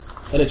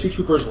And the two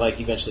troopers,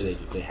 eventually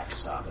they have to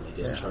stop and they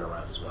just turn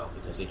around as well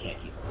because they can't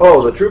keep up.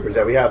 Oh, the troopers,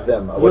 we have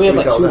them. We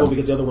only have two of them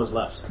because the other one's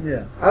left.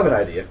 Yeah. I have an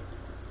idea.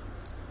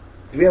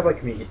 Do we have a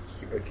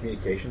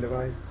communication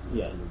device?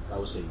 Yeah, I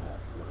would say you have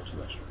one or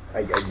two extra.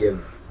 I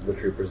give the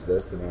troopers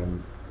this, and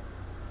I'm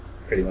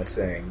pretty much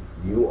saying,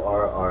 you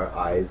are our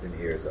eyes and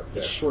ears up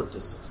there. It's short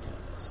distance, kind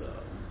of, so...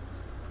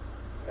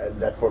 And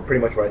that's pretty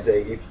much what I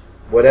say. If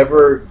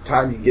whatever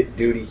time you get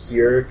duty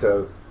here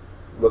to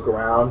look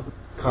around,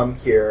 come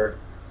here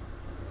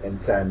and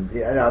send...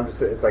 And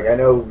it's I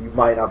know you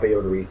might not be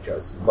able to reach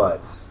us,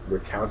 but we're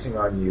counting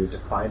on you to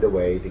find a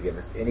way to give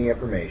us any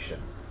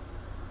information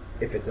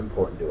if it's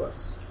important to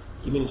us.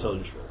 Give me an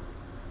intelligence roll.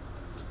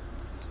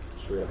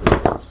 Straight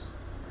up.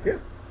 Yeah.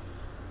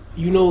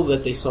 You know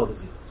that they saw the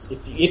Xenos.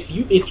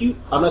 If you,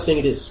 I'm not saying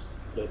it is,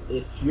 but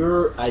if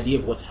your idea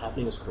of what's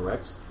happening is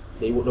correct,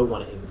 they don't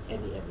want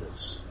any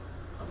evidence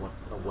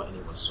of what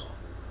anyone saw.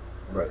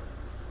 Right.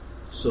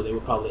 So they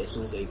would probably, as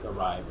soon as they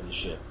arrive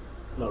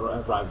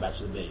back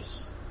to the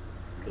base,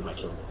 they might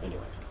kill them off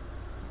anyway.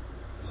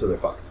 So they're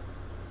fucked.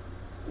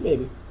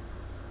 Maybe.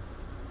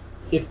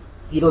 If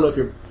you don't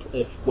know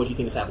if what you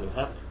think is happening is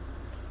happening.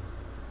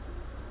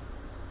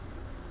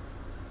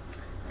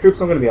 Troops,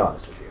 I'm going to be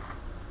honest with you.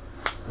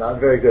 It's not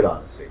very good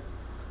honesty.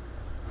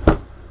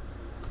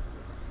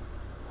 It's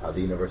how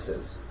the universe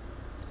is.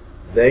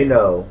 They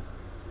know.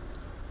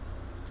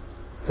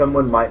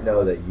 Someone might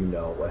know that you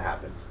know what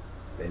happened.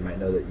 They might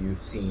know that you've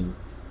seen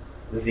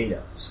the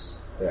Xenos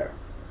there.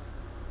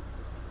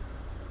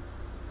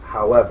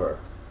 However,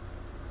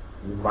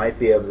 you might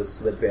be able to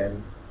slip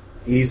in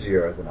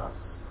easier than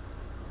us.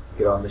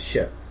 Get on the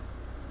ship.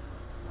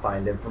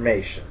 Find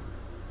information.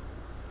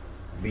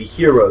 Be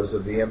heroes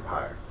of the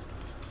Empire.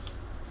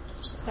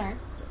 Sorry.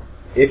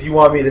 If you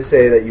want me to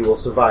say that you will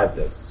survive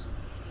this,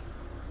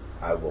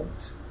 I won't.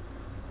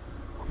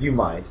 You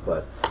might,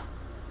 but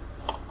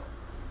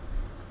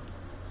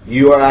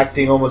you are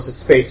acting almost as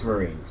Space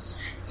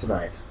Marines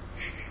tonight.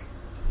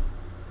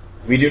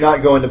 We do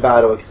not go into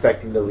battle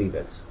expecting to leave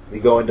it. We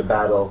go into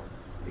battle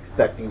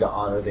expecting to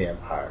honor the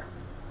Empire.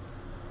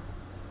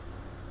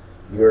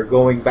 You are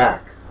going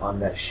back on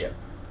that ship.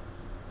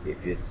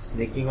 If it's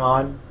sneaking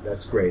on,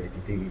 that's great. If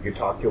you think you can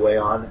talk your way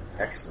on,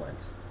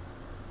 excellent.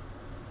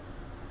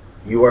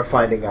 You are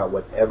finding out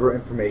whatever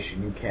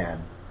information you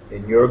can,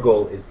 and your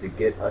goal is to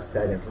get us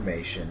that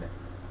information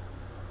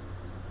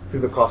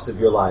through the cost of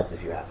your lives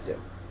if you have to.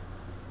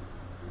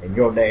 And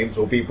your names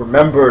will be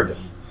remembered.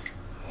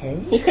 Hey?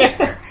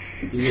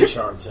 Give me a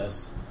charm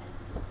test.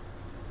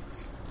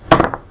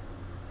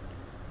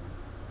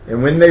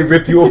 And when they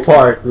rip you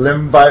apart,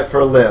 limb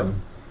for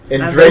limb,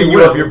 and drain you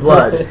will. of your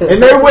blood,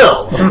 and they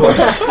will, of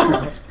course.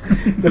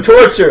 The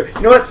torture.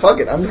 You know what? Fuck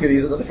it. I'm just going to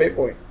use another fate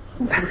point.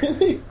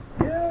 Really?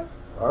 Yeah.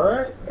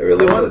 Alright. I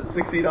really want to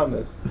succeed on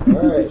this.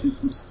 Alright.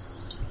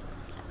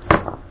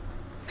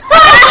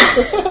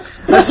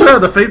 I swear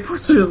the fate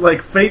pusher is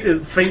like fate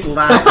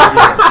laughs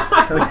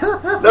at you.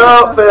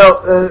 No,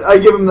 fail. I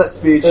give him that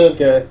speech.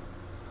 Okay.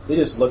 They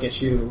just look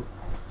at you.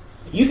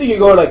 You think you're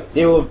going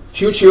they will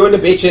shoot you in the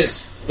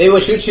beaches. They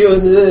will shoot you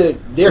in the...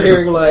 They're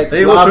hearing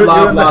They blah, will shoot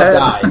blah, you in the blah, head.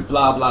 die.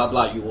 Blah, blah,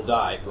 blah, you will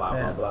die. Blah,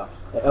 Yeah. blah,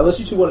 blah. Unless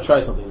you two want to try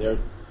something. They're...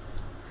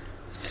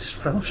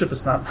 Fellowship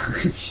is not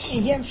mine.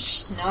 Yeah,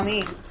 not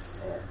me.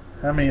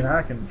 I mean,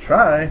 I can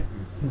try,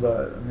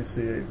 but let me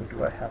see.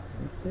 Do I have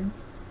anything?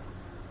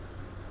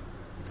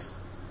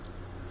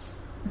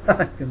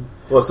 I can.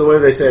 Well, so what do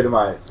they say to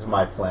my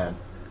plan?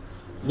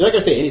 They're not going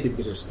to say anything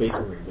because they're Space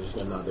Marine. They're just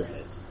going to nod their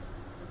heads.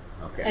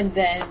 Okay. And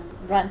then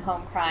run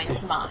home crying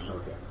to mommy.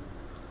 Okay.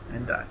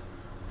 And die.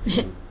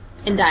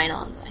 And die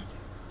along the way.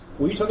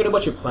 Were you talking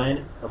about your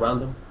plan around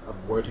them? Of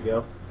where to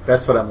go?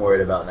 That's what I'm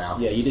worried about now.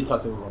 Yeah, you did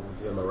talk to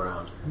them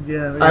around.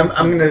 Yeah.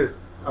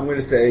 I'm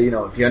gonna say,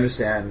 if you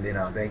understand,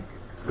 then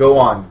go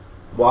on,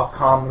 walk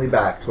calmly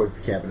back towards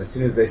the camp, and as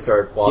soon as they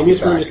start walking Give me a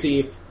screen back, to see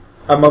if...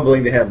 I'm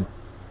mumbling to him.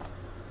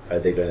 Are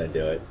they gonna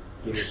do it?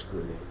 Give me a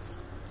screen.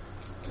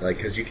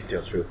 Because you can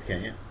tell truth,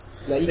 can't you?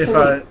 Now, you If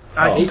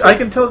can't I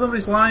can tell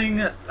somebody's lying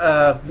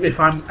if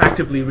I'm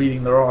actively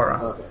reading their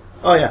aura. Okay.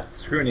 Oh yeah,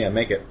 screwing you,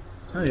 make it.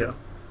 Oh yeah.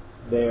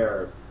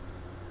 They're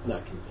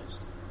not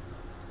convinced.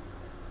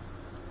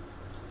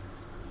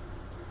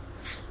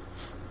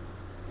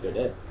 They're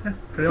dead. Yeah,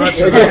 pretty much.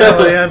 That's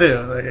what I do.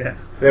 Like, yeah.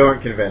 They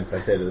weren't convinced. I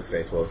say to the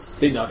space wolves,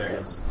 They nod their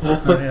heads.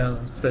 Oh, yeah.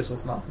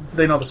 Specials not.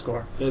 They know the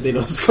score. They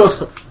know the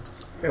score.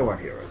 they weren't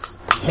heroes.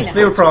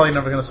 They were probably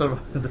never going to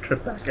survive the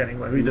trip back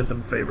anyway. We did them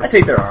a favor. I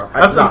take their armor.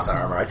 I've Not just-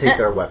 their armor. I take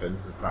their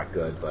weapons. It's not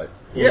good, but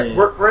Yeah.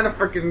 we're in a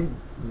freaking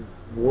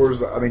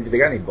wars. I mean, do they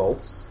got any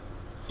bolts?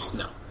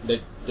 No.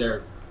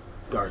 They're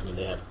guardsmen.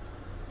 They have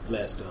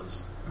last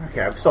guns.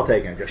 Okay, I'm still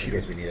taking it just in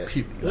case we need it.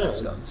 Puny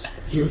ass guns.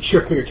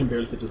 Your finger can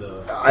barely fit through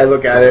the... I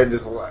look at it and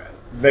just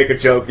make a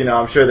joke.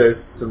 I'm sure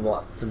there's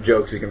some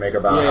jokes we can make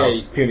about how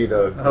puny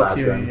the How last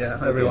puny, guns.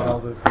 yeah. Everyone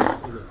else is.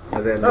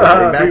 And then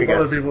back, I guess.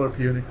 Other people are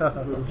puny.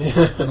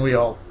 And we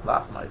all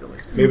laugh mightily.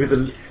 Maybe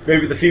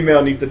the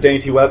female needs a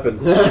dainty weapon.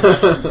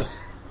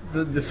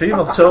 The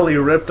female totally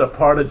ripped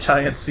apart a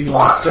giant sea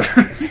monster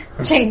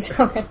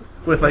Chainsaw.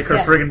 with like her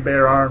Yeah. friggin'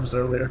 bare arms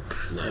earlier.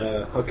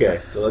 Nice. Okay,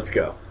 so let's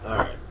go. All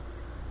right.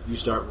 You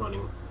start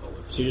running over.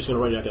 So you're just gonna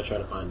run. You're not gonna try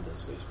to find the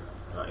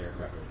spacecraft,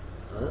 aircraft.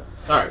 All right.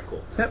 All right.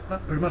 Cool. Yep,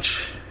 not pretty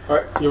much. All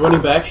right. You're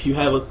running back. You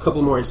have a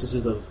couple more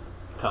instances of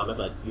combat,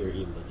 but you're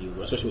even than you,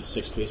 especially with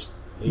 6 space.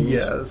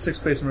 Yeah, the 6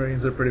 Space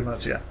Marines are pretty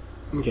much, yeah.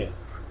 Okay.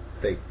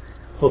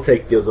 He'll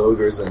take those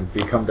ogres and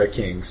become their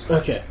kings.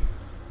 Okay.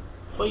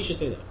 Funny you should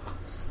say that.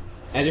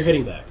 As you're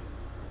heading back,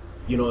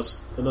 you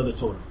notice another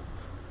totem.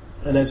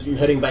 And as you're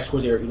heading back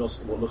towards the area, you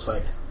notice what looks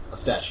like a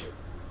statue.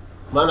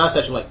 Well, not a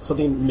statue, like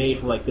something made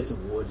from like bits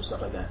of wood and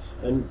stuff like that.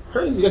 And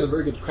apparently you guys are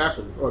very good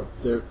craftsmen, or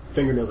their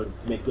fingernails are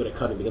made good at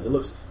cutting because it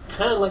looks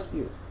kind of like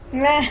you.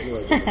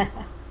 And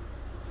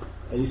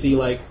you see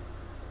like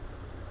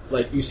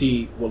you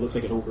see what looks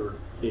like an ogre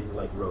in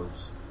like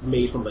robes,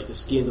 made from like the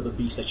skins of the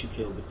beast that you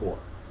killed before.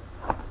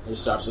 And it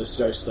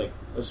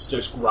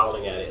starts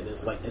growling at it, and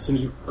it's like as soon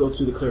as you go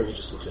through the clearing, it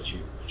just looks at you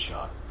in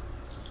shock.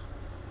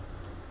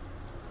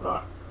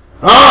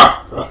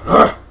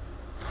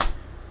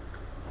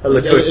 I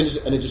look towards-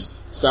 And it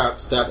just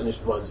stops and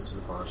just runs into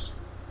the forest.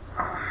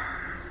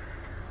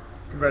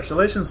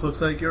 Congratulations,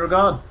 looks like you're a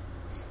god.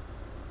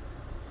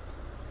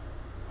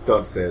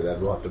 Don't say that.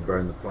 We'll have to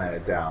burn the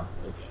planet down.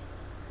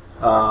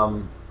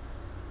 Okay.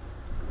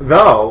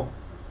 Though,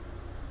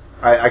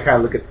 I kind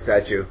of look at the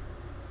statue.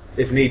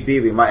 If need be,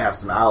 we might have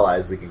some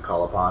allies we can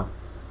call upon.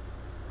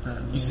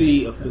 You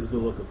see a physical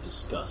look of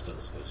disgust on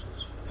the Space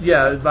Force face.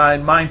 Yeah,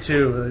 mine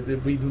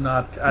too. We do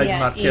not. I do Yeah,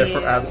 not care for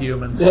ew.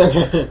 abhumans.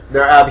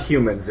 They're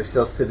abhumans. They're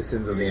still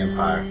citizens of the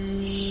Empire.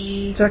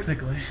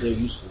 Technically. They're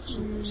useful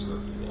to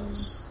something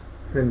else.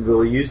 Then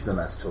we'll use them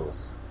as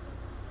tools.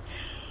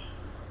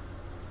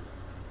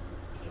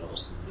 I can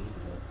almost believe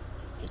that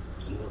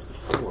I've seen those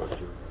before in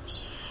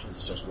Heroes. And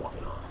just starts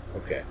walking off.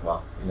 Okay,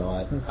 well, you know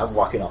what? I'm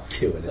walking off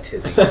too in a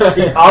tizzy.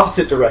 The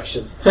opposite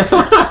direction.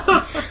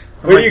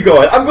 Where are you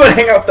going? I'm going to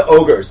hang out with the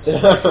ogres.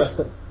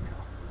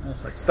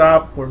 It's like,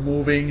 stop, we're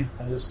moving.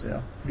 I just,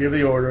 give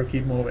the order,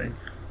 keep moving.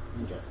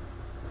 Okay.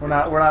 We're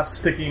not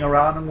sticking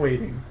around and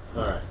waiting.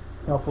 Alright.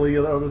 Hopefully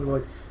the others will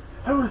be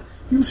like,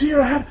 he was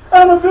here, I had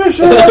a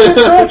vision, I've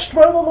been touched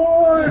by the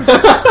Lord!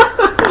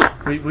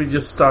 we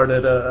just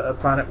started a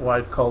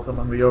planet-wide cult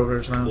among the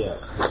ogres now.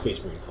 Yes, the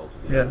Space Marine cult.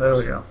 Yeah, there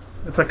we go.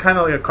 It's kind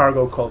of like a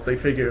cargo cult. They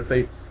figure if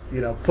they,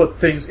 put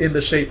things in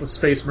the shape of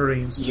Space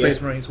Marines, Space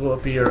Marines will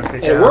appear and kick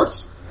And it ass.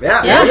 worked.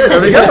 Yeah, Yeah.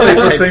 There we go. They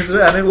put things,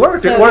 and it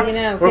worked. So, it worked.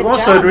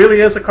 good So it job. really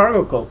is a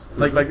cargo cult,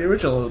 like the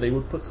original. They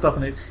would put stuff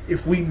in it.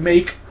 If we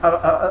make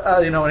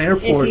an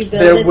airport, If you build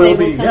there it, will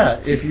they be will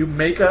come. If you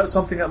make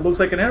something that looks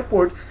like an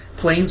airport,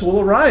 planes will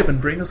arrive and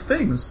bring us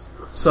things.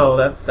 So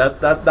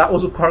that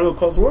was what cargo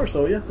cults were.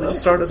 So we just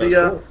started that sounds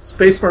the cool.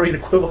 Space Marine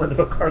equivalent of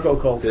a cargo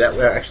cult. Did that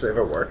actually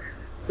ever work?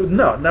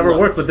 No, it never No.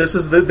 worked. But this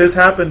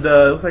happened. It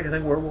was like I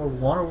think World War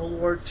One or World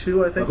War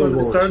Two. I think when it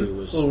World War started. II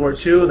was- World War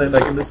Two. Then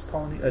like in this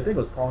I think it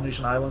was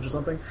Polynesian Islands or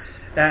something.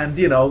 And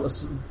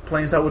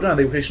planes that would run,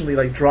 they occasionally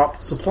like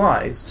drop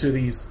supplies to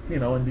these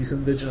and these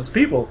indigenous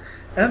people,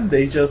 and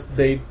they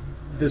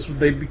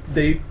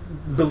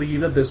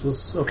believed that this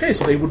was okay.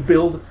 So they would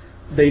build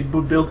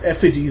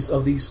effigies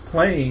of these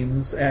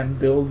planes and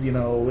build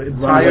entire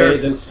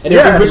Runways and yeah,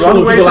 every ritual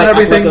runways people, and like, act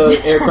everything. like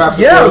a aircraft.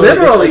 Yeah, like,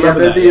 literally, I and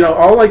remember then, that.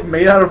 all like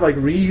made out of like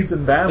reeds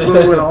and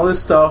bamboo and all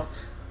this stuff,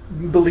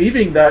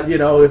 believing that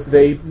if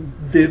they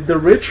did the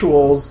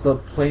rituals, the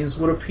planes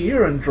would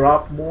appear and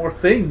drop more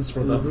things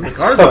for them. The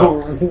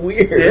cargo. So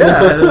weird.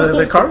 Yeah,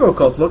 the cargo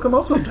cults. Look them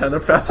up sometime.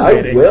 They're I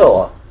fascinating.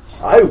 will.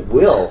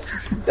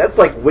 That's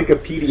like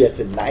Wikipedia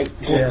tonight.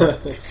 Yeah.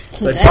 Like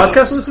Tonight.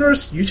 podcast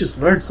listeners, you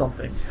just learned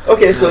something.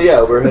 Okay, so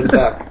yeah, we're headed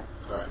back.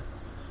 Alright.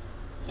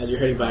 As you're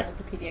heading back,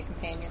 Wikipedia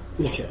companion.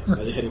 okay,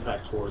 as you're heading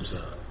back towards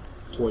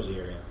the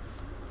area,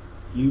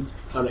 you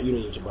don't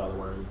even to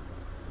bother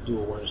do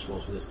awareness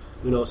rolls for this.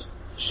 It's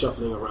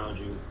shuffling around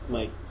you,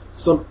 like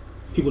some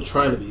people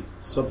trying to be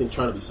subtle,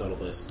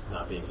 but it's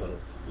not being subtle.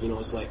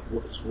 It's like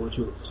it's one or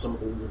two, some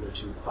ogre or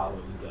two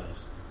following you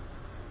guys.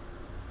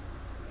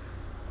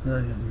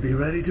 Be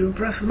ready to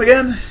impress them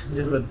again.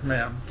 But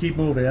man, keep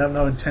moving. I have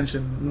no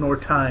intention nor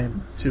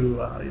time to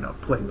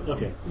play with them.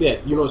 Okay, yeah,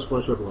 it's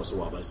one or two every once in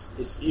a while, but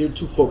it's you're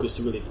too focused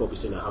to really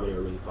focus in on how many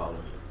are really following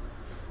you.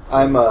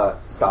 I'm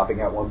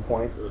stopping at one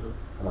point,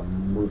 Mm-hmm. and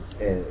I'm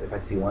if I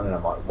see one, and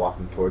I'm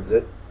walking towards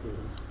it.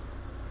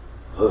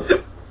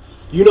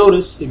 You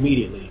notice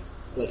immediately,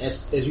 like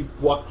as you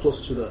walk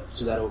closer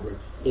to that ogre,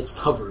 it's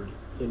covered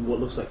in what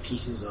looks like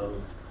pieces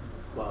of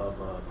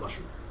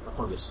mushroom or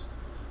fungus,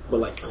 but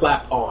like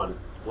clapped on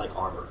like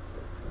armor,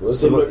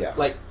 similar, Yeah.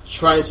 like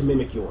trying to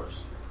mimic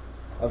yours.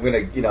 I'm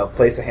gonna,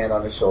 place a hand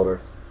on his shoulder,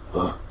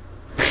 Boom!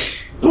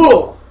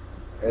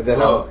 and then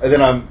Whoa.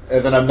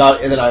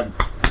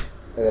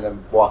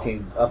 I'm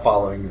walking,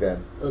 following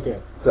them. Okay.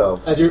 So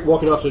As you're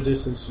walking off to the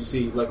distance, you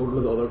see like one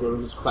of the other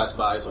girls pass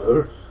by,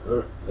 so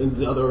and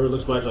the other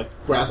looks by like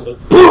grass and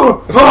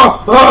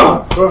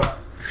goes.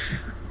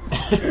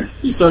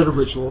 You started a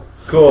ritual.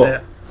 cool.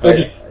 Yeah.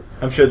 Okay.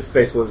 I'm sure the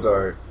Space Wolves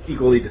are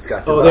equally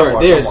disgusted. Oh, but I'm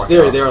walking off.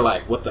 they're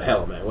like, what the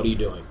hell, man? What are you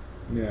doing?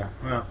 Yeah,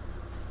 well,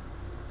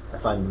 I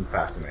find them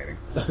fascinating.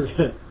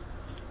 I'm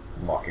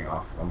walking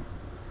off.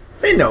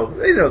 They know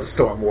the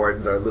Storm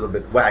Wardens are a little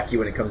bit wacky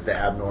when it comes to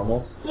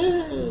abnormals.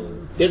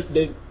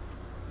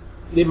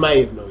 They might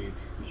even know you.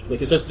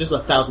 Because there's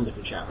 1,000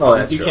 different chapters. Oh,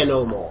 that's you true. can't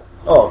know them all.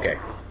 Oh, okay.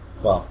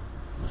 Well,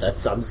 I'll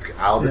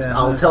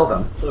tell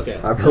them. Okay.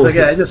 It's like,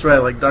 yeah, I just read,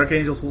 like, Dark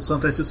Angels will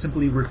sometimes just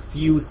simply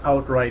refuse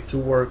outright to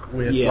work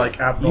with, like,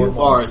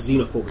 abnormals.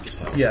 You are xenophobic as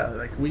hell. Yeah,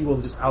 like, we will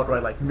just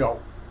outright, like, no.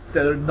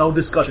 There's no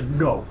discussion,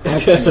 no.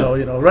 So,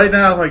 right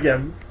now,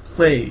 again,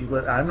 play,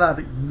 but I'm not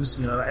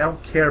using, I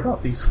don't care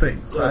about these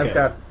things. Okay. I've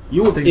got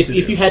You would, things if to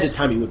you do. had the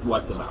time, you would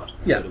wipe them out.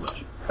 Yeah. Pretty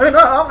much. I mean,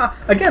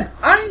 again,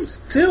 I'm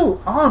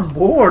still on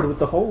board with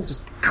the whole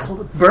just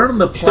burn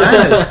the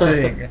planet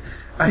thing.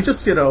 I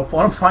just,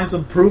 want to find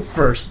some proof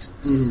first,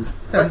 and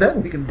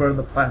then we can burn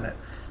the planet.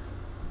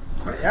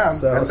 Yeah.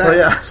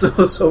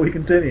 So we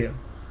continue.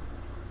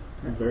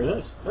 Very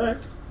nice. All right.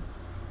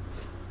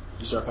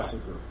 You start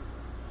passing through.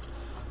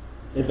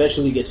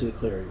 Eventually, you get to the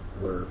clearing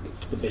where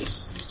the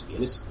base used to be,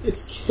 and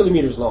it's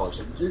kilometers long,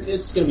 so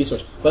it's going to be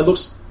searched. But it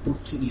looks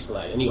completely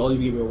slack, and all you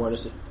give me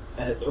awareness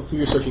that through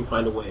your searching,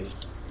 find a way.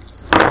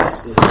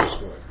 It's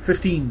destroyed.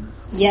 15.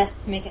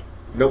 Yes, make it.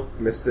 Nope,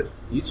 missed it.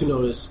 You two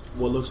notice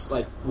what looks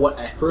like what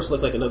at first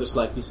looked like another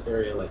slack piece of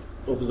area, like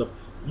opens up.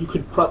 You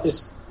could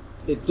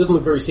it doesn't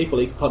look very safe, but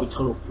you could probably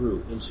tunnel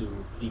through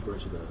deeper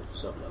into the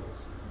sub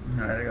levels.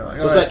 Alright, you go.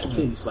 So it's not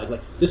completely slack.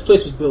 Like this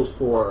place was built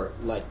for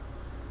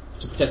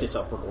to protect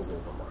itself from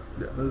overall bombardment.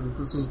 Yeah,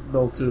 this was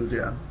built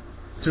to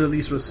at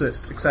least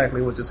resist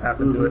exactly what just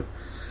happened to it.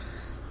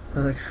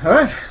 I'm like,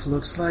 alright,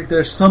 looks like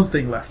there's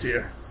something left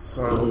here.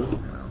 So,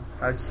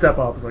 I step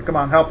up, it's like, come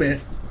on, help me.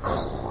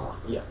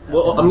 Yeah.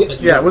 Well, I'm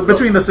gonna.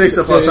 Between the six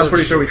of us, I'm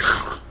pretty sure we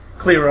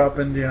clear up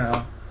and,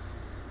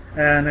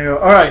 And they go,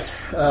 alright,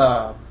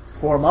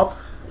 form up.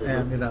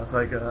 And, it's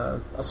like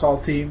a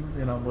assault team,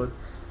 but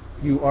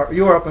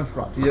you're up in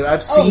front.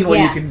 I've seen what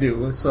you can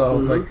do. So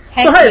it's like,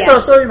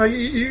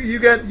 you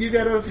get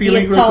a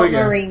feeling. The assault real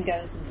quick, marine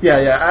goes.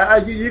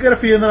 You get a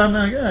feeling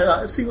that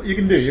I've seen what you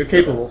can do. You're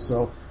capable,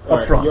 so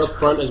up front. You're up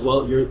front as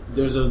well.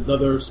 There's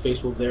another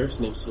Space Wolf there.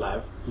 His name's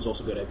Slav, who's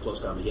also good at close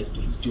combat.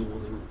 He's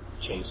dueling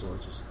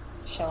chainswords,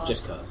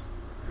 just cause.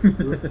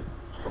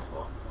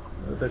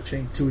 They're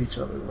chained to each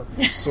other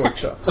with sword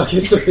chucks. Okay,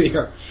 so they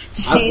are.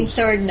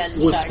 Chainsword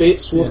nunchucks. With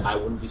Space Wolf, I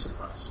wouldn't be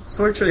surprised.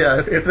 Sword chucks, yeah.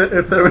 If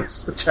there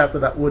is a chapter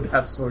that would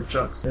have sword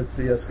chucks, it's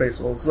the Space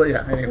Wolves. But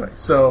yeah, anyway.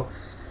 So,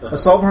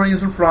 assault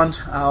marines in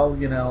front.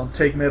 I'll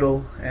take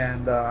middle,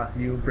 and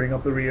you bring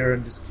up the rear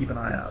and just keep an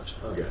eye out.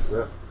 Yes,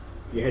 sir.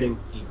 You're heading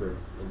deeper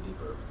and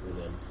deeper with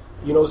them.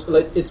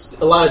 It's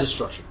a lot of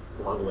destruction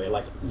along the way.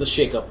 Like the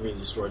shake-up really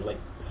destroyed, like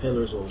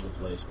pillars all over the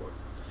place.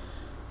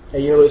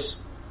 And you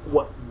notice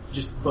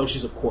just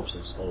bunches of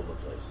corpses all over the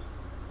place.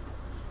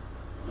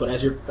 But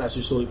as you're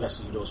slowly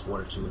passing, you notice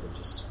one or two of them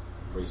just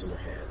raising their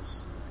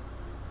hands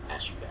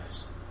at you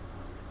guys.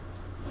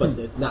 But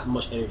there's not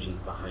much energy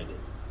behind it.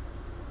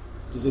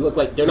 Does it look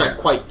like they're not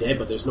quite dead,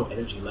 but there's no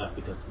energy left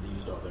because they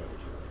used all their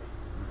energy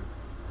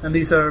already. And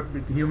these are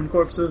human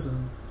corpses,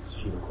 and It's a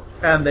human corpse.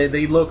 and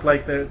they look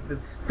like they're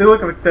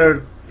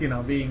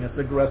being as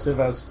aggressive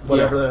as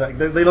whatever. Yeah. They're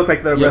like. They look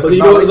like they're Yeah, aggressive.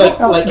 but Not like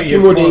help a me, few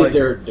it's more more days, like-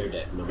 they're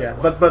dead. No matter Yeah,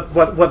 what.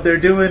 but what they're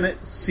doing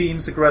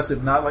seems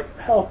aggressive. Not like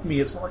help me.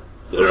 It's more like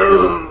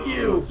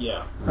you. Yeah.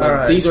 All Like,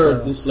 right, these are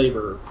so-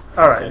 enslaver.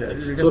 All right. type Yeah, thing.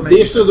 you're just So if making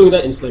they're still doing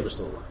that, enslaver's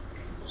still alive.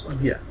 It's like-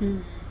 Yeah.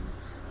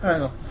 I don't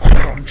know.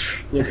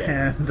 Crunch. Okay.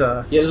 And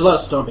Yeah, there's a lot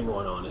of stomping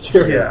going on. It's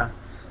very yeah,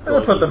 and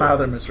I'll put them out of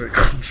their misery.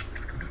 Crunch.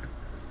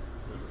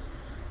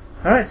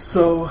 All right.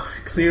 So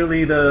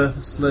clearly the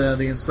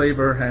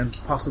enslaver and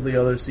possibly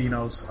other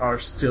Xenos are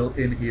still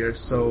in here.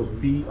 So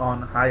be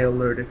on high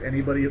alert. If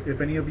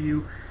any of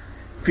you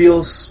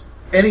feels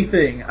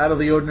anything out of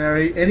the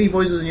ordinary, any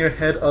voices in your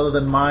head other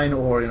than mine,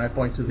 or I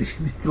point to the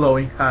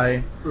glowing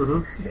eye,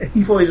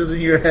 any voices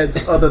in your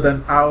heads other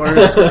than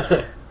ours,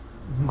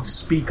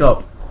 speak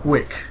up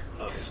quick.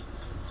 Okay.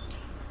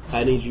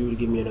 I need you to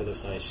give me another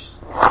Sinisians.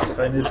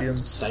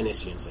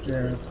 Sinisians.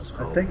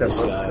 Yeah, I think that's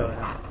This what it's guy.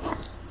 called.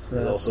 So,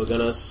 We're also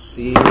gonna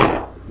see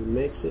if he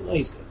makes it. Oh,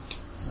 he's good.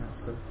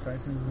 so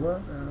Sinisians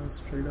what?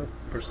 Straight up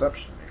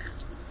perception.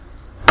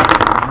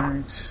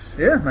 Right.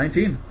 Yeah,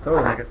 19.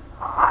 Totally make it.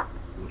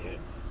 Okay.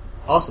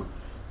 Awesome.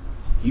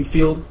 You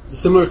feel the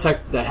similar attack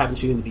that happened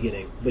to you in the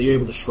beginning, but you're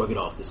able to shrug it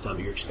off this time.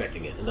 You're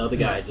expecting it. And the other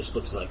guy just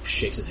looks like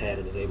shakes his head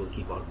and is able to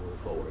keep on moving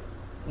forward.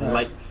 And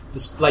Right.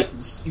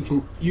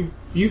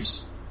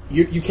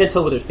 you can't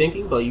tell what they're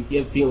thinking, but you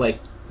have a feeling like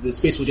the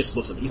Space Wolf just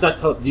looks at them. He's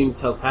not being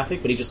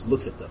telepathic, but he just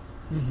looks at them.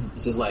 He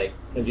says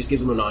and just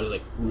gives them a nod,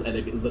 and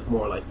they look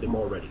more like they're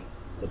more ready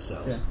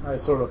themselves. Yeah, I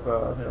sort of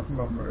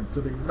remember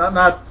to be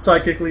not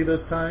psychically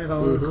this time.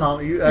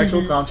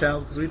 Actual comm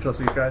channels because we trust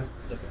you guys.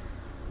 Okay.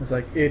 It's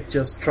like it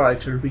just tried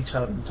to reach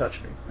out and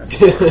touch me.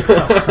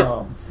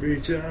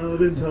 Reach out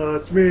and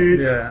touch me.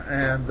 Yeah,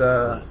 and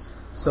Nice.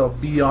 so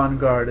be on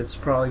guard. It's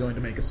probably going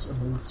to make a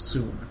move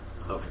soon.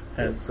 Okay.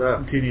 And Yes, sir.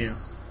 continue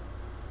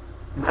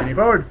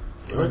forward.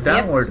 Alright.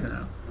 Downward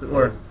now.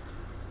 Or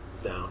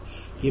Down.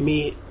 Give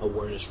me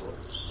awareness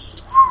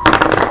rolls.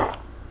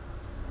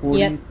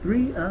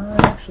 43. I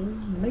actually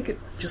make it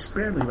just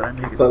barely, but I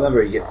make it. But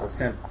remember, you get plus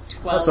 10.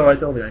 12. Oh, so I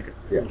totally make it.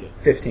 Yeah. Okay.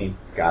 15.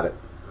 Got it.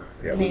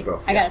 Yeah, we Hey,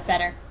 go. I got it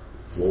better.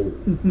 Whoa.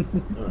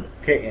 Alright.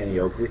 Okay, Annie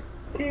Oakley.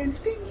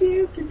 Anything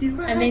you can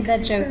do. I made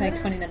that joke like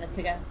 20 minutes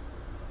ago.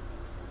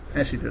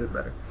 And she did it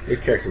better. Your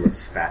character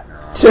looks fat in her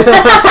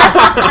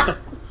arm.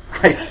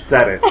 I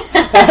said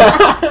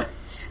it.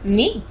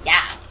 Me?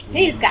 Yeah.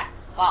 He's got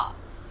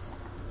claws.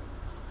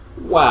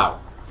 Wow.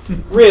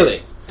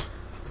 Really?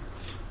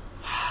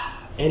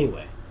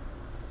 Anyway.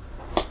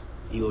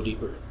 You go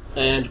deeper.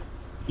 And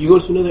you go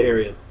into another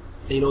area,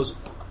 and you notice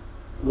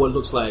what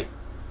looks like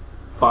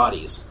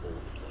bodies all over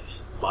the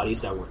place.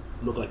 Bodies that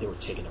look like they were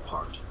taken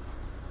apart.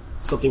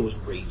 Something was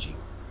raging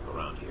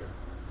around here.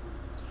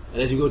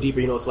 And as you go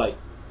deeper, you notice like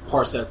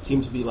parts that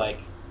seem to be like,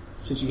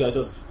 since you guys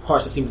notice,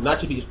 parts that seem not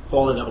to be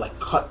falling up, like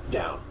cut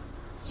down.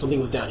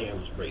 Something was down here and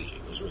was raging.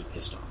 It was really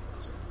pissed off.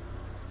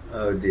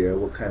 Oh dear,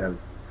 what kind of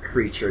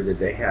creature did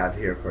they have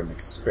here for an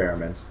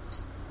experiment?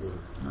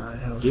 I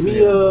have Give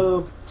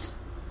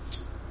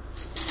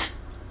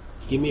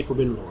me a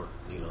forbidden lore.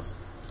 You know,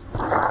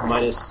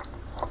 minus.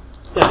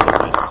 Yeah,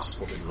 minus is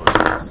forbidden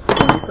lore.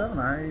 27.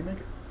 I make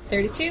it.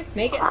 32?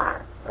 Make it.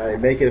 I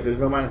make it if there's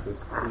no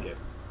minuses. Okay.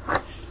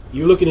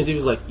 You're looking at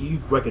things like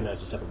you've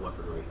recognized this type of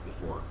weaponry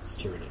before. It's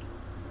Tyranid.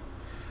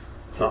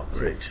 Oh,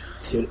 great.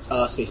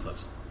 Space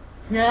bugs.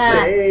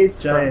 Ah, Hey,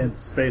 Giant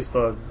space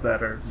bugs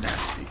that are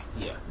nasty.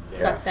 Yeah.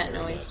 Yeah. fuck that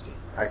noise.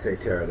 I say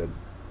Pterodid.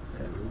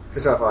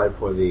 Just outside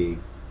for the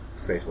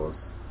Space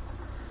Wolves.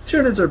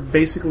 Tyranids are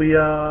basically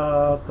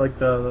like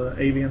the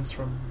avians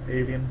from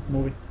Avian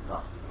movie.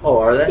 Oh,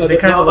 are they? No, They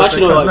kind of look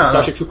actually, like- like no, no.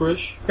 Starship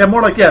Trooper-ish. Yeah,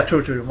 more like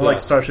true, more Yeah. like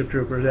Starship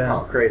Troopers. Yeah,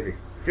 Oh, crazy.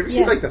 Did you ever see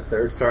Yeah. like the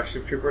third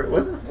Starship Trooper? It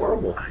wasn't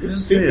horrible. I It was didn't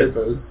see stupid, it.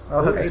 but it was.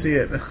 I'll have to see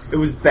it. It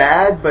was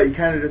bad, but you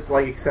kind of just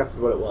like accepted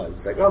what it was.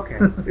 It's like, okay,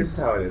 this is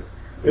how it is.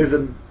 There's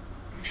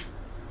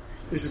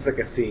just like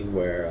a scene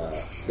where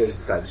they just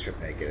decide to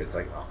strip naked. It's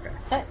like,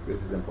 okay,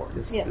 this is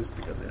important. Yes. Just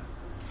because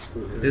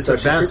This is this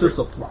Starship advances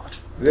the Troopers. plot.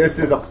 This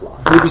is a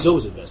plot. Movies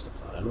always invest the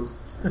plot. I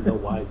don't know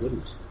why it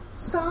wouldn't.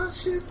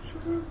 Starship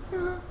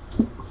Trooper.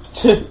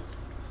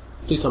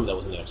 Please tell me that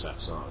wasn't their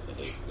exact song that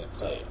they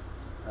played.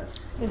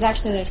 It was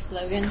actually their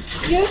slogan.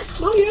 Yeah.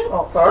 Oh, yeah.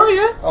 Oh, sorry. Oh,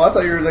 yeah. Oh, I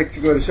thought you were like to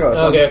go to show us.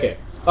 Okay, okay.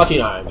 Okay,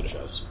 no, I'm going to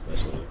show this.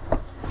 That's what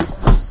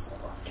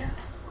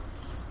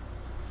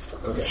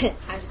Okay.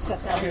 I just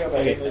stepped out.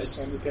 Okay.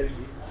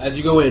 As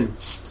you go in,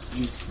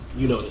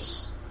 you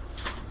notice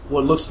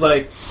what looks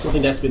like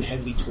something that's been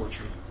heavily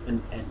tortured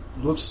and it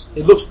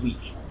looks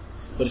weak,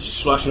 but it's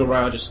sloshing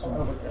around, just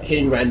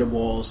hitting random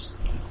walls.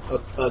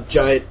 A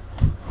giant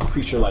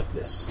creature like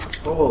this.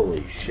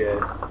 Holy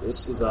shit.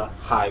 This is a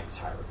hive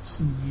tyrant.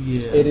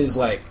 Yeah, It is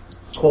like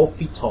 12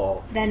 feet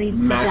tall. That needs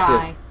to massive,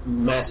 die.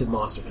 massive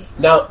monster.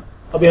 Now,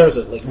 I'll be honest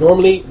with you, like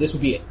normally this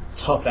would be a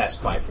tough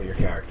ass fight for your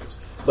characters,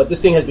 but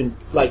this thing has been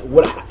like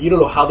you don't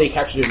know how they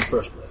captured it in the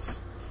first place,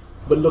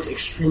 but it looks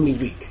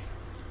extremely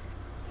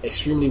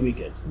extremely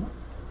weakened,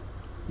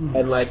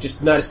 and like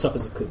just not as tough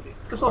as it could be.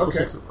 there's also Okay.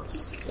 6 of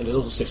us. And there's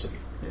also 6 of you.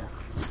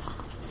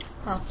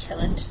 I'll kill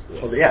it.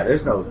 Well, yeah,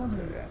 there's no.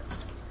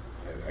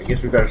 I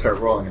guess we better start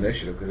rolling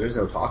initiative because there's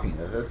no talking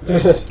to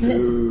this. No.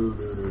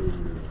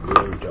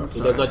 He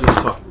does not do the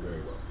talking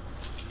very well.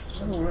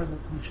 Oh, where are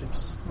my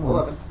chips?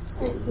 11.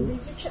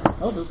 These are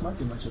chips. Oh, those might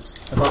be my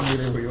chips. I thought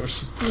maybe they were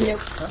yours. Nope.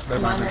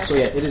 Come on, So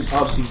yeah, it is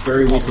obviously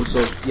very weakened. So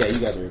yeah, you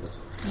guys are able to.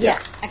 Yeah,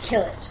 I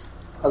kill it.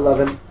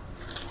 11.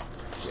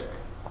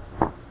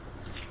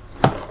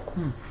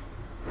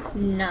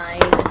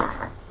 9.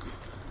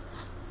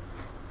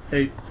 8.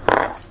 Okay.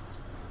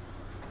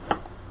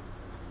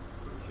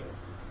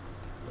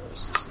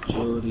 This is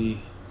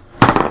agility.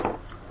 Oh,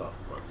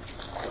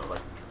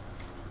 right.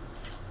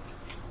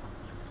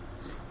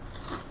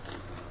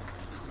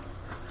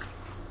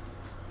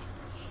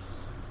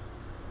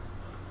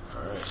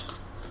 Alright.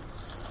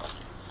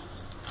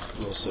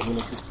 So I'm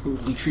going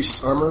to decrease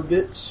its armor a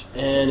bit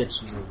and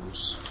its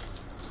wounds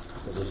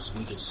because it is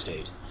weakened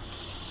state.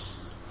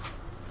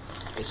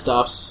 It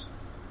stops.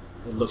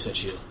 It looks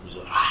at you. He's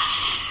like,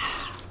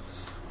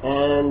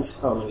 and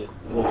I'm gonna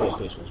go for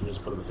space ones. We'll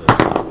just put them as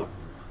a.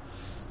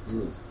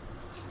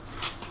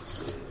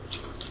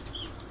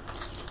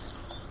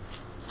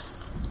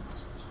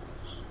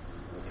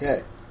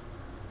 Okay.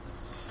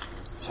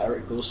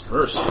 Tyrant goes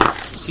first.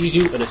 It sees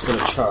you and it's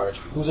gonna charge.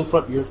 Who's in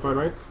front? You're in front,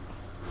 right?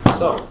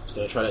 So it's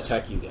gonna try to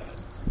attack you,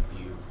 guys.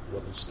 You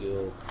weapon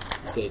skill.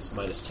 Say it's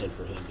minus 10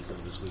 for him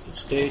because of his weakened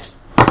state.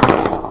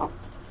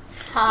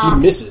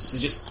 He misses.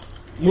 It's just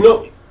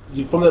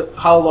from the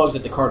how logs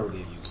that the card will give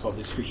you from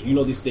this creature. You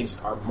know these things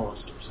are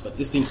monsters, but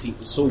this thing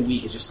seems so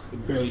weak.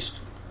 It barely is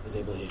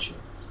able to hit you.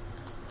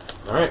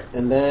 All right,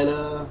 and then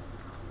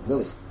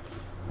Billy.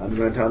 I'm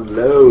going to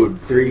unload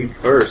 3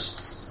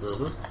 bursts.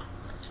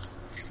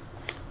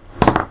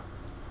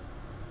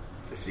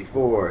 15.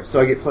 54.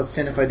 So I get plus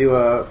 10 if I do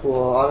a full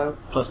auto?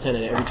 Plus 10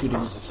 and every 2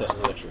 degrees of success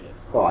is an extra hit.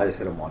 Oh, I just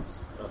hit him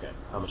once. Okay.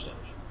 How much damage?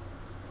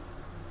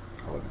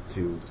 Oh,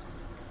 2.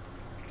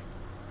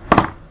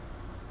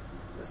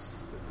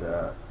 It's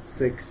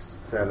 6,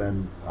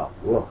 7. Oh,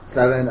 well,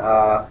 7,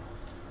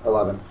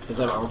 11. Does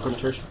that have armor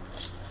penetration?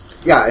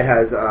 Yeah, it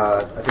has,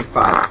 I think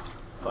 5.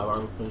 5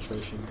 armor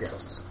penetration.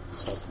 Plus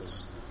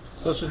toughness.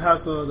 Plus, it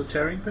has the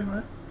tearing thing,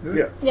 right?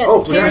 Yeah. Yeah,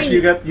 Oh, the tearing-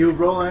 Actually, you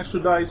roll an extra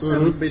dice,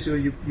 and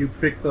basically you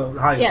pick the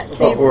highest. Yeah, of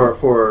so- all.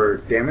 for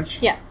damage?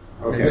 Yeah.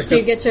 Okay. So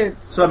you get to...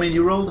 So, I mean,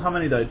 you rolled how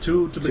many dice?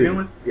 2 to begin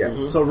with?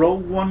 Yeah. So roll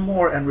one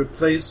more and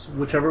replace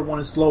whichever one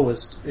is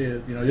lowest.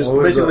 Just What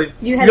was basically...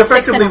 You had a 6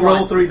 effectively and a roll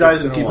 1. 3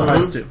 dice 6 and and keep a the 1.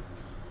 highest 2.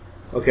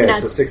 Okay, So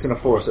so 6 and a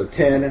 4, so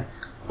 10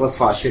 plus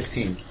 5,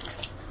 15.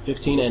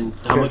 15 and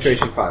how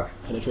Penetration much? 5.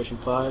 Penetration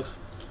 5.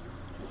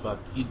 5.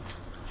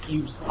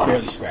 You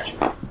barely scratch it.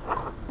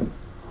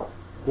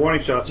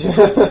 Warning shot. So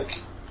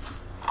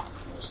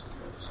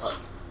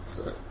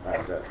I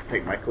have to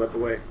take my clip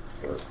away.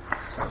 So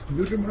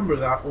You'd remember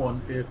that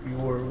one if you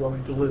were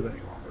willing to live any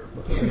longer,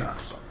 but you're not.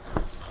 So.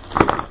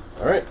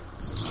 Alright.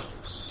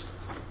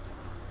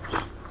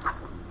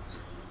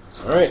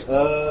 Alright,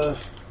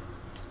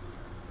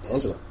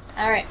 Angela.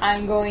 Alright,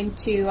 I'm going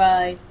to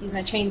use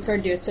my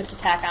chainsword, do a swift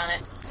attack on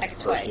it. Attack it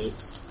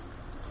twice.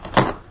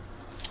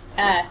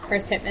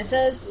 First hit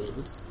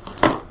misses.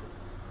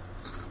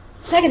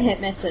 Second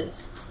hit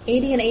misses.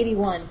 80 and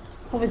 81.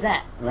 What was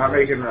that? we're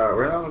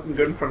not looking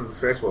good in front of the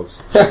Space Wolves.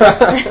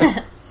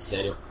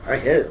 Daniel. I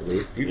hit it at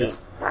least. You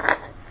just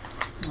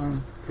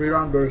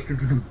 3-round burst.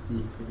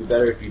 it'd be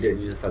better if you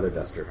didn't use a feather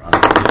duster.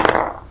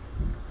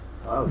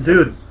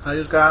 Dude, I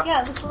just got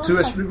Yeah, this one 2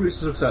 sucks. extra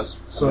degrees of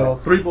success. So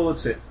Okay. 3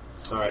 bullets hit.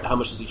 Alright, how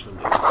much does each one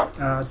do?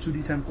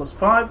 2d10 plus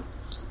 5.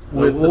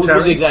 What With was the the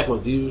tearing, exact one?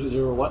 Do you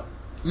zero what?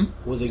 Hmm?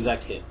 What was the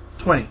exact hit?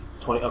 20.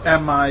 20, okay.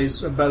 And my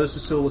ability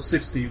still was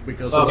 60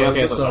 because Okay, of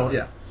okay, so okay.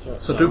 yeah.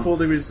 Alright, So 2 full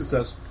degrees of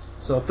success.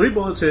 So 3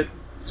 bullets hit,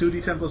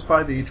 2d10 plus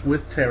 5 each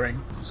with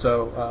tearing.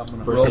 So I'm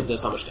gonna First roll. hit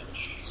does how much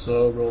damage?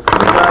 So roll 3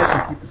 dice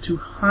and keep the 2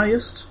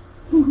 highest.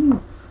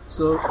 Woohoo!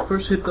 So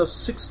first hit does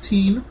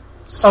 16.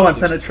 Oh, and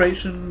 16.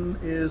 penetration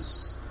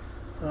is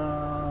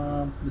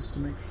just to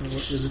make sure what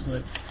is it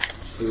like?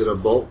 Is it a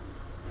bolt?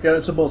 Yeah,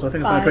 it's a bolt. So I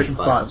think it's 5. penetration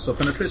 5. So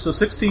so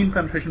 16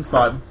 penetration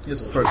 5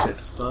 is the first hit.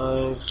 5,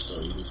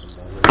 so you do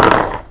some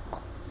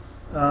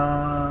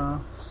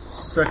damage.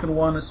 Second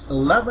one is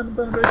 11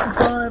 penetration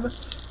 5,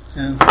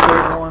 and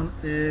third one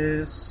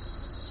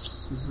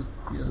is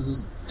this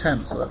is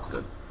 10, so that's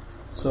good.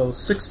 So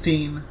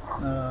 16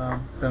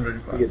 penetration You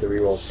 5. get the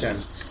reroll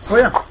 10s. Oh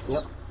yeah.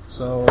 Yep.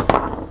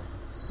 So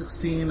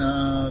 16,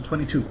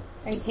 22.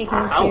 Are you taking into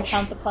Ouch.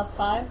 account the plus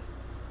 5?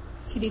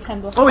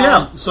 2d10 plus 5? Oh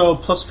yeah. So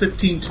plus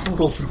 15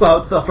 total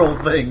throughout the whole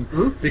thing,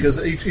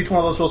 because each one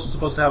of those rolls was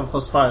supposed to have a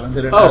plus 5 and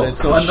didn't have it.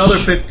 So another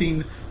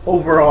 15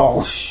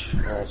 overall.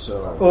 Alright,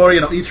 so... Or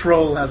each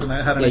roll had an yeah,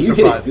 extra you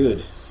hit 5. it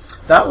good.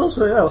 That was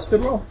a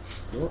good roll.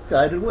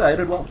 Yeah, I did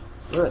well.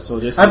 Alright, so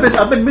just...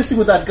 I've been messing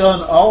with that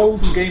gun all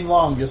game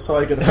long just so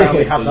I could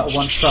apparently have So that you-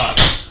 one shot.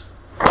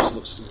 This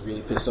looks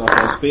really pissed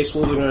off. Space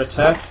Wolves are going to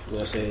attack. I'm going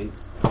to say...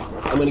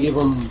 I'm going to give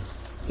them...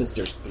 Since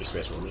there's 3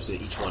 Space Wolves, I'm going to say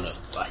each one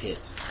a hit.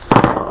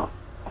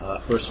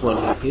 First one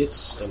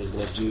hits, and he's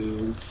going to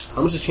do...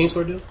 How much does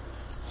Chainsword do?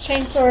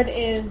 Chainsword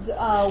is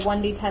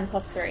 1d10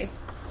 plus 3.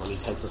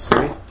 1d10 plus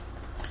 3.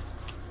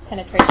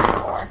 Penetration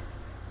 4.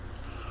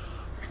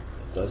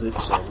 That does it,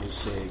 so I'm going to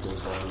say it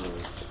goes down to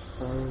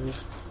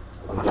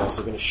 5. The guys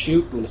are going to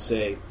shoot. I'm going to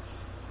say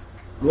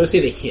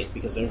they hit,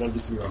 because they're going to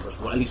do 3 round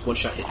bursts. At least one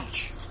shot hit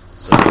each.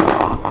 So...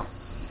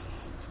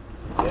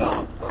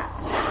 Yeah.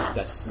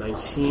 That's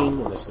 19,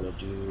 and that's going to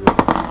do...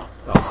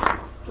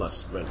 Oh,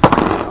 plus red.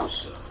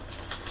 So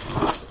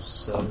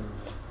 7.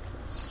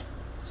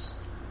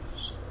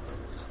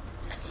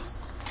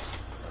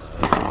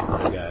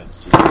 I got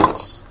 2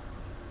 hits.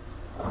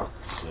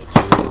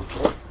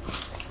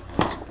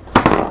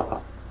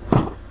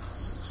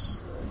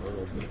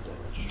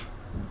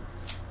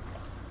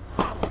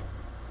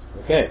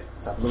 Okay,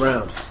 top of the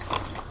round.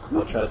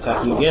 I'll try to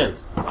attack you again.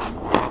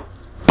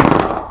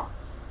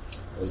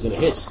 He's gonna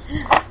hit.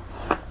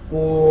 Does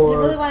it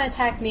really want to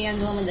attack me? I'm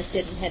the one that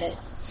didn't hit it.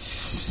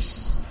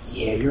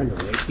 Yeah, you're in the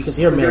way because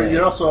you're melee.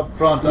 You're also up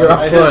front. You're up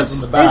I hit front.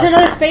 from the back. There's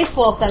another Space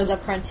Wolf that was up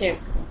front, too.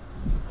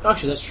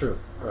 Actually, that's true.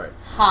 Alright.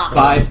 Ha.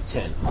 5,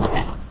 10.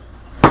 Okay.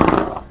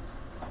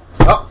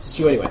 Oh, it's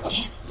 2 anyway.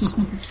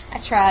 I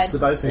tried. The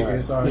dice hit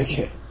you, sorry.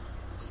 Okay.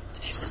 The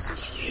dice wants to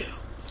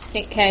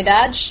kill you. Can I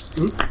dodge?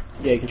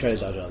 Yeah, you can try to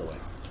dodge out of the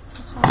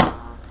way.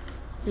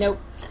 Nope.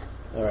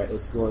 Alright,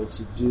 it's going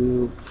to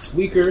do... It's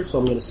weaker, so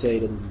I'm going to say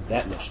it doesn't do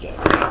that much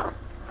damage.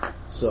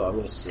 So I'm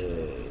going to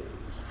say...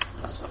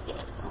 Plus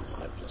 12. This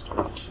time plus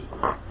 22.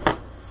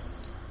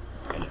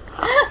 I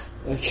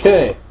know.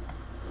 Okay.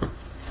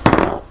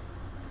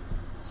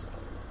 So,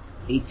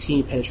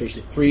 18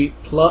 penetration 3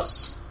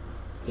 plus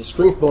his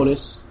strength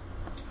bonus,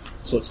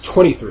 so it's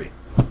 23.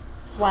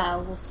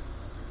 Wow.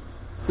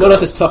 No,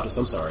 that's his toughness,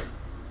 I'm sorry.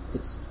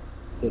 It's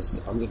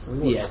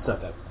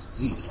not that.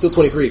 It's still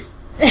 23.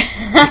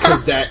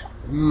 Because that...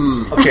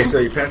 Okay, so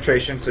your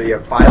penetration, so you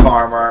have 5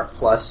 armor,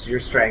 plus your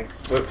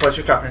strength, plus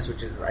your toughness,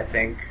 which is, I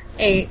think,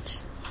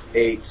 8.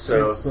 8,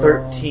 so It's,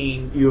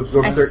 13. You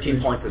absorb I- 13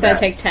 points of So I that.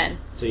 take 10.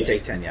 So you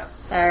take 10,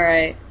 yes.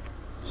 Alright.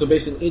 So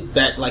basically,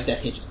 that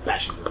hit just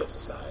bashing you against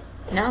the side.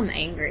 Now I'm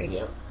angry.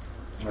 Yeah.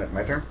 Alright,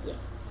 my turn? Yeah.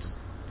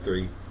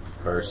 3.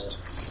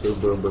 First. Boom,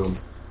 boom, boom.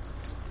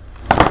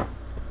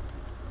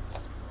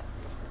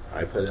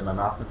 I put it in my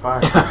mouth and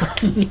fire.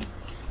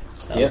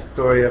 That Yeah. was the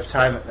story of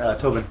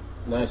Tobin.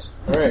 Nice.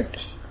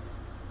 Alright.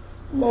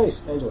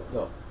 Nice. Angela,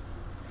 go.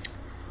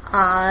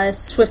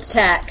 Swift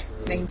attack.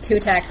 Making 2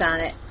 attacks on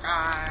it.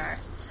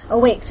 Oh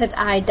wait, except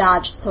I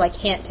dodged, so I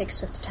can't take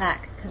swift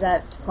attack, because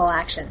that's full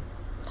action.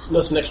 No,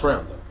 it's the next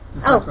round, though.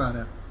 It's Oh. not right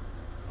now.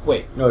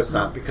 Wait. No, it's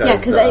not, because... Yeah,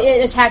 because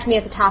it attacked me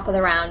at the top of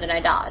the round, and I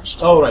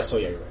dodged. Oh, right. So,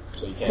 yeah, you're right.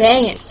 So you can't.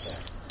 Dang it.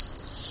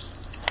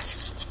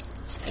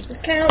 Does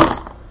this count?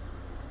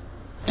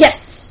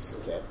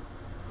 Yes! Okay.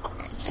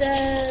 It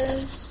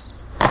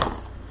does...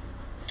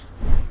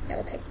 Yeah,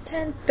 we'll take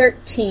 10.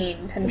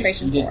 13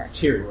 penetration You did 4.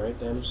 tearing, right?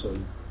 Damage, so...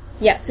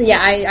 Yeah, so yeah,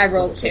 I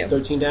rolled 2.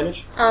 13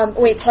 damage?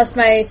 Wait, plus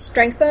my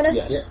strength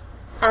bonus?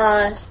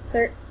 Yes.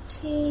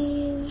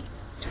 13...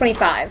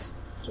 25.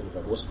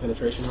 25. What's the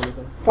penetration or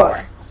anything?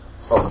 4.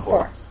 Oh,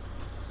 4.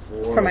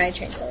 4. For my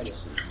chainsword.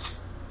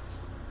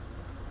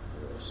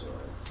 So,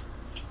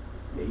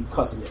 yeah, you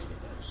cause significant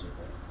damage.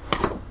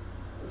 Okay.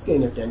 It's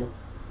getting there, Daniel.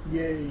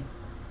 Yay.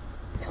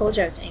 Told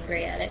you I was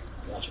angry at it.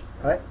 Gotcha.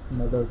 Alright,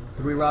 another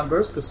 3-round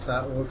burst, because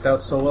that worked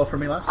out so well for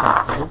me last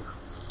time.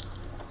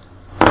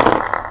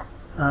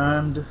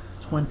 And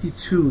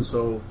 22,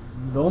 so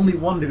only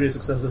 1 degree of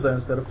success this time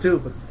instead of 2,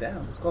 but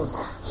damn, it's close.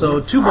 So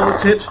 2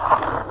 bullets hit.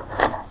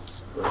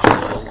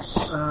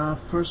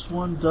 First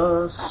one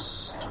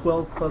does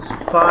 12 plus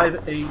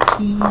 5,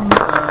 18.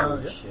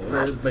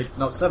 Wait,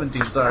 no,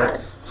 17, sorry.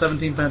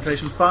 17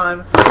 penetration,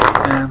 5.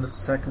 And the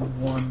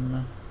second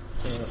one...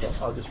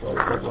 I'll just roll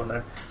the third one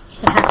there.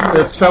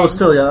 That was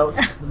still, yeah,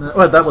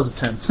 that was a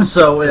 10.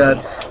 So we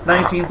had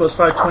 19 plus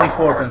 5,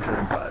 24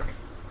 penetrating 5.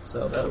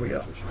 So there we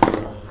go.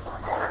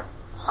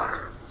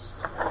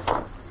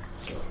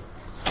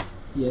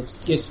 Yeah,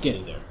 it's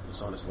getting there.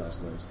 It's on its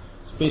last legs.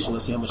 Spacewolf,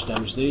 let's see how much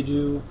damage they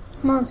do.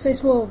 Come on,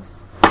 Space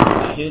Wolves.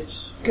 They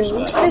hit. Go,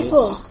 First Space hits.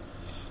 Wolves.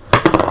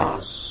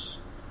 There's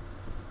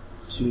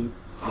 2.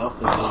 Nope,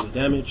 doesn't do any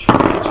damage.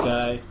 Next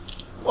guy.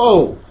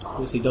 Oh!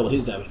 Let's see, double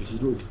his damage because he's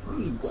doing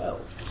pretty well.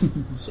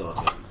 So it's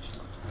gonna be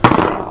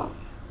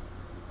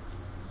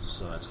 2.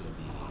 So that's gonna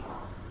be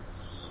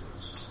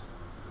 6.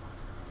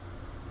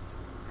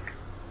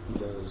 He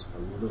does a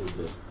little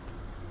bit.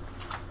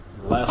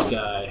 And the last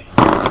guy.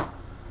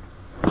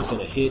 He's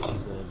gonna hit.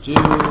 He's gonna do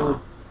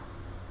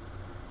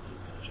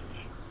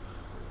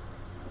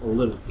a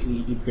little.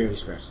 He barely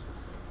scratches.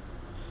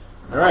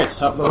 All right,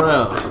 top of the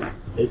round.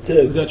 It's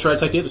We're gonna try to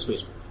attack the other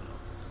Space Wolf.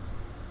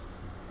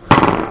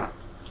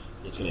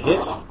 It's gonna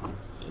hit,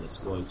 and it's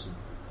going to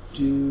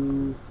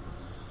do.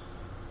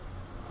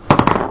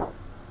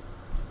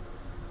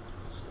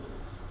 So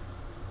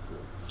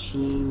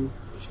 14.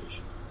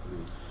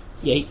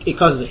 Yeah, it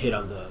causes a hit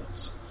on the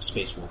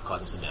Space Wolf,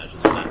 causing some damage.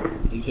 It's not. The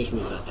mutation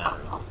was not down or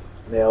anything.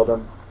 Nailed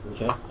him.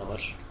 Okay, how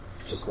much?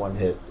 Just 1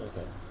 hit.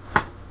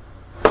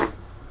 Okay.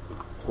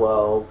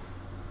 12.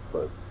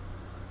 But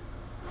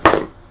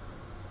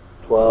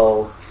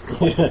 12.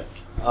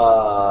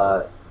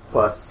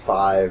 Plus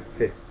 5,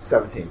 15,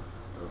 17.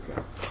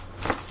 Okay.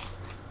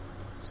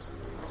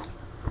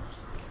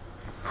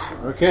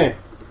 Okay.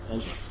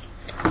 Angela.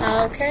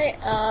 Okay,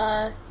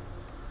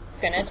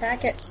 gonna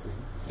attack it.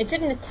 It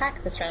didn't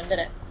attack this round, did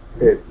it?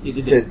 It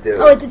did. did do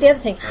Oh, it did the other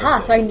thing. Ha,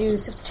 so I can do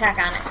swift attack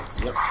on it.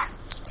 Yep.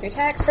 3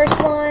 attacks.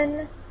 First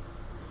one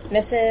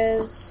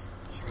misses.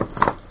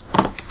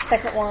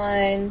 Second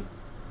one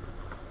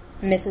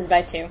misses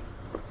by 2.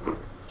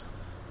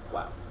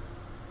 Wow.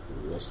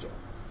 Nice job.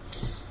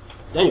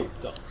 Daniel,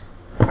 go.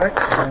 Alright,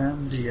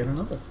 and yet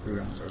another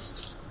 3-round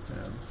burst.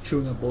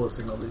 Chewing up bullets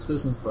and nobody's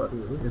business, but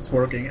it's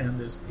working, and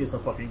this is a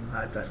fucking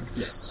high damage.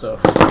 Yes. So,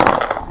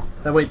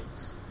 that way,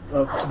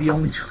 the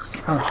only 2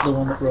 count the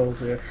one that rolls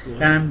here.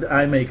 And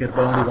I make it,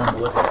 but only 1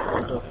 bullet hits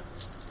this now.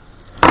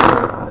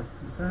 Okay.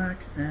 Attack,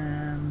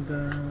 and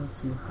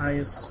to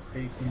highest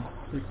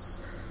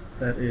 86,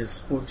 that is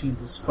 14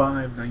 plus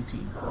 5,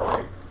 19.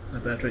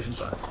 And penetration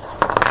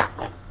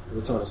 5.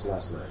 It's on its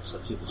last leg, so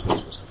let's see if the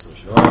Space Wolf can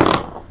finish it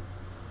off.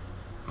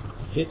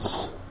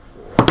 Hits.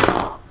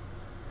 4.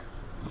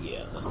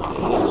 Yeah, that's not a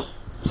hit.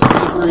 So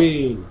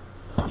green.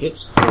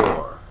 Hits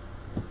 4.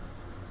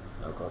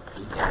 That'll cause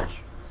 8 damage.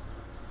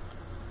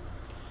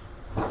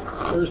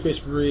 Third Space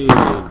Green.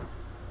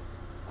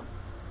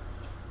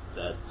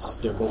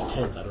 They're both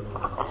 10s, I don't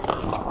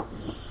know.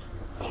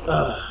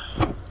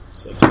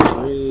 Second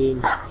Green.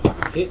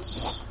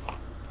 Hits.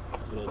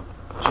 It's gonna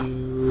do.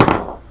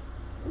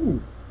 Ooh.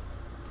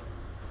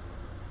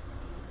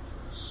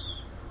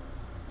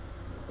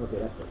 Okay,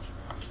 that finished.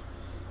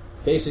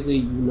 Basically,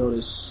 you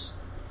notice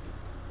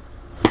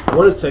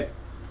one of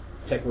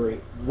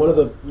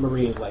the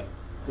Marines like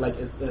like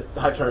as the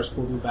Hive Terror is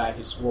moving back,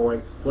 it's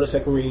roaring. One of the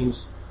Tech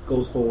Marines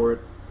goes forward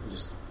and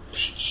just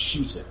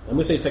shoots it. I'm going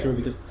to say Tech Marine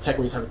because Tech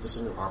Marines have a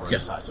distinct armor on the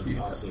side, so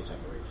I'll say Tech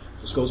Marine.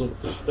 Just goes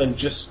over and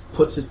just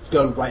puts his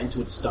gun right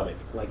into its stomach,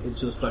 like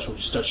into the flesh, and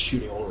just starts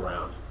shooting all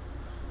around.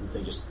 And the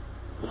thing just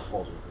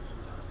falls over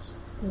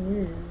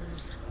and dies.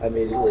 I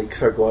immediately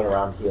start going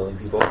around healing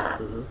people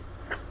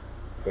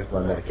with my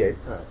Medicaid.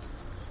 Alright.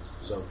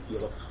 So,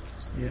 heal up.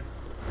 Yeah.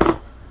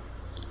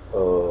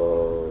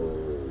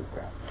 Oh,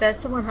 crap.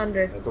 That's a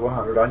 100. That's a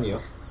 100 on you.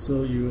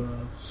 So you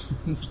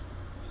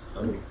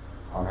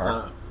On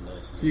her.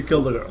 Nice. so you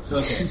killed the girl.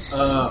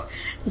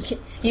 Okay.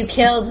 You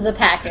killed the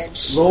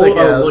package. Roll like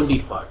a a-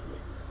 1d5 for me.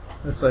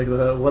 That's like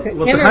what Him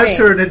the or High me?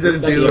 Tyranid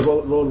didn't Yeah, do.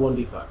 roll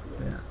 1d5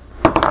 for me.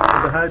 What the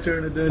High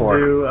Tyranid didn't 4.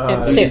 do.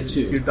 Him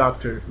too. Your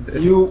doctor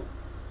did.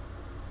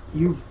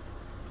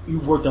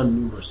 You've worked on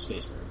numerous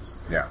Space Marines,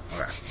 Yeah,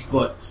 okay.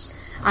 but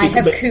I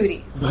have but-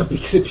 cooties. but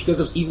because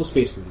of evil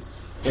Space Marines,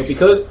 and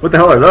because What the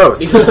hell are those?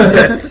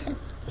 Tits.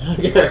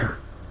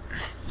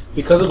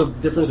 because of the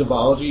difference in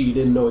biology, you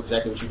didn't know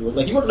exactly what you're doing.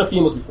 Like you worked on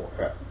females before,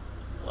 Right.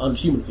 on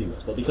human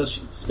females, but because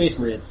Space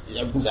Marines,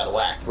 everything's out of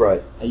whack,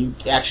 Right. and you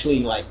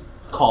actually like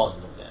cause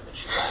them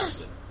damage by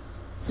accident.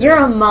 You're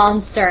a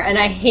monster, and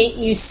I hate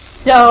you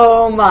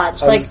so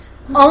much. Like,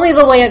 only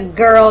the way a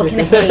girl can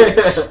hate.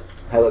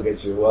 I look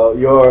at you. Well,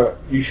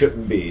 you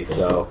shouldn't be,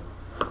 so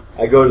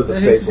I go to the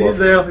Space He's Wolf.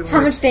 there. How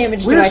much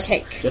damage do I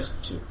take?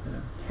 Just 2.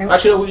 Yeah.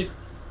 Actually, no,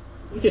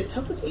 we could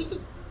toughness. We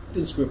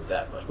didn't screw up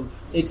that much. But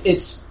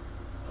it's.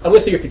 I'm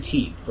gonna say you're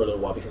fatigued for a little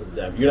while because of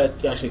the damage. You're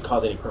not actually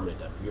causing any permanent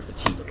damage. You're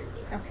fatigued a little bit.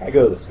 I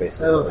go to the Space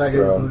I don't Wolf. think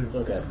it's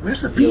Okay.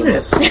 Where's the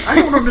penis? I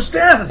don't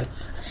understand.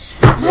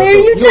 Why are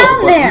you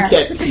down there? You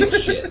can't heal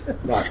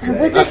shit. Not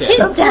There was today. a hit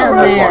That's down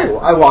not there.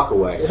 I walk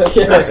away. That's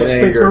how In Space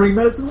anger. Marine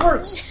medicine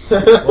works.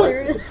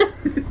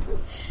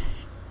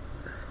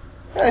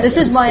 This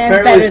is why I'm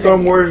Apparently, better Storm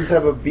than you. Wardens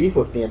have a beef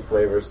with the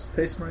Enslavers.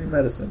 Space Marine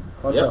medicine.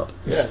 Fuck Yep. up.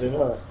 Yeah, I didn't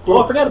know that.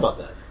 Well, I forgot about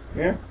that.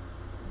 Yeah.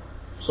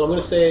 So I'm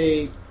gonna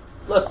say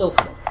let's go.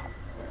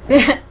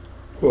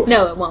 Cool.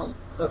 No, it won't.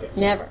 Okay.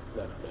 Never.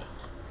 No.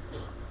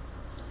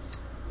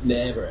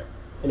 Never.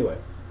 Anyway.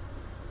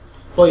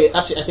 Well, yeah,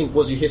 actually, I think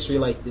was your history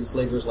like the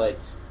enslavers like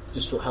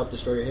help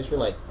destroy your history?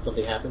 Like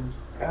something happened?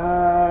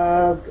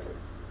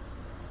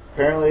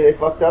 Apparently they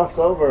fucked us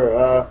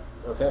over.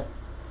 Okay.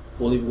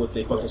 We'll leave it with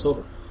they fucked us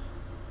over.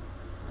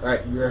 All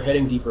right, you're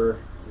heading deeper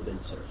within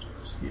the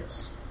territories.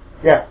 Yes.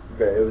 Yeah,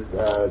 it was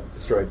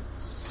destroyed.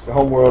 The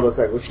homeworld was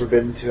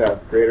forbidden to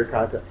have greater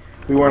contact.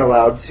 We weren't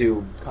allowed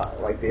to,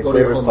 like the Go to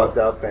your enslavers homeworld. fucked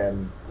up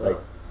and like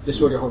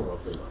Destroyed your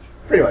homeworld, pretty much.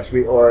 pretty much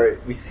we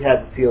had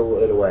to seal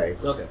it away,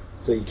 Okay.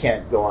 so you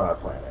can't go on our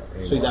planet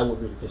anymore. So that would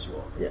really piss you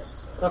off.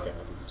 Yes. Okay. I can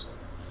do so.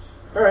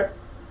 All right.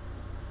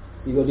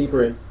 So you go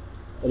deeper in,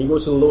 and you go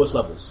to the lowest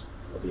levels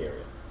of the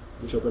area,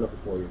 which open up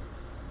before you.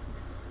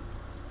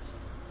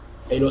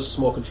 And you notice a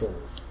small control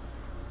room,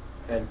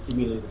 and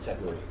immediately the tech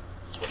marine,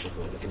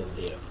 looking at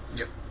the data.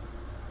 Yep.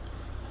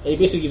 And he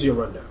basically gives you a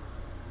rundown.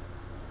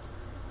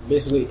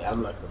 Basically,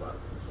 I'm not going to bother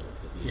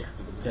Yeah.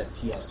 because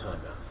he has time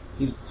now.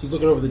 He's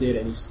looking over the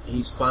data, and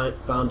he's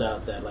found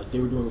out that like they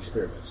were doing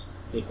experiments.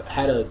 They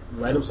had a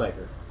random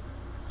psyker.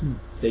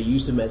 They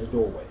used him as a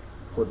doorway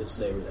for the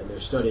enslavers, and they're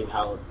studying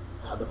how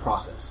the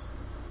process.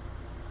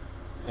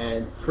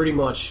 And pretty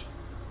much,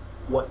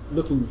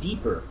 looking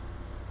deeper,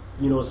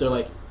 you know, they're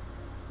like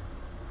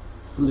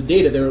from the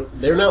data,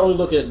 they're not only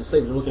looking at the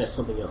enslavers, they're looking at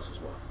something else as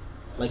well,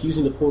 like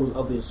using the portal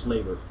of the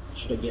enslaver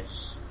to get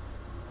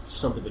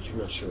something that you're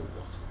not sure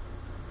what.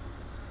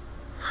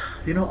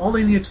 You know, all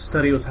they needed to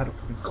study was how to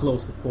fucking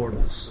close the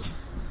portals.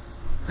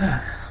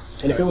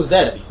 And if it was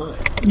that, it'd be fine.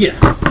 Yeah.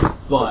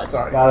 But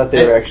Sorry. Now that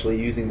they were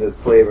actually using the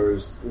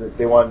slavers,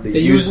 they wanted to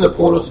they're use using the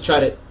portal to try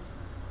to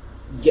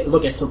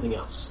look at something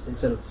else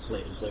instead of the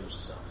slavers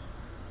itself.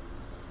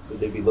 Would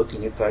they be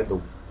looking inside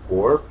the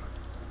warp?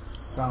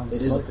 Sounds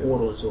It is a like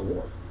portal into a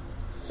war.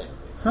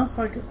 Technically. Sounds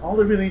like all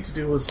they really need to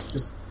do was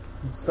just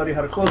study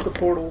how to close the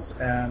portals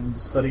and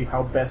study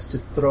how best to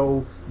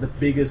throw the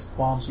biggest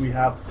bombs we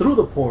have through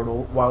the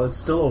portal while it's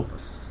still open.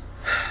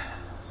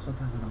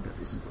 Sometimes I don't get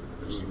these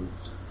inquisitors.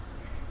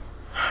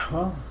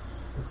 Well,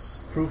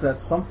 it's proof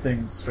that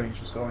something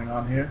strange is going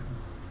on here.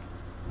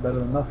 Better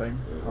than nothing.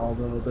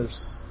 Although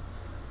there's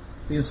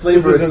the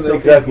enslaver This is isn't still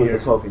exactly here. the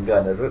smoking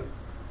gun, is it?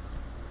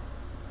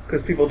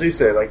 Because people do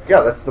say, like,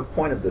 yeah, that's the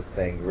point of this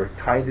thing. We're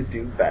kind of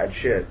do bad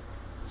shit.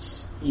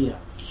 Yeah,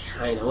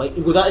 kind of. Like,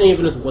 without any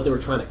evidence of what they were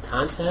trying to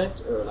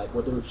contact or, like,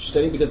 what they were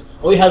studying, because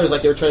all you have is,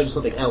 like, they were trying to do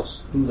something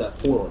else through that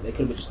portal. They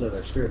could have been just another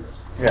experiment.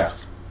 Yeah.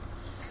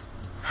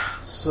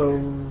 So,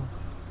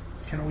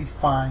 can we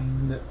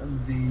find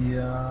the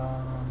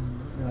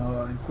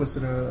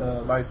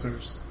Inquisitor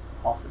Vicer's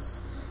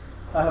office?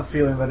 I have a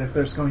feeling that if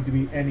there's going to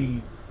be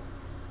any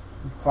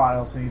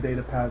files, any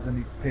data pads,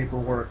 any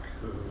paperwork,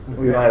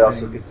 We might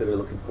also consider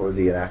looking for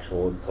the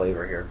actual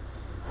enslaver here.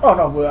 Oh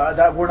no,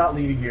 we're not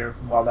leaving here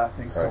while that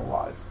thing's still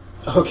alive.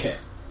 Okay.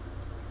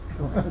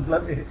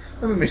 let me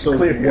make So, it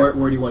clear here.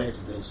 where do you want to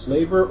enter? The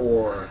enslaver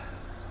or...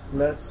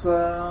 Let's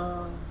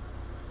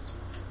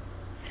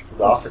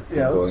The office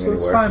isn't Yeah, going let's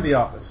anywhere. find the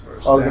office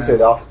first. I was gonna say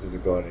And- the office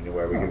isn't going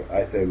anywhere.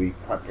 I say we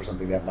hunt for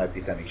something that might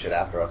be sending shit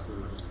after us.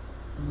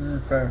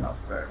 Fair enough,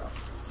 fair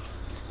enough.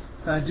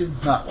 I do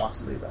not want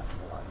to leave that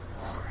alive.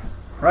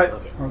 Right,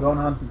 Okay. we're going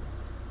hunting.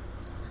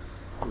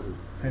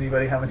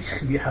 Anybody have any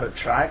idea how to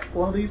track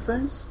one of these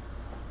things?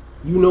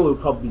 You know it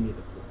would probably be near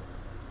the pool.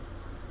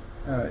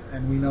 Alright,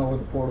 and we know where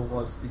the portal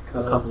was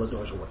because... A couple of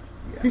doors away.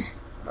 Yes.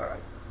 Alright.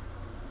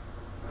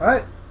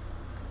 Alright.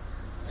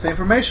 This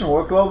information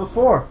worked well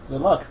before.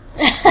 Good luck.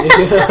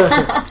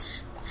 I'm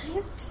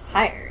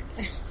tired.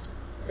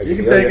 You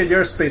can take it,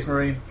 you're a space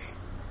marine.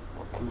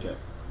 Okay.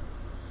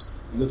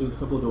 You go through a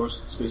couple of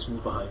doors, space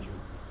rooms behind you.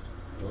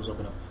 Doors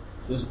open up.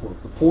 There's a portal.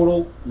 The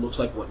portal looks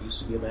like what used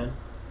to be a man.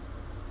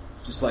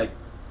 Just like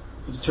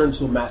it turned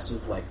into a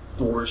massive like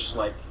doorish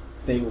like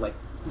thing, like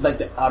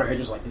the outer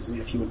edges like is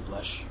made of human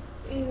flesh.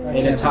 And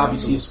at the top you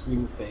see a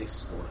screaming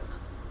face.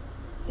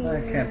 I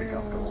can't be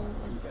comfortable.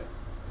 Okay.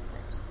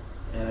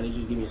 And I need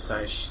you to give me a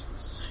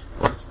science.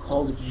 What's it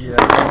called?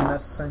 Yeah,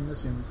 same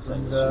missions. Same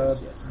And,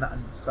 missions,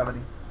 yes. 70.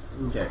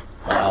 Okay.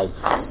 My eyes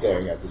are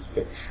staring at this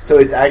face. So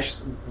it's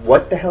actually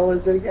what the hell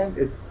is it again?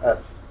 It's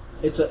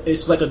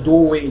like a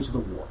doorway into the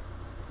war.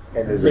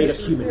 And is Made it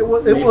of human. It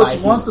was Made by once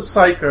humans. a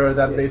psyker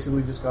that Yeah.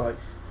 basically just got like,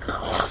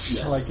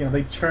 Yes. like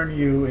they turn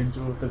you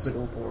into a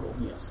physical portal.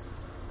 Yes.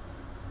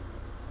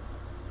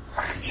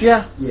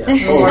 Yeah, Yeah.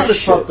 Oh, it's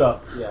shit. fucked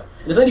up. Yeah.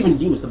 And it's not even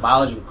demons. It's a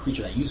biological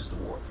creature that uses the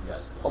war. If you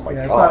guys. Oh my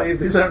Yeah, god!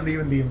 these aren't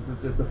even demons.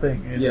 It's a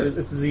thing. Yes.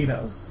 It's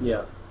Xenos.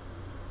 Yeah.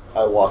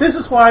 I walk. This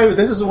is why.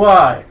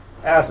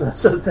 As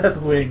a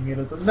Deathwing, you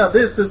know. No,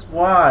 this is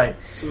why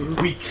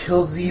we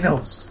kill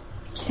Xenos.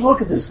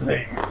 Look at this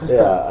thing.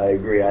 Yeah, I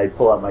agree. I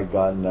pull out my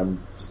gun and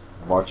I'm just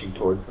marching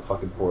towards the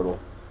fucking portal.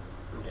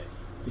 Okay.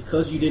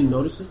 Because you didn't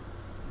notice it.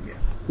 Yeah.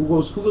 Who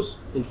goes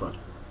in front?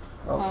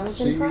 I was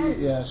in she, front.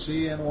 Yeah,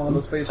 she and one of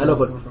the space I know,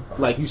 marines but was in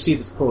front. like you see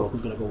this portal.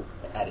 Who's gonna go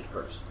at it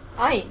first?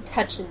 I ain't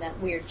touching that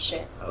weird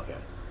shit. Okay.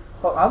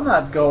 Well, I'm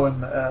not going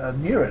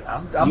near it.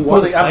 I'm You are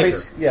the pulling. I'm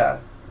psyker. yeah.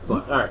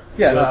 But all right.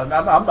 Yeah, Good.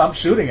 I'm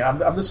shooting it.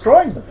 I'm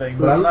destroying the thing,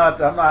 but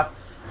Mhm. I'm not.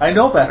 I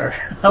know better.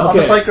 I'm a Okay.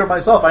 psyker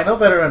myself. I know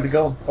better than to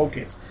go and poke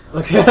it.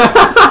 Okay.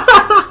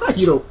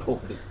 You don't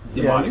poke the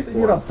demonic.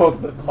 You don't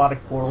poke the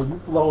demonic portal. You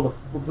blow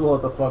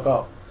it the fuck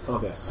up.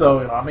 Okay.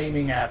 So I'm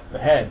aiming at the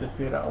head.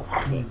 You know.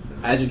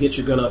 As you get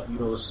your gun up, you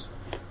notice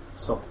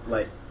something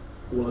like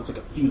what looks like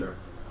a feeler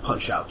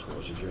punch out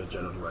towards you in your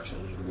general direction,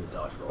 and you can do a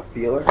dodge roll.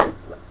 Feeler?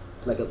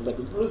 Like a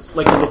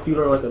little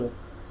feeler, like a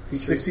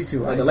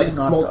 62. like I a, like do a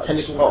not small dodge.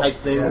 tentacle type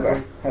thing.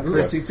 Okay. That's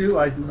good. 62.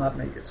 I do not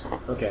make it.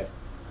 Okay.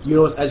 You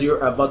notice as you're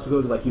about to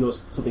go to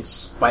something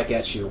spike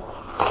at you,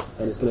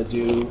 and it's gonna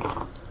do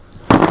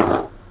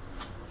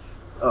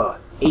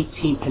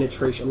 18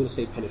 penetration. I'm gonna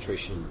say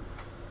penetration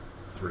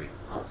 3.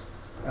 All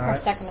For a right.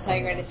 second, I thought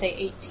you were going to say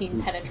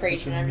 18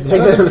 penetration. I'm just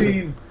like,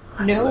 17.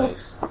 no.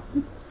 Nice. Okay,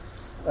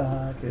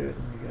 let me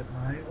get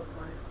my.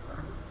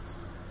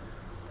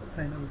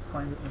 I know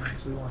find it when I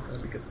actually want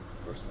that because it's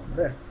the first one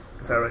there.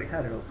 Because I already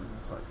had it open,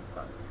 that's why I can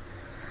find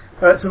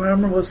it. Alright, so my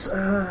armor was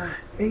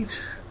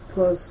 8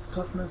 plus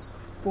toughness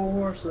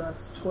 4, so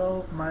that's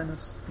 12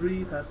 minus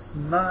 3, that's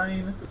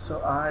 9.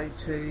 So I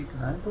take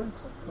 9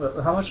 points.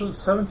 Well, how much was it?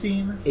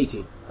 17?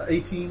 18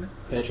 18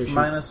 penetration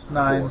minus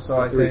 9, 4.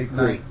 so I Three. take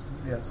 9.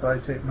 Yeah, so I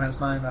take minus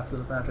 9 after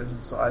the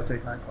penetration, so I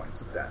take 9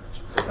 points of damage.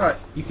 Alright.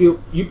 You feel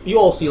you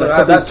all see So like that-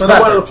 something that's for come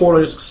that out of the much. portal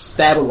and just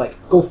stab him,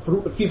 like go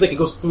through. It feels like it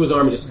goes through his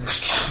arm and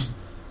just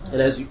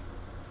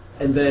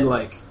and then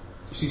like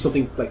you see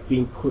something like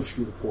being pushed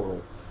through the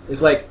portal.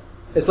 It's like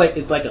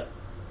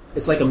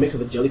a mix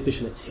of a jellyfish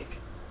and a tick.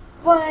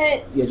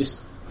 What? Yeah,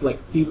 just like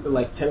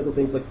like tentacle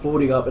things like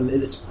floating up, and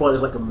its front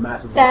is like a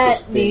massive That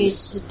monstrous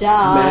needs face, to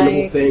die.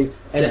 mandible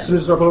things. And as soon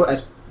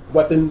as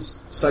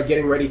weapons start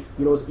getting ready,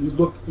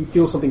 you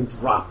feel something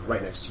drop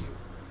right next to you.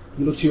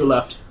 You look to your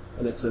left,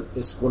 and it's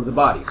one of the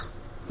bodies,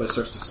 but it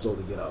starts to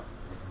slowly get up,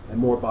 and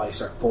more bodies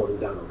start falling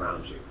down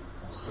around you.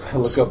 I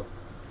look up.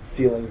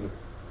 Ceilings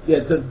is Yeah,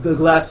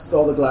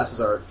 all the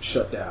glasses are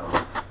shut down.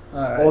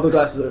 Alright. All the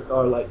glasses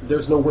are like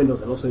there's no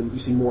windows, and all of a sudden you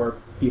see more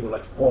people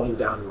like falling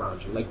down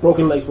around you, like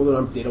broken legs, falling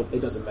arms. It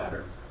doesn't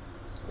matter,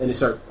 and they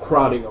start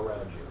crowding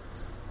around you,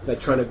 like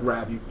trying to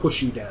grab you,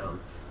 push you down,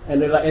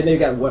 and they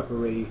got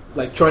weaponry,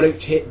 like trying to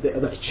hit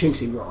the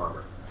chinks in your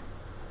armor,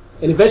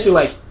 and eventually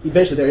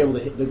they're able to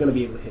hit. They're going to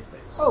be able to hit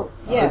things. Oh,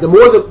 yeah. The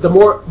more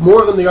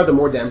of them there are, the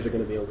more damage they're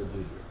going to be able to do to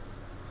you.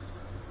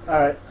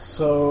 Alright,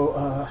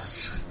 so,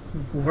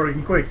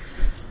 working quick.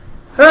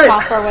 Hey!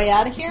 Chop our way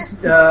out of here?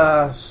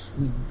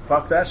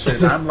 Fuck that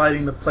shit. I'm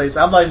lighting the place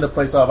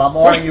up. I'm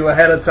warning you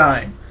ahead of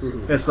time.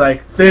 It's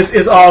like, this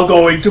is all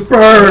going to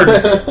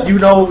burn! You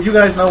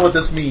guys know what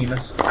this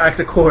means. Act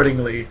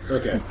accordingly.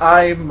 Okay.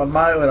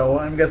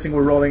 I'm guessing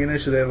we're rolling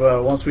initiative.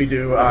 Once we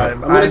do,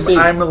 I'm gonna say-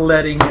 I'm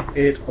letting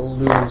it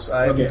loose.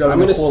 I'm Okay. I'm going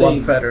going to full say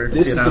unfettered.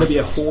 this you is know? going to be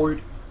a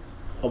horde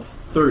of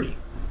 30.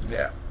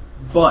 Yeah.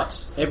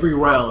 But every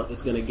round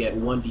is going to get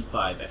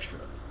 1d5 extra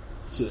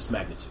to this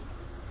magnitude.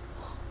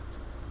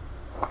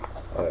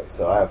 okay.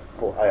 So I have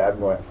I'm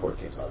going at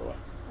 14, by the way.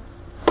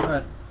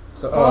 Alright.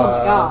 So, Oh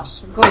my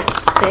gosh. I'm going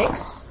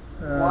 6.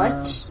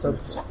 What? So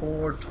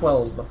 4,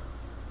 12.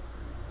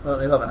 Well,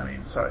 11, I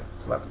mean. Sorry.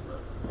 11.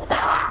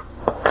 I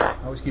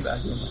always keep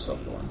arguing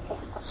myself going.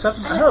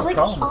 7, I have a Like,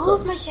 problem with all of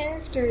 7. my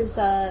characters,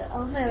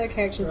 all of my other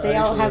characters, they Right,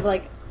 all actually- have,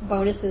 like,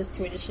 bonuses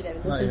to initiative,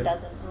 and this Right. one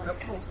doesn't. Oh, Yep.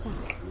 God, I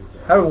suck.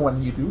 However,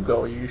 when you do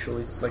go, you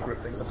usually just like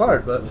rip things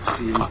apart, but... Let's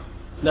see.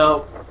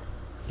 Now,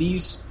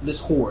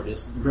 this horde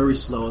is very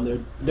slow,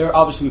 and they're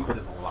obviously weak, but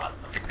there's a lot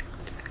of them.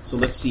 So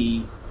let's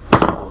see.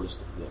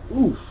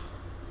 Oof.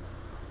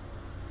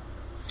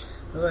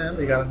 And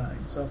they got a 9,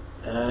 so...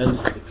 And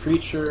the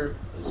creature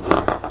is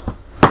good.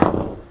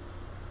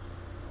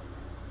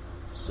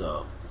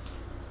 So.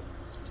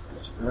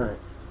 Alright.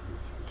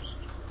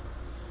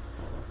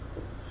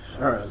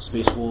 Alright,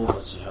 Space Wolf,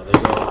 let's see how they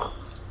go.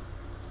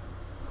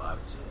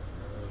 5, 10,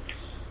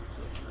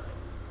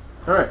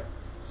 9. Alright,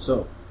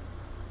 so.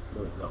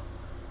 There we go.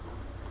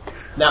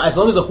 Now, as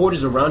long as the horde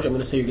is around you, I'm going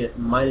to say you get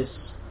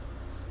minus.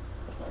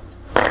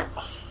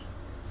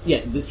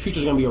 Yeah, the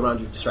creature's going to be around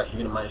you, distracted.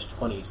 You're going to minus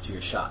 20 to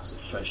your shots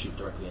if you try to shoot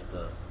directly at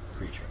the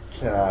creature.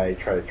 Can I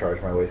try to charge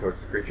my way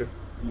towards the creature?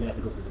 You're going to have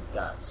to go through the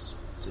guys.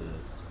 You're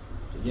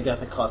going to have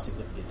to cause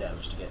significant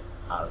damage to get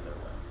out of their way.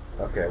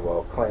 Okay,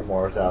 well,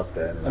 Claymore's out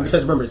then. And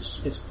besides, remember,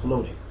 it's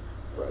floating.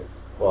 Right.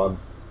 Well,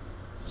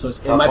 So it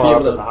How might be far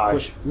able up in the to high?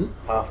 push.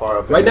 how far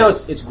up? Right is now,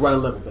 it? it's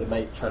ground level, but it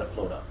might try to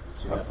float up.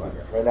 So you That's have to fine. be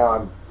careful. Right now,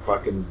 I'm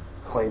fucking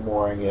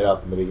Claymoring it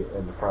up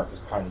in the front,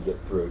 just trying to get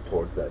through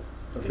towards that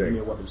Okay, give me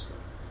a thing. weapon skill.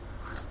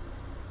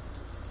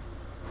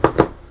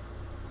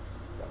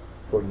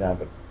 49,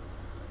 but...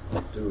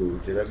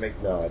 Dude, did I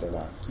make... No, I did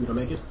not. You don't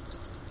make it?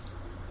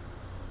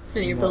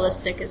 And your No.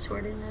 ballistic is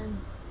 49.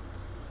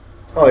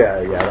 Oh, yeah,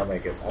 I don't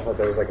make it. I thought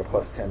there was like a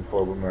plus 10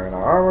 for when we were in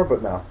our armor,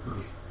 but no.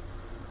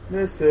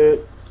 Missed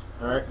it.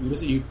 Alright,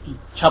 you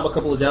chop a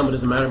couple of down, but it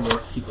doesn't matter more.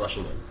 Keep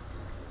rushing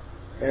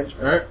in. And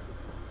Alright.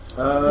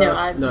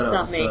 It's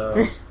not me.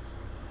 The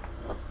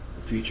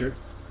creature.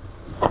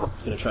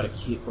 It's going to try to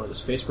keep one of the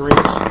Space Marines.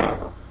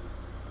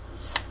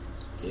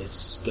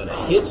 It's going to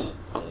hit,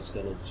 and it's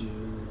going to do...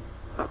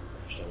 How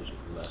much damage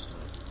from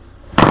last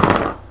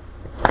time?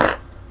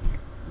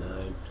 9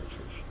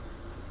 penetration.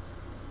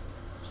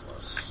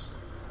 Plus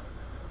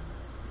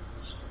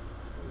 4.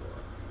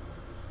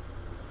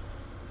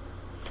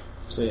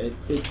 So yeah,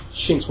 it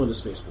shinks one of the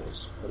Space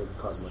Wolves, but doesn't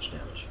cause much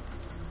damage.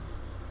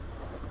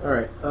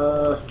 Alright,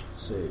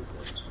 let's see.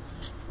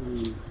 1,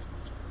 2, 3.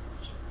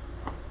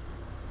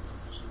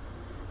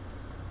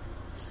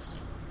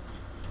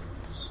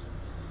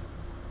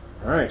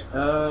 Alright,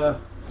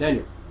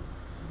 Daniel.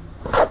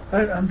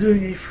 I'm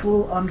doing a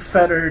full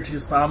unfettered,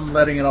 just I'm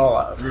letting it all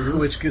out,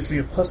 which gives me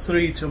a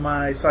 +3 to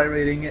my psi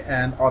rating,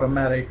 and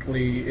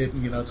automatically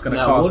it's going to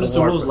Now, cause what is a the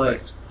warp rules like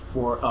effect.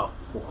 for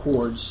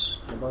hordes?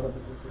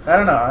 I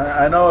don't know.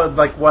 I know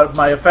like what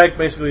my effect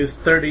basically is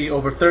 30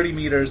 over 30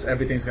 meters.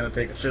 Everything's going to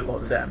take a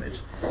shitload of damage.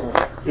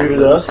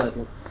 Even us?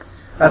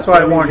 That's why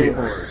I warned you.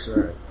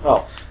 Alright.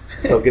 Oh,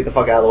 so get the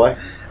fuck out of the way.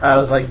 I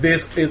was like,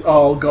 this is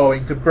all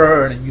going to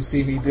burn, and you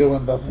see me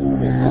doing the.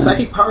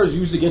 Psychic powers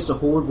used against a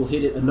horde will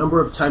hit it a number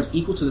of times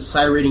equal to the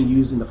psi rating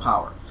used in the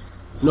power,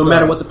 no So-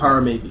 matter what the power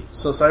may be.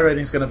 So psi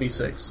rating's going to be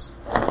 6.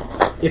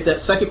 If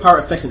that psychic power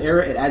affects an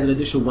area, it adds an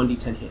additional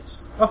 1d10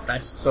 hits. Oh,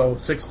 nice. So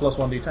 6 plus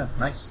 1d10.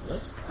 Nice.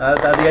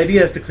 The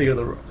idea is to clear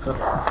the room.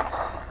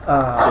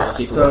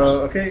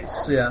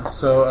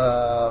 So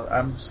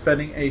I'm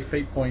spending a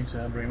fate point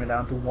to bring me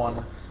down to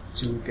 1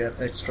 to get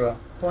extra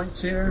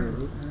points here.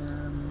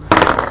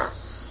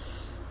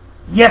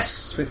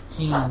 Yes!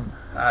 15.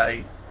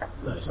 I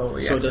Nice.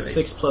 totally So it does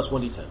activate. 6 plus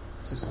 1d10.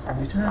 6 plus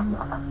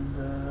 1d10, and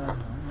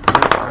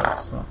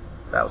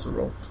that was a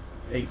roll.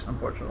 8,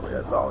 unfortunately.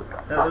 That's all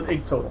I got.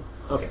 8 total.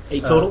 Okay,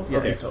 8 total? Yeah,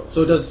 okay. 8 total.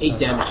 So it does 8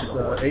 damage to the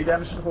So horde. 8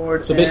 damage to the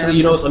horde. So basically, and-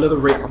 you notice another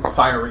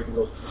fire rating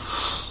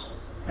goes.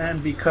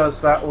 And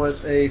because that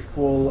was a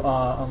full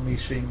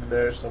unleashing,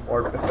 there's a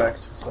warp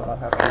effect, so I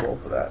have to roll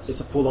for that. It's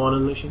a full-on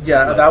unleashing?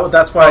 Yeah, Like-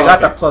 that's why I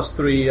got okay. that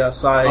 +3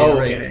 psi Oh, okay.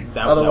 rating.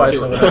 That Otherwise,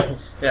 would I do it. would.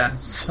 Yeah,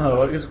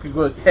 so it's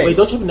good. Hey, Wait,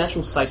 don't you have a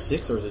natural size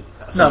 6, or is it...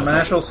 no, my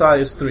natural psi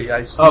is 3. I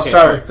Okay, start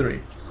alright. with 3,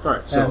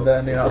 Alright, so... and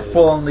then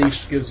full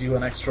unleashed gives you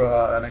an extra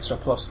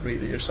 +3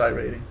 to your psi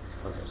rating.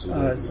 Okay, so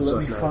Alright, so let me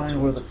it's not-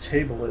 find where the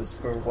table is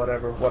for what I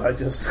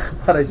just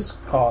what I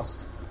just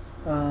cost.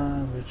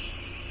 Which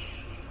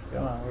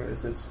come on, where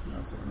is it?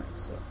 That's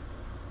so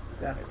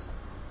damn it.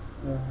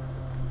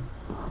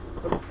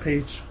 What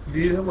page? Do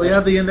you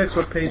have the index?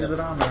 What page is it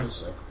on? Or? One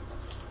sec.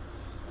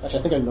 Actually,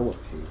 I think I know what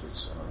page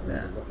it's on.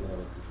 Yeah. I'm looking at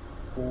it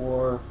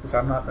before... Because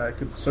I'm not. I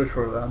could search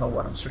for it. I don't know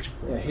what I'm searching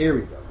for. Yeah, here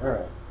we go.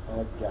 Alright,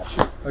 I've got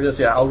you. Or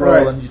just I'll roll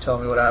Alright. and you tell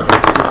me what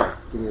happens.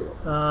 Give me a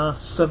roll.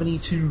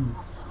 72.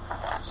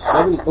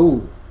 70...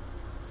 Ooh.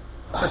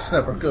 That's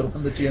never good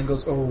when the GM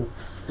goes, oh.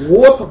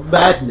 Warp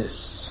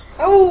Madness.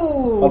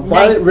 Oh, A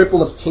violent nice.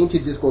 ripple of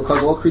tainted discord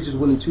causes all creatures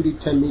within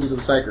 2d10 meters of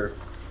the Psyker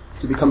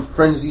to become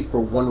frenzied for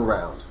 1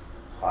 round.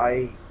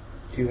 I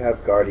do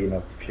have Guardian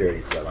of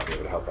Purity, so that might be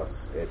able to help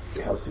us. It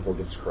helps people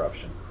against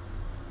corruption.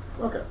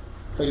 Okay.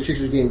 Affected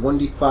creatures gain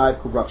 1d5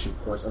 corruption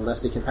points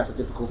unless they can pass a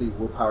difficulty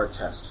willpower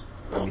test.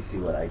 Let me see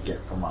what I get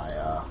for my.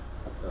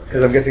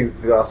 Because I'm guessing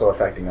this is also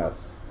affecting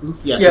us.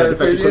 Yeah, Yeah, so,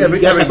 it's- so you guys have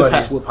to everybody.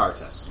 pass willpower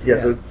test. Yeah,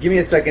 so give me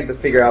a second to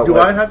figure out Do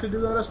what. I have to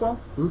do that as well?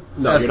 No, as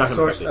you're not the going to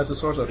source, affect it. as a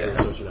source. Okay. Yeah,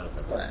 so you're not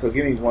affected. So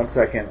give me 1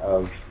 second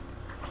of.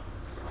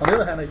 On the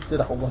other hand, I just did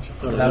a whole bunch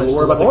of No, damage we'll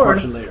worry to about the Horde.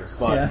 corruption later.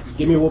 But Yeah.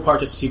 give me a willpower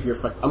test to see if you're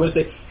affected. I'm going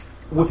to say,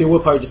 with your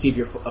willpower, to see if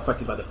you're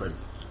affected by the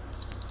frenzy.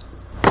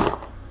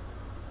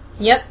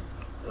 Yep,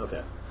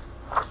 Okay.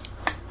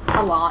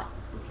 a lot.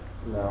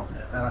 No.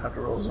 And I have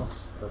to roll as well.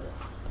 Okay.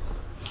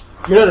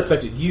 You're not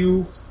affected.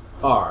 You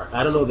are.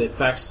 I don't know the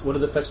effects. What are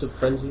the effects of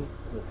frenzy?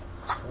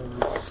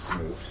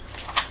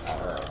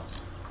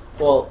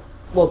 Well,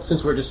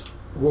 since we're just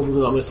rolling,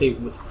 I'm going to say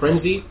with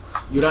frenzy,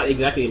 you're not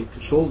exactly in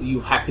control.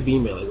 You have to be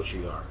in melee, which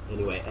you are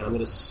anyway. And I'm going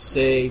to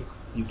say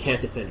you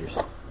can't defend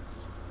yourself.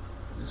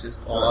 It's just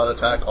all out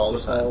attack all the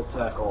Just time. all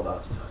attack, all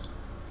out attack.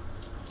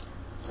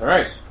 All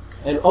right,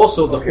 and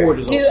also the Okay. horde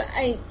is Do also.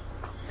 I?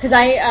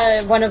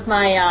 Because one of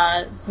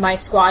my my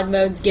squad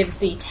modes gives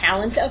the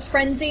talent of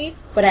frenzy,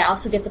 but I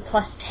also get the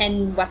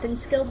 +10 weapon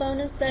skill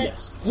bonus. That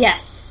Yes.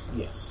 yes.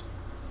 Yes.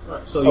 All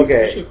right. So you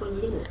Okay. actually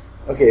frenzied anyway.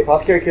 Okay,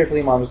 Apothecary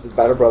carefully monitors the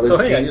Battle Brothers So,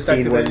 hey, I Gene just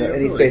scene when activated your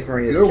any ability. Space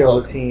Marine has You're killed a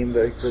welcome. team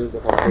that includes the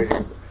Apothecary.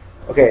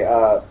 Okay,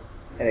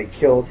 and a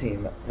kill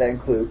team that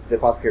includes the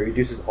Apothecary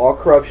reduces all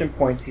corruption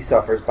points he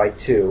suffers by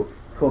 2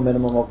 to a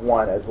minimum of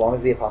 1 as long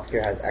as the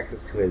Apothecary has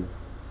access to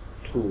his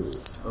tool.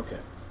 Okay.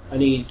 I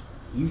need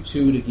you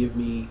two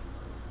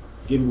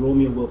to roll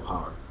me a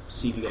willpower to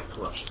see if you get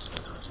corruption.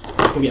 It's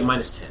going to be at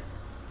 -10.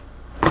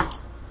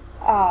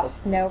 Oh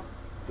nope.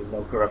 There's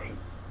no corruption.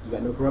 You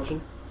got no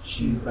corruption?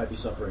 She might be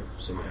suffering,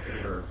 so you have to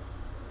get her.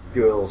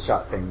 Do a little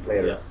shot thing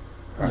later. Yeah.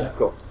 Alright, Yeah.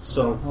 cool.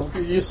 So,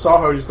 You saw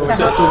her just go.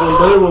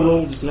 we'll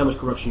roll to see how much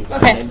corruption you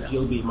got, Okay. and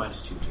you'll be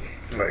 -2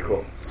 too. Alright,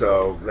 cool.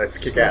 So let's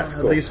kick ass.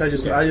 At Cool. least I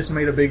just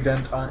made a big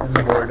dent in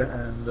the horde,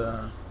 and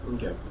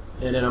Okay.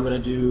 And then I'm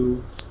going to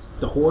do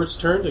the horde's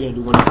turn. They're going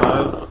to do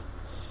 1d5.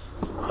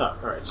 Oh,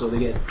 alright, so they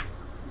get.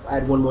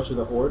 Add 1 more to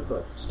the horde,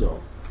 but still.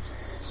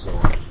 So,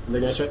 and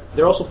they're going to try.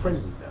 They're also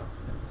frenzied now.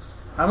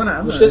 I'm Which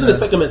gonna, doesn't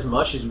affect them as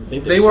much as you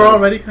think. They were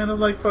already kind of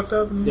like fucked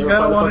up and They were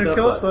kind of kinda wanted to fucked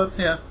kill up, us, but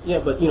yeah. Yeah,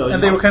 but you know.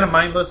 And they were kind of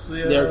mindless.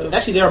 Yeah.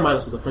 Actually, they are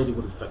mindless, so the frenzy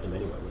wouldn't affect them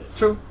anyway, would it?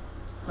 True.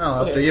 Well,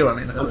 up to Okay. you. I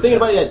mean, I'm thinking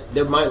about it. Yeah,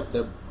 they're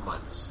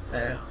mindless.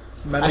 Yeah.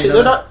 Actually,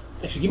 they're not.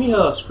 Actually, give me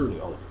a scrutiny,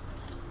 all of you.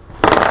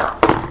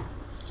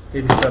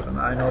 87.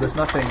 I noticed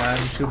nothing. I'm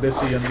too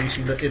busy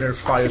unleashing the inner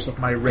fires of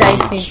my rage.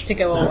 Dice needs to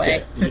go away.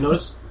 Okay. Did you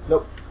notice?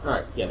 Nope. All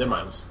right. Yeah, they're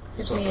mindless.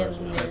 Give So me far, a so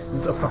nice.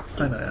 new So far,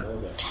 I know, yeah.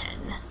 Okay. 10.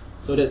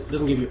 So it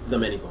doesn't give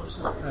them any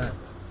bonuses. Alright.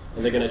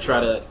 And they're gonna try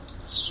to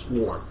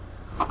swarm.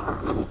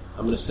 I'm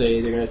gonna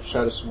say they're gonna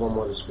try to swarm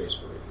one of the Space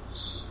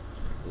Marines.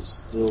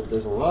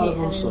 There's a lot of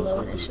them, Having so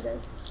low it's gonna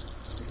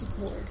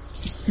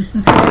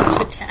initiative.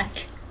 Horde attack. be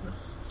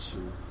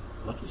 2.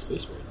 Lucky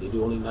Space Marine. They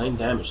do only 9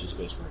 damage to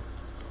Space Marine.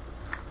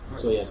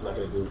 So yeah, it's not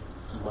gonna do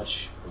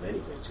much of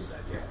anything to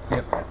that guy.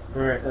 Yep. That's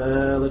All right,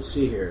 let's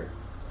see here.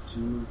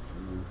 2,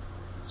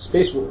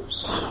 Space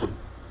Wolves.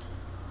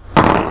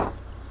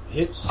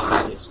 Hits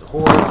the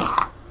horde.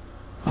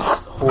 Hits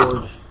the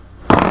horde.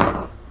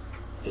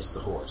 Hits the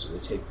horde. So they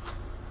take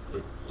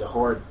the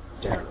horde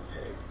down a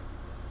peg.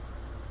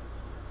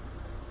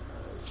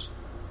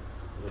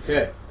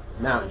 Okay,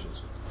 now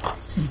engines.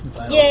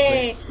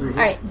 Yay!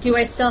 Alright, do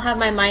I still have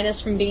my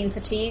minus from being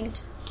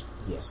fatigued?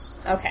 Yes.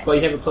 Okay. But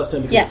you have a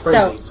 +10 because Yeah, of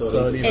frenzy, so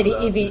so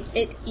it it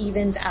It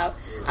evens out.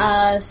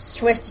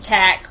 Swift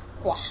attack.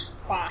 Wah,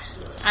 wah,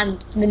 on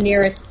the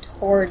nearest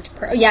horde.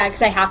 Yeah,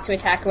 because I have to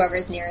attack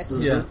whoever's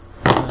nearest. Yeah.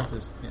 That's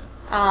just,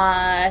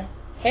 yeah.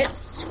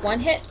 Hits. 1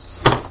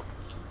 hits.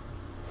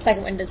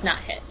 Second one does not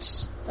hit.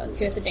 So let's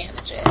see what the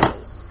damage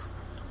is.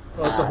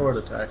 Well, it's a horde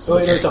attack. So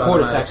it is a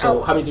horde automatic. attack. So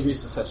Oh. how many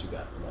degrees of success you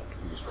got?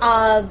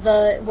 I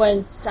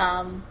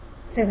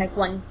think like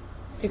 1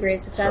 degree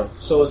of success.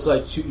 So it's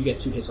like you get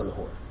 2 hits on the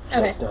horde. So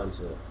Okay. it's down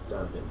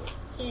a bit more.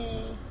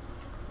 Yay.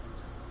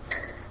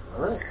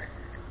 All right.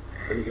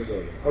 Pretty good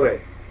going.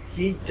 okay.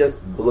 He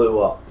just blew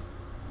up.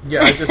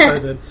 Yeah, I just I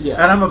did. Yeah.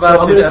 And I'm so about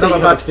I'm to. gonna And say I'm you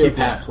have about a to clear keep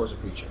path doing. towards a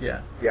creature. Yeah.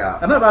 Yeah.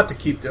 And I'm about to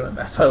keep doing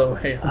that, by the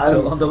way,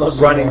 until on the I'm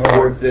lowest running level.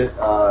 towards it.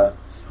 But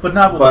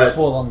not with but- the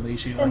full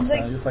unleashing. Like, It's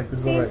like, just like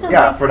this please is don't-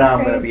 like, Yeah, for now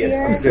I'm gonna be.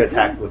 Crazier. I'm just gonna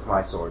attack with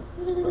my sword.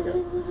 Okay.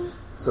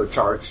 So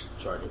charge.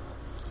 Charge it.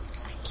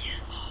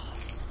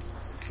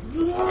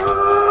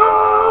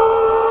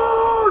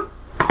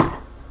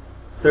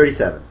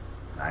 37.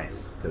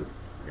 Nice,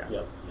 because yeah.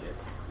 Yep. Yeah.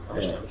 How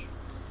much Yeah. damage?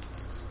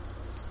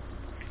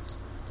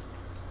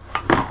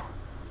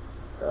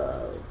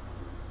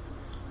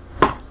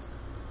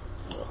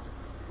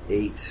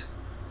 8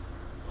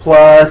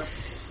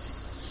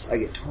 plus I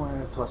get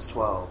 20 plus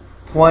 12.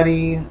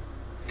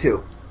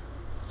 22.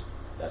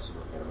 That's a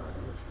significant amount of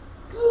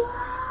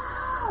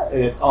damage.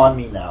 And it's on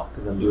me now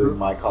because I'm doing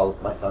my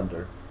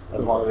thunder.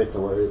 As long as it's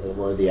a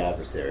worthy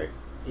adversary.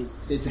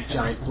 It's a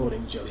giant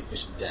floating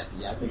jellyfish of death.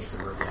 Yeah, I think it's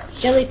a worthy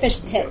damage. Jellyfish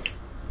tick.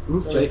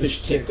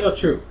 Jellyfish take. Oh,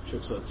 true.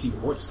 So it's even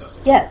more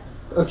disgusting.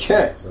 Yes.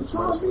 Okay. So that's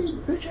minus Zombies,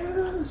 1.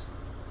 bitches!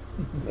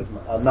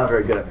 I'm not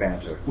very good at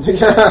banter.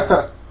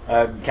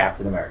 I'm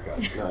Captain America.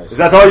 Nice. Is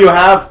that all you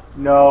have?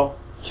 No.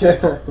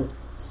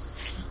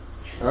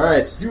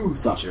 Alright. You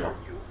suck.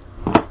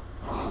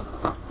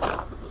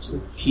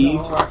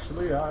 Peeved. No,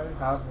 actually, I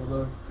have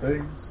other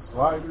things.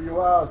 Why do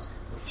you ask?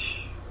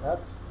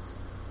 That's...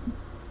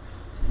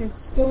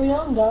 What's going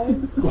on,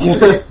 guys?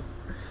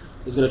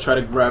 He's gonna try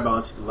to lob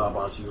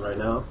onto you right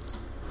now.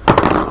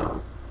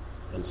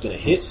 And it's gonna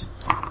hit.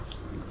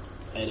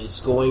 And it's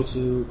going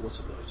to... What's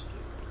it going to do?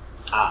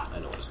 I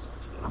know what it's going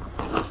to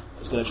do.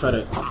 It's gonna try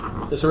to...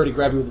 It's already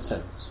grabbing with its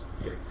tentacles.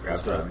 It's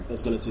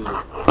gonna do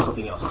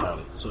something else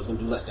entirely. So it's gonna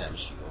do less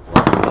damage to you.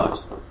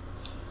 But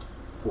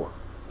 4.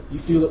 You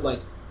feel it like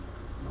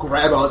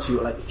grab onto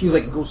you, like it feels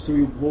like it goes through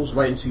you, rolls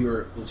right into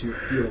your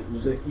feeling.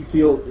 You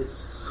feel it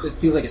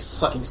feels like it's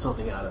sucking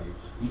something out of you.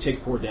 You take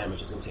 4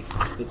 damage. It's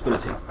gonna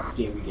take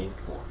regain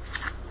 4.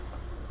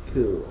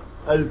 Cool.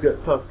 I just got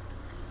fucked.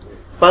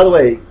 By the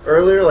way,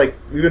 earlier, like,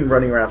 we've been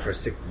running around for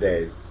 6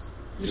 days.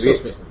 You're still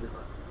spaceman. You're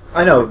fine.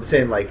 I know, I'm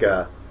saying, like,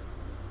 I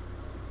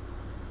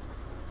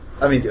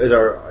mean, is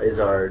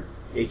our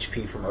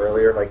HP from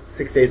earlier, like,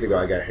 6 days ago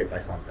I got hit by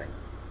something.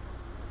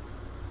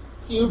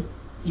 You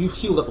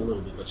healed up a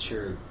little bit, but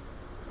you're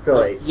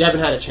Still, you haven't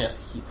had a chance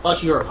to heal.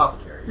 Actually, you're an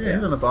apothecary. Yeah,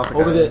 he's an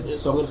apothecary.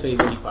 So I'm gonna say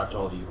 95 to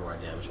all of you for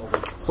damage.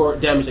 For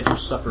damage that you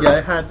suffered.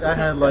 Yeah, I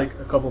had like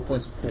a couple of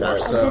points before,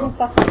 Gotcha. I so... didn't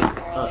suffer anything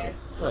Okay. earlier.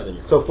 Alright, then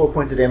you're so 4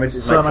 points of damage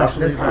is So my I'm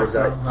actually toughness? Or is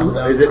that, I'm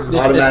is it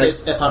This- automatic?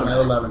 That's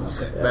automatic. 11,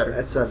 okay, better.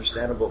 That's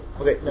understandable.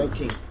 Okay,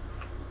 19.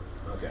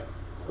 Okay.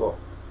 Cool.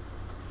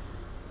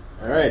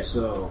 Alright,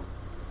 so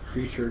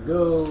creature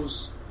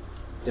goes.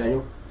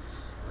 Daniel.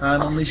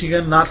 And unleash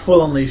again, not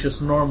full unleash,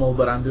 just normal,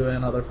 but I'm doing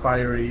another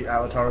fiery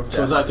avatar of death.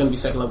 So it's not going to be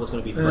second level, it's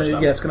going to be first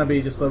level. Yeah, it's going to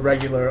be just the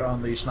regular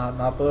unleash,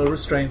 not the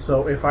restraint.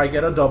 So if I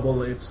get a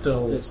double, it's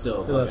still.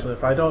 So So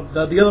if I don't,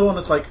 the other one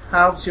is like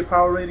halves your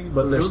power rating,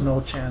 but there's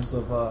no chance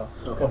of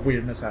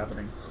weirdness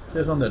happening.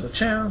 There's only the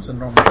chance and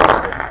normal.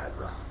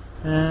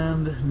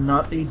 And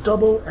not a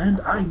double,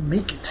 and I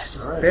make it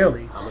just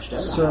barely. How much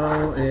damage?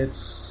 So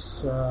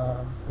it's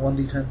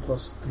 1d10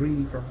 plus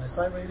 3 for my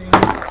side rating.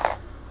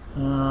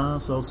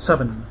 So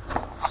 7.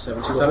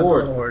 7 to the 7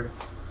 board. to the board.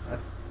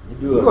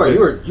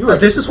 You are.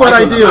 This is what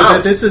I do.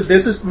 This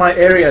is my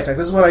area attack.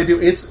 This is what I do.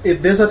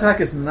 This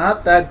attack is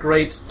not that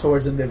great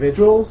towards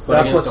individuals. But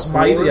That's what against the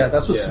smite. horde? Yeah,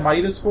 that's what Yeah.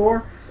 smite is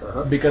for.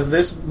 Because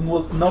this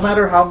will, no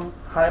matter how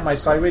high my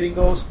side rating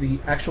goes, the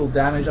actual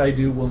damage I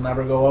do will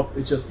never go up.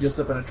 It's just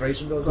the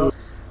penetration goes up.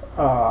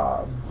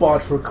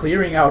 But for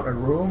clearing out a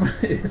room,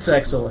 it's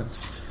excellent.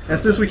 And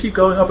since we keep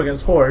going up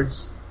against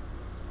hordes,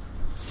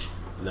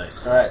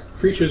 Nice. Alright,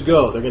 creatures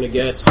go. They're going to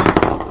get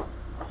 4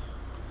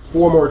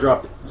 more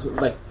drop.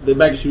 Like, the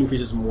magnitude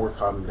increases more,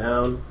 calm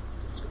down.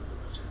 So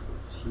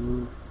it's going to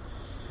go to 14.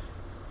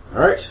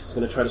 Alright, it's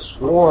going to try to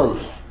swarm.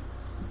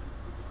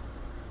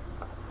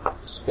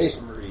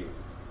 Space Marine.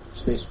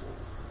 Space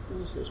Wolf.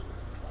 Space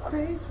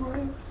Wolf.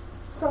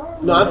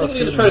 No, I'm thinking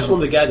they're going to try to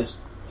swarm the guy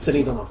that's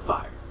setting them on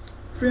fire.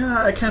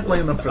 yeah, I can't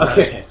blame them for that.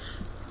 Okay.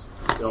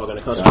 They're all going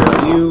to concentrate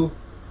on you.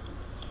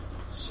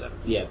 7.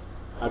 Yeah,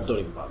 I don't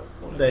even bother.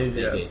 They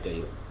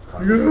Why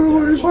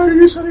Why are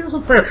you setting us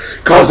on fire?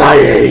 Cause I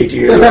hate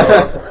you!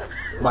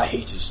 My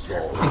hate is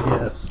strong.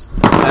 Yes.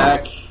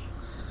 Attack.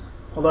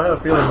 Although I have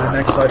a feeling my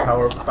next side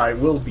power I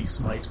will be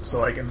smite,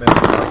 so I can then be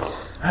like,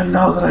 and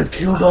now that I've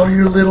killed all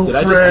your little Did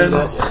I friends,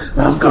 just do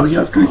that? I'm going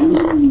after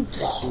you.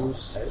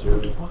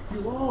 Fuck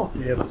you all!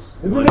 Yep.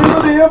 In the name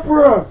of the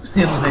Emperor!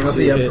 In the name of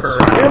the Two hits. Emperor.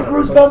 The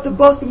Emperor's about to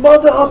bust the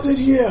mother up in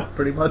here!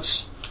 Pretty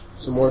much.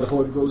 Some more of the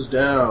horde goes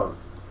down.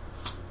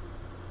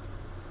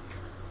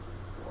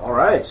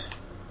 Alright.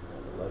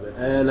 11.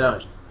 And now.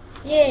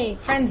 Yay,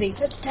 frenzy,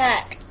 switch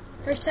attack.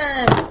 First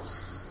time.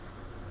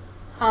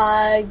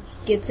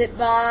 Gets it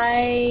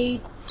by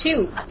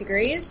 2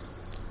 degrees.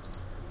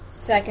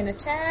 Second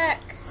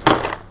attack.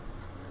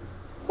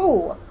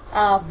 Ooh,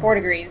 4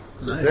 degrees.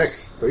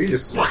 6. So you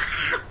just...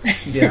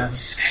 Yeah.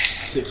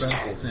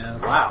 6. Yeah.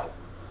 Wow.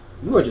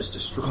 You are just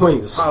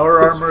destroying this.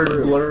 Power armored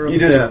blur of You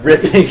death.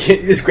 just ripping, you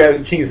just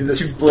grabbing things and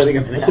just splitting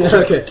them in half.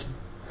 Okay.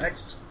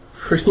 Next.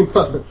 Pretty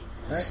much.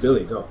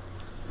 Billy, go.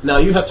 Now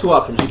you have 2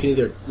 options. You can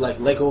either let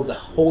go of the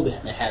hold it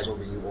has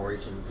over you, or you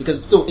can, because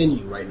it's still in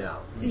you right now.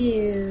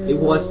 Ew. It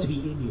wants to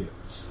be in you.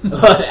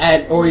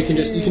 Or you can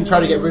try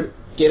to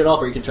get it off,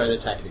 or you can try to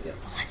attack it again.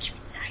 I want you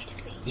inside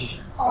of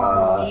me.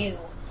 Oh, you.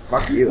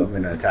 Fuck you, I'm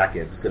gonna attack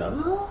it. I'm just gonna...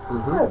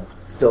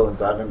 Still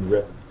inside, I'm gonna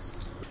rip.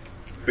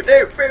 Okay.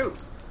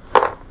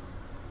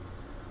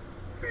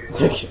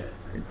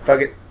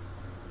 Fuck it.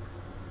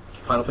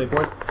 Final fate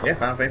point. Yeah,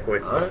 final fate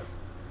point. Alright.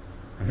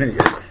 I'm gonna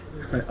get it.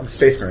 I'm a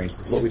Space Marine.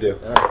 That's what we do.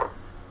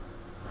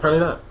 Apparently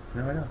not.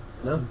 No, I know.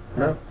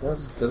 No.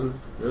 Doesn't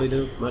really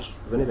do much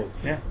of anything.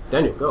 Yeah.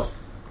 Daniel, go.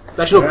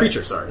 Actually, no,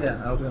 creature, sorry.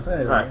 Yeah, I was going to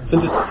say. Alright,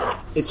 since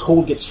its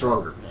hold gets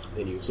stronger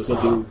than you, so it's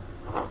going to do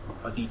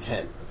a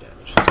d10 of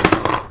damage.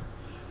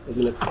 It's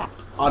going to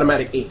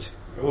automatic 8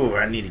 Ooh,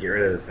 I need to get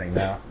rid of this thing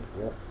now.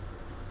 Yep.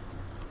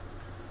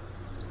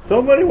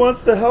 Somebody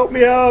wants to help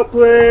me out,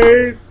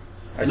 please.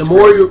 And the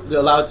more you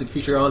allow it to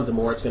creature on, the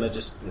more it's going to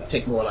just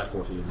take more life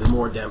force for you. The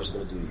more damage it's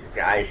going to do to you.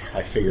 Yeah,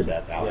 I figured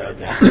that out.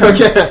 Yeah,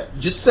 okay. Okay.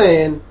 Just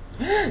saying.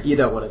 You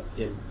don't want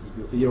to.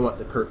 You don't want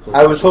the perk.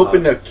 I was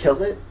hoping to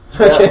kill it.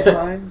 Okay.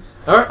 Fine.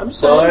 All right. I'm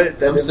saying.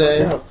 But I'm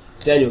saying.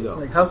 Daniel, go.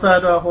 Like, how's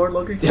that horde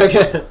looking?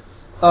 Okay.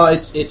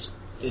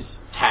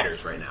 It's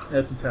tatters right now.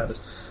 It's in tatters.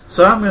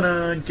 So I'm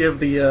gonna give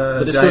the.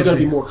 But there's still going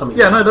to be more coming.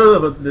 Yeah,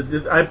 no,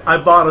 but I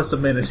bought us a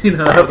minute. You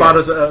know, I bought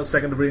us a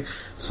second to breathe.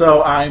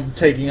 So I'm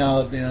taking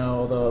out, you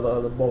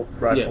know, the bolt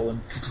rifle and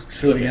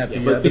shooting at the.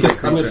 But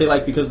because I'm going to say,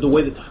 like, because the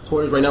way the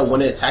horde is right now,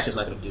 when it attacks, it's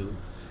not going to do.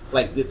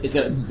 Like, it's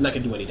not going to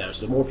do any damage.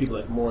 So the more people,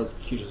 like, more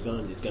creatures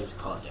gun, it's going to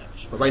cause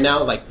damage. But right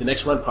now, like, the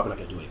next run, probably not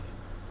going to do anything.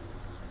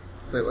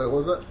 Wait, what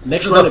was it?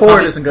 Next the run,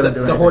 horde isn't going to do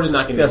anything. The horde is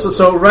not going to. Yeah,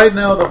 so right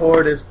now the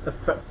horde is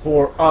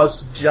for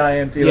us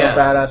giant,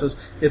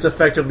 badasses. It's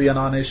effectively a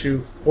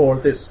non-issue for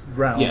this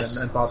round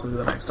and possibly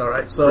the next. All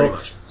right,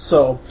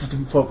 so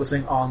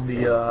focusing on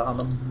the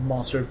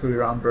monster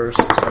 3-round burst.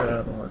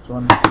 That's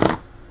one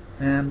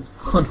and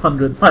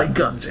 100. My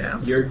gun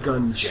jams. Your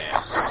gun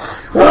jams.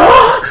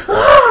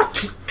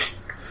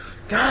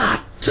 God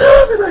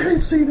damn it! I hate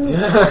Xenos.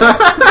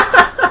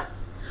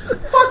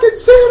 Fucking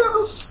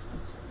Xenos.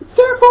 It's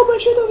their fault my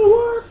shit doesn't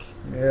work.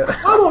 Yeah.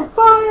 I'm on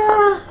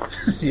fire.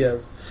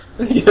 Yes.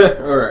 Yeah,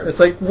 alright. It's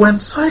like when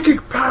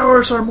psychic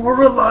powers are more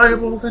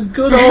reliable than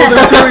good old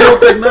Imperial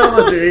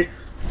technology,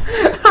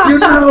 you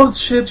know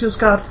shit just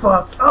got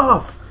fucked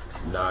up.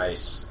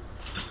 Nice.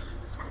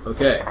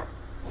 Okay.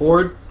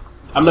 Horde.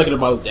 I'm not going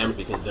to bother with damage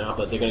because they're not,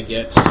 but they're going to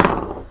get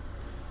 4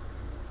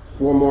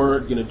 more,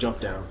 going to jump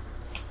down.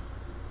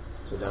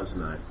 So down to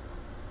 9.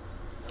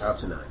 Up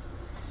to 9.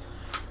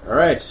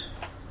 Alright.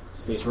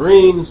 Space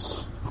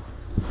Marines.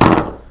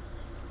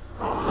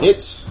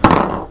 Hit.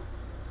 I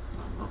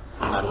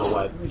don't know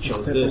why I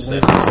chose this.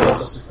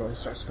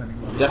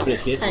 Definite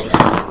hit. And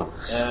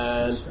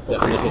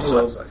definite hit.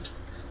 So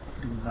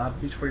do not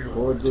reach for your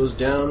Horde goes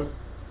down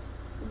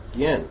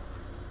again.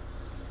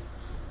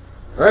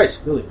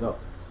 Alright, Billy, go.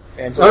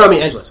 Angela. Oh, no, I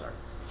mean Angela, sorry.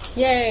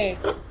 Yay!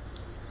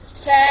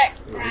 Attack!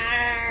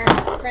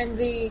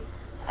 Frenzy.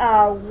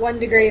 1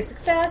 degree of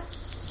success.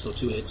 So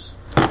 2 hits.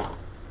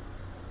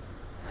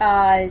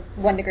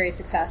 1 degree of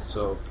success.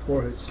 So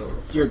 4 hits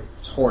total. your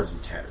Horde's in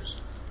tatters.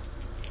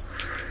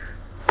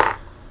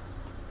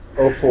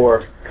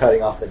 04,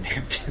 cutting off the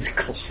damn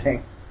tentacle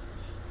thing.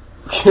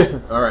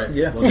 Alright,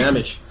 Yeah. well,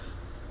 damage.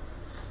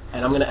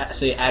 And I'm going to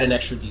say add an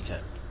extra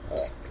d10.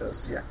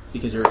 Yeah.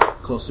 Because you're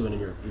close to it and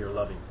you're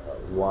loving.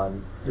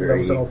 1, That 3,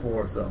 was an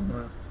 04, so.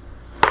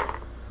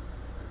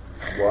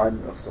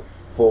 1, so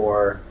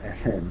 4,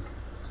 and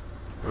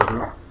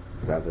then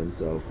 7,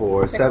 so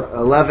 4, 7,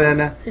 11.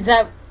 Is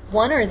that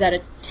 1 or is that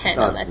a 10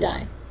 on that That's die?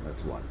 1.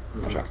 That's 1.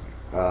 Trust me.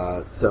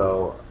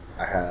 So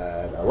I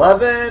had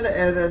 11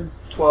 and then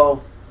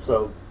 12,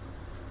 so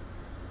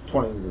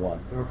 21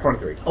 or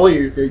 23. Oh,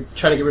 you're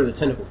trying to get rid of the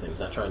tentacle things,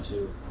 not trying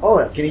to... Oh,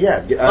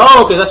 yeah.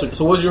 Oh, okay, that's what...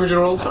 So what was your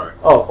original roll? Sorry.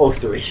 Oh,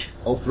 03.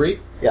 03?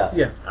 Yeah.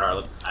 Yeah.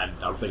 Alright, I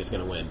don't think it's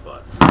going to win,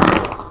 but...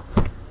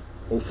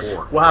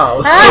 04.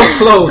 Wow, so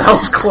Close! that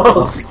was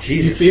close.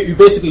 Jesus. You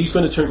basically, you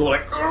spend a turn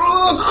going like...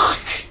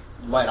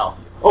 Right off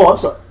you. Oh, I'm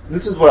sorry.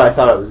 This is what I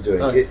thought I was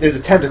doing. Okay. There's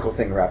a tentacle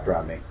thing wrapped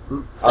around me. I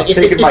was Like,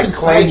 taking my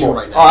inside you claymore.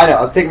 right now. Oh, I know.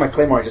 I was taking my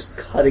claymore and just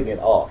cutting it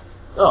off.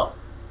 Oh.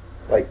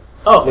 Like,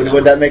 Oh,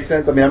 would that make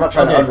sense? I mean, I'm not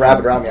trying to Okay. unwrap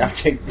it around me. I'm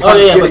getting but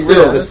rid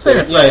still, of this Same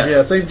thing. effect, Yeah.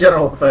 yeah, same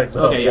general effect.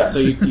 Okay, yeah, yeah. so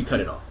you cut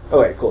it off.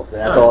 Okay, cool. Then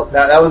that's all.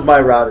 That was my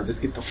route. To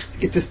just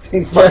get this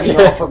thing fucking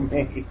Yeah. off of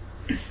me.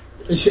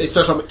 It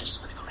starts from...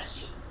 Just gonna go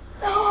rescue.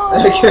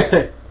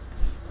 Okay.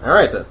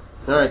 Alright then.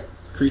 Alright,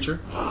 creature.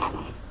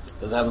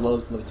 Doesn't have a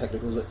lot of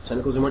tentacles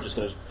anymore. Just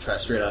gonna try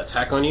straight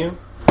attack on you.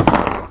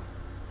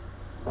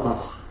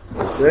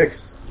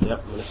 6.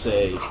 Yep, I'm gonna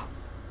say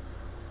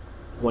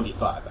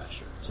 1d5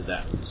 actually to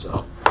that one.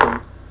 So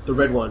the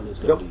red one is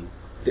gonna Nope. be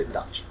Didn't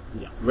dodge.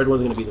 the red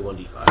one's gonna be the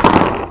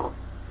 1d5.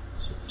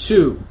 So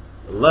 2,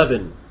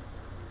 11,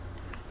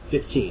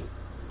 15.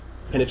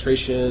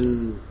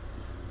 Penetration.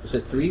 Was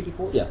it 3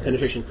 before? Yeah,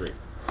 penetration 3.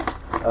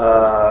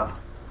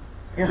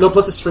 Yeah. No,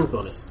 plus a strength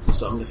bonus.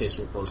 So I'm gonna say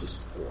strength bonus is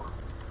 4.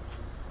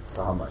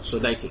 So how much? So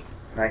 19.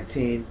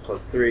 19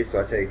 plus 3,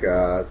 so I take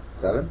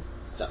 7.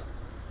 7.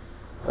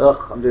 Ugh,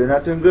 I'm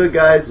not doing good,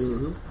 guys.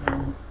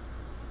 Mm-hmm.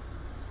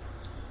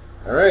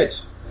 All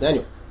right,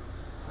 Daniel.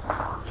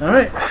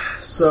 Alright,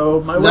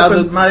 so my Now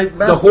weapon, my the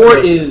best horde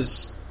weapon-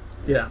 is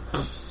Yeah.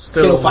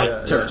 still fight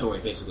yeah, territory,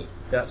 basically.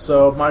 Yeah,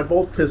 so my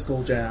bolt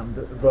pistol jammed,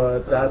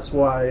 but that's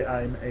why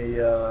I'm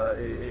a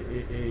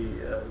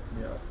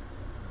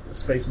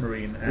space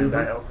marine, and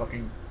I have a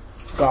fucking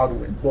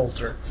Godwin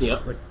bolter.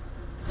 Yep. Like,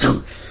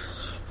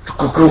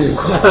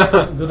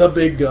 the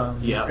big gun,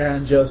 Yeah.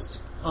 and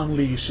just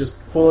unleash,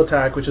 just full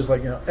attack, which is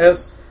like,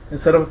 S,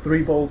 instead of a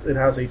 3 bolt, it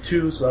has a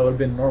 2, so that would have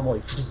been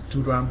normally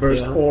 2 round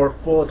burst, Yeah. or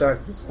full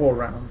attack, just 4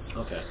 rounds.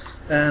 Okay.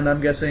 And I'm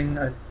guessing,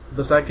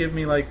 Does that give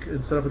me, like,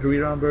 instead of a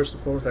 3-round burst of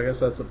force, I guess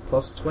that's a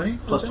plus 20?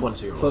 Plus 20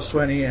 to your roll. Plus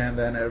 20, and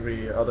then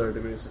every other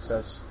degree of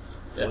success.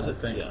 Yeah, Was I it?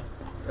 think. Yeah.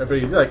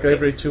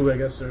 Every 2, I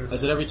guess. Or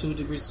Is it every 2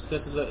 degrees of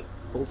success? Is that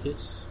both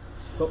hits?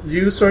 well,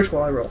 you search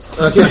while I roll.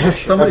 I'm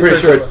Somebody pretty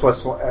search sure it's while-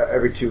 plus one,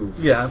 every 2.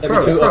 Yeah, Every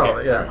probably, 2? probably,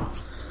 Okay. yeah.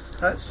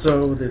 Alright. Alright,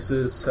 so this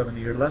is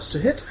 70 or less to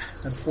hit,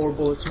 and 4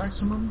 bullets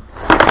maximum.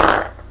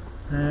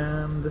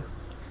 And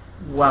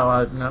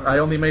wow, I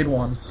only made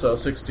 1, so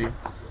 60.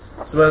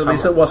 So at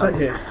least it was a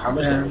hit. How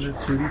much and damage?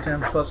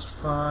 2d10 plus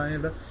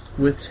 5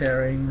 with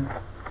tearing.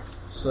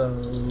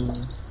 So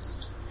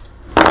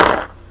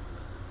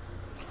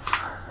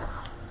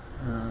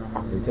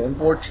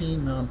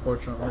 14, no,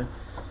 unfortunately.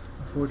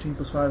 14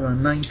 plus 5,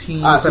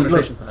 19 So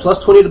penetration.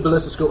 plus 20 to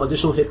ballistic skill,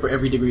 additional hit for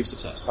every degree of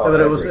success. Oh. Yeah,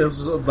 but it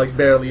was like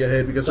barely a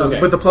hit because it was,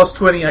 Okay. with the plus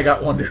 20 I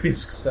got 1 degree of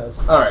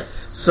success. Alright.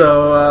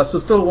 So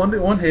still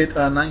one hit,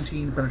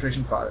 19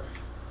 penetration 5.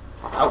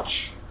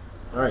 Ouch.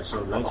 Alright,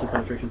 so 19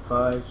 penetration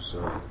 5,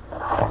 so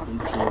that's 18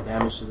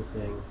 damage to the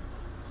thing.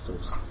 So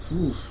it's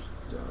down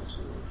to...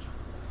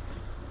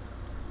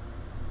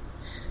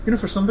 You know,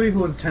 for somebody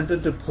who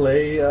intended to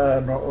play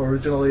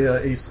originally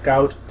a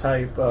scout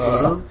type,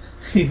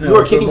 You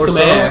are kicking more some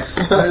solo,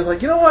 ass. I was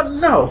like, you know what?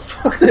 No,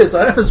 fuck this.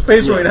 I have a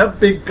space marine, I have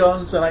big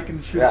guns, and I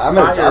can shoot Yeah, I'm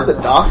fire.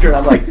 the doctor, and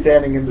I'm like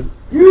standing in this.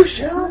 You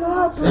shut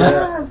up,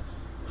 ass.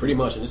 Pretty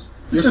much. And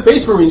you're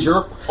Space Marines,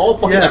 you're all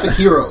fucking Yeah. epic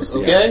heroes,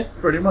 okay?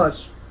 Pretty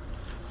much.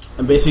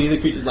 And basically, the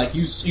creature, like,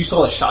 you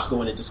saw the shots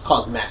go in and just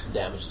caused massive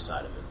damage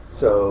inside of it.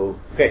 So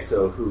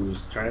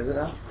whose turn is it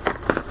now?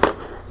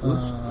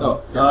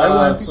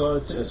 I went, so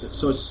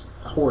So it's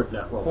Horde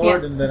now. Well,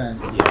 forward Yeah. and then end.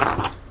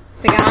 yeah.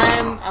 So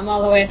yeah, I'm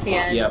all the way at the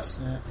end. Yep.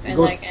 Yeah. And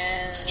Goes- like,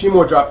 A few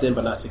more dropped in,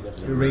 but not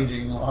significant. You're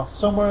raging off.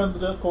 Somewhere in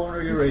the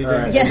corner, you're raging.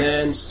 Alright, Yeah. and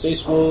then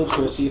Space Wolves,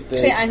 we'll see if they...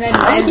 See, I'm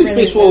Obviously,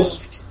 really Space Wolves...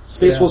 moved,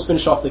 Space Yeah. Wolves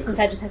finish off the... since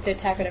I just have to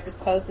attack whatever's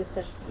closest.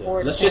 Since Yeah.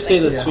 Horde Let's has, just say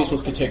like, that Yeah. Space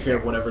Wolves can take care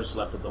of whatever's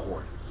left of the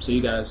Horde. So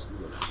you guys...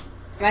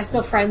 Am I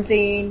still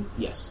frenzying?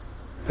 Yes.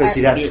 Because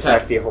she has to You attack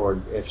attack. the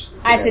horde. If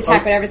I have to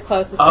attack whatever's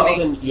closest to me.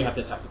 Then you have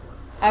to attack the Horde.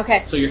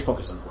 Okay. So you're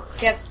focused on the Horde.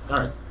 Yep.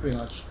 Alright. Pretty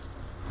much.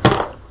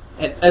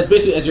 And as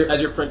basically as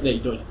your friend, yeah, you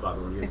don't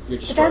bother when you're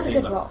just. But that was a starting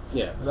good left. roll.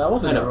 Yeah, That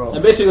was a I good know. roll.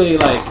 And basically,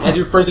 like as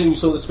your friends and you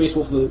saw the Space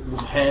Wolf with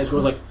the hands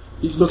going like,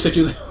 he looks at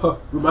you like, oh,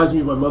 reminds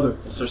me of my mother,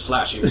 and starts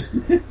slashing.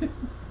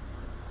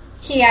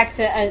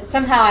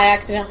 Somehow I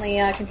accidentally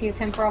confused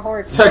him for a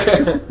horde.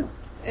 Okay.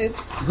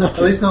 Oops. At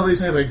least nobody's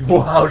saying like,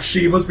 wow,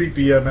 she must be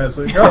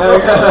BMSing.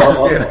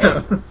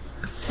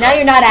 Now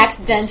you're not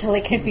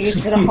accidentally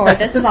confused for the horde.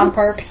 This is on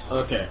purpose.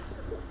 Okay.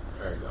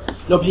 There you go.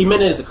 No, but he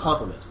meant it as a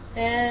compliment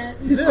He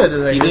did.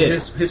 Like, He did.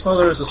 His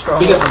mother is a strong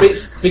because woman.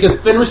 because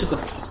Fenris is a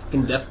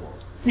fucking death world.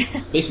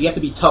 Basically, you have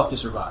to be tough to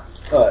survive.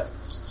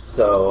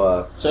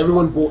 So So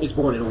everyone is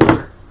born in a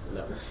war. In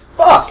that way.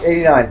 fuck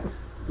 89.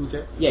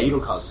 Okay. Yeah, you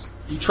don't cause.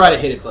 You try to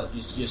hit it, but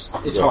it's just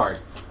it's hard.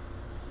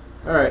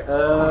 All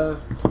right.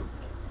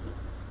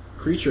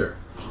 Creature.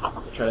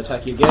 Try to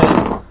attack you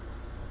again.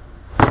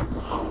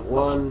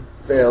 1.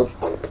 Failed.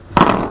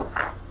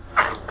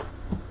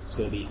 It's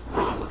going to be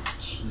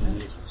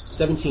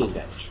 17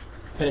 damage.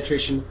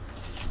 Penetration.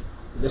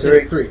 This 3.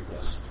 is 3.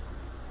 Yes.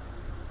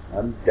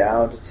 I'm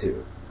down to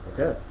 2.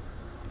 Okay.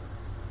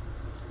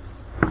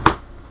 Not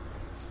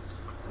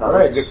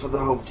Alright. good for the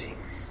home team.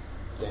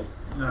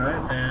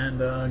 Alright,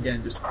 and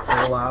again, just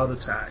full out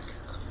attack.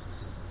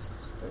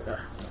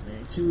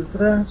 82 for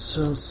that,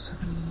 so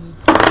 70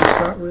 to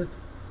start with.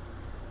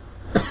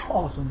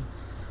 Awesome.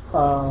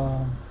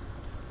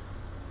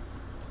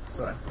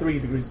 Sorry, 3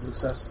 degrees of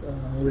success,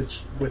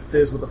 which with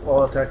the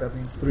fall attack, that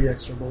means 3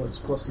 extra bullets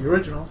plus the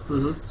original.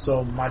 Mm-hmm.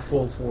 So my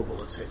full 4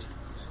 bullets hit.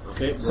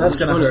 Okay. So that's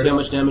gonna to see hurt. how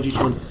much damage each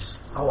one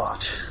does. A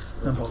lot.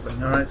 I'm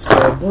hoping. Alright,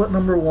 so bullet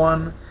number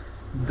 1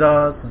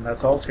 does, and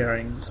that's all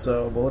tearing,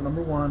 so bullet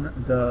number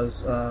 1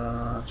 does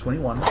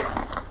 21.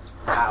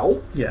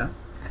 Ow. Yeah.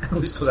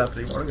 We still have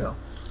 3 more to go.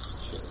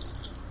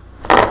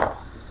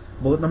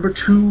 Bullet number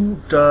 2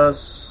 does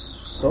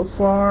so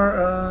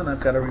far, and I've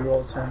got to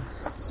reroll 10.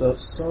 So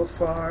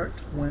far,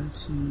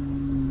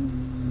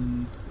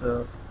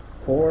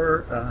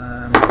 24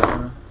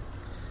 and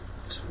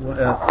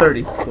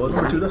 30. Bullet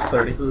number 2 does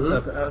 30.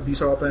 Mhm.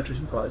 These are all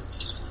penetration 5.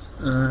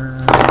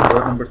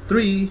 Bullet number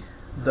 3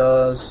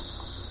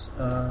 does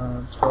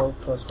 12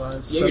 plus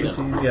 5, Yeah, you're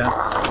 17.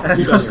 Yeah. And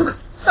You're done.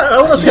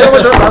 I want to see how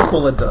much that last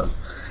bullet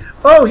does.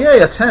 Oh, yay,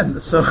 a 10.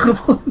 So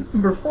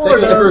number 4 Take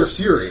the Emperor of does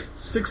Fury.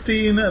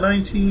 16,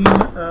 19, 20,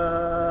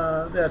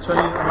 another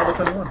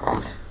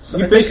 21. So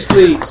You I think-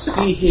 basically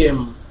see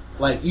him,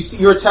 like, you see,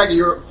 you're attacking,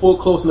 you're full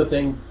close in the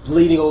thing,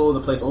 bleeding all over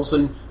the place. All of a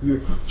sudden,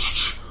 you're.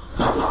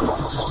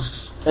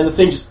 And the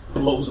thing just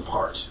blows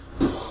apart.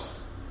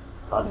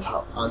 On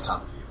top. On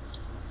top of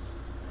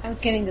I was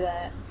getting to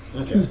that.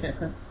 you. Okay.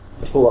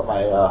 Pull up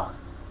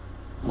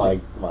my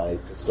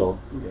pistol.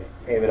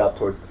 Aim it up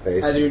towards the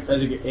face. As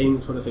you're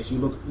aiming toward the face, you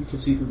can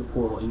see through the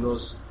portal, and you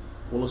notice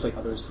what looks like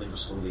other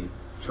enslavers slowly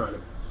trying to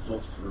flow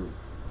through,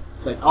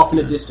 like off in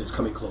the distance,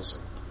 coming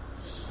closer.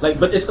 Like,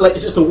 but it's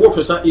just a warp.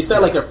 It's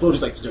not like they're floating.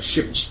 It's like they're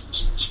shipping.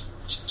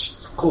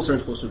 closer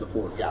and closer to the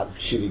portal. Yeah, I'm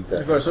shooting the.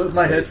 Of course, with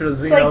my head for the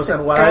like Xenos the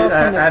and what girl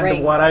from the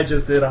ring. what I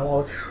just did, I'm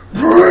all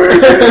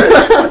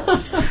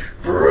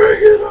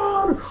bring it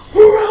on!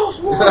 Who else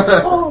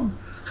wants some?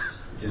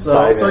 Just So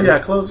dive in. yeah,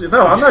 close.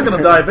 No, I'm not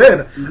gonna dive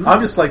in.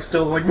 I'm just like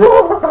still like, who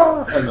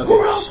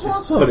else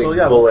wants some? Putting So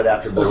yeah, bullet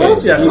after bullet.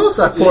 close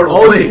that portal,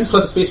 All please.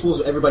 plus the space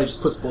wolves, everybody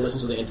just puts bullets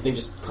into the thing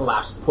just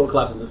collapses. The portal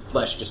collapses and the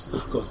flesh just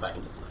goes back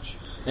into flesh.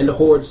 And the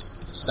hordes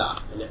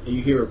stop. And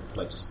you hear,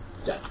 like, just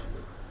death.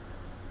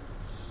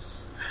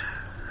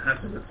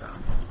 That's a good sound.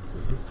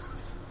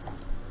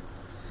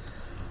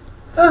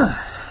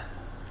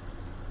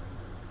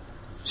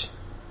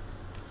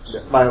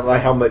 My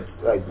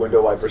helmet's like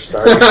window wiper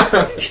starting.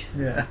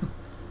 Yeah.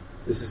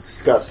 This is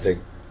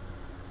disgusting.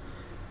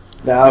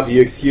 Now, if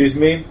you excuse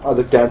me, I'll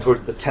look down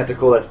towards the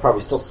tentacle that's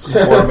probably still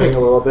squirming a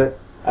little bit.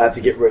 I have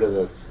to get rid of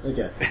this.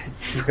 Okay.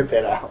 Rip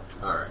it out.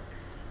 Alright.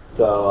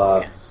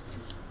 So, Disgusting.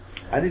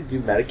 I didn't do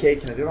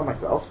Medicaid. Can I do it on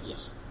myself?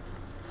 Yes.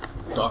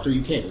 Doctor,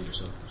 you can heal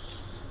yourself.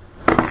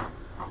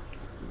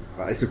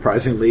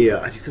 Surprisingly,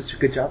 I do such a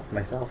good job with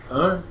myself.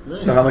 Alright.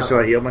 Nice. So how much do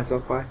I heal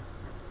myself by?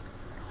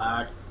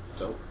 I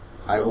don't.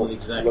 I will Only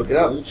exactly look it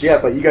up. each. Yeah,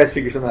 but you guys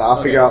figure something out. I'll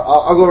Okay. figure out.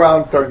 I'll go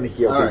around starting to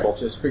heal Alright, people.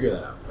 just figure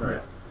that out.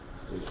 Alright.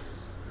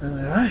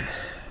 Alright.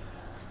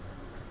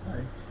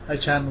 I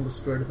channel the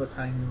spirit of a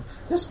tiny.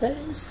 The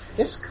space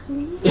is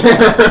clean.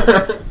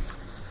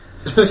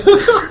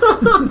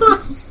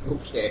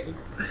 Okay.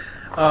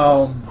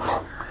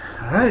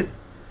 Alright.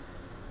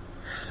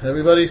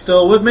 Everybody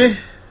still with me?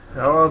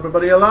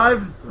 Everybody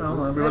alive?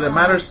 Well, everybody that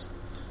matters.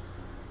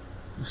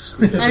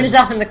 I'm just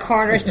off in the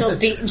corner, still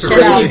beating shit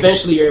Basically, up.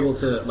 eventually you're able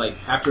to, like,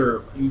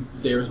 after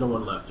there's no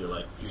one left, you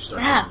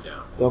start Ah. going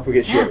down. Don't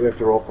forget, shit. We have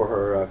to roll for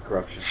her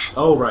corruption.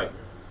 Oh, right.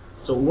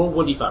 So roll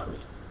 1d5 for me.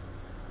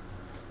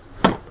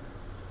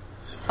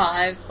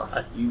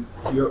 5.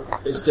 You're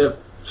instead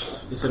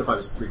of 5,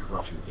 it's 3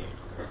 corruption gained.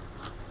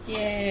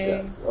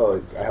 Yay. Yeah.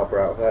 Oh, I help her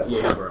out with that. Yeah,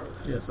 yeah, bro.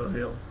 Yeah, so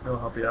he'll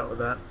help you out with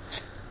that.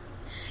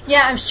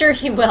 Yeah, I'm sure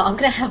he will. I'm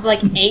gonna have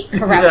like 8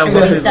 corruption Yeah, when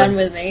well, he's he's done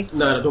like- with me.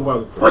 No, don't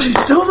bother with But he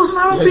still doesn't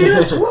have a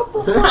penis? What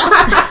the fuck?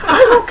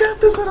 I don't get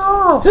this at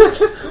all!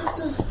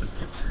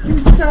 You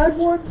had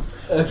one?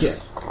 Okay.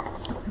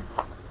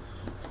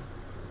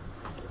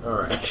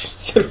 Alright.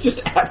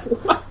 Just add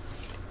one.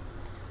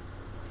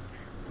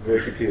 I'm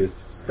very confused.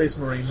 Space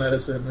Marine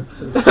medicine.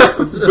 It's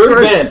It's very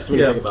advanced when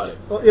you yeah. think about it.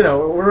 Well, you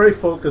know, we're very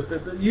focused.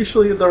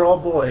 Usually they're all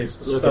boys,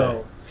 so...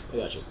 Okay. I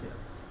got you.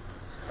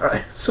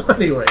 Alright, so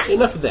anyway.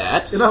 Enough of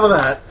that. Enough of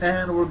that,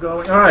 and we're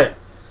going... Alright.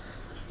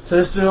 So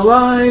they're still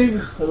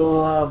alive. Little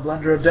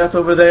blender of death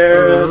over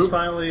there has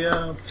finally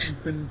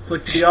been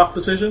flicked to the off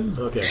position.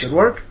 Okay. Good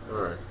work.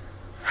 Alright.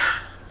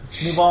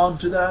 Let's move on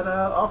to that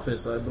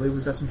office. I believe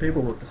we've got some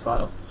paperwork to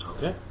file.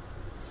 Okay.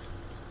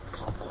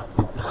 Clomp,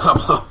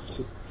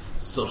 clomp.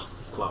 So,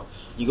 clomp.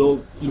 You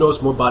go, you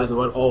notice more bodies in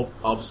the run, all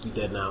obviously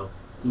dead now.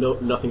 No,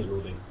 nothing's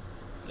moving.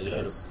 And you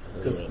Because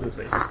hit the them.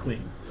 space is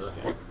clean.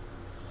 Okay.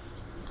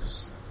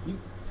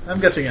 I'm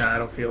guessing I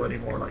don't feel any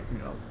more like,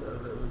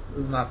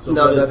 not so...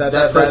 No,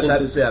 that presence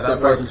is- that that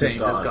work presence is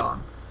taint is gone.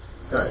 gone.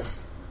 Alright.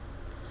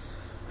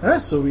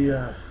 Alright, so we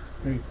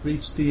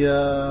reach the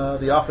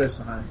office,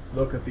 and I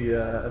look at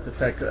the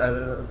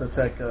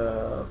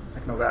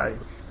techno guy.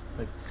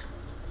 Like,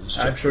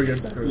 I'm sure you're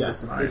better at Yeah,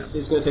 this than I am.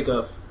 it's going to take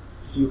a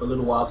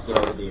little while to get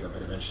all the data,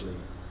 but eventually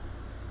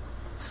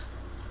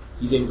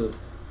he's able to.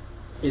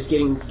 Is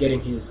getting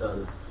his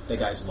that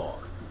guy's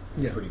log,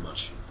 pretty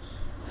much.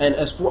 And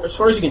as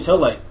far as you can tell,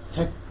 like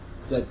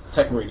the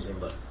Tech Marine is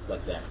able to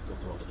like that go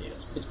through all the data.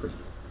 It's pretty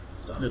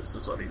stuff. That's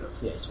what he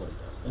does. Yeah, it's what he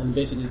does. And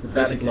basically, the That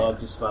basic again.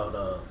 log is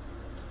about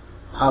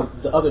how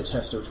the other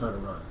tests they were trying to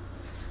run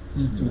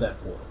through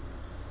that portal.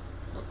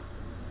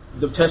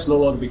 The test no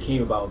longer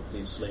became about the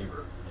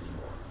enslaver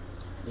anymore.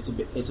 It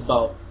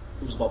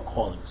was about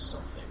calling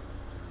something.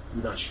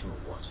 You're not sure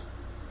what.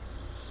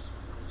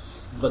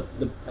 But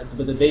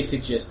the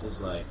basic gist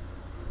is like,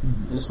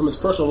 and it's from his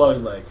personal log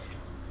is like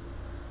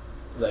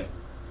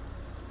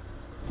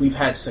we've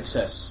had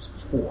success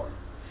before.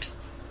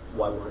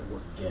 Why won't it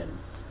work again?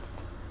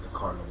 The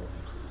Cardinal won't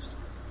be pleased.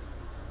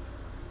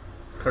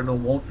 Cardinal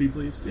won't be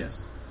pleased?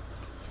 Yes.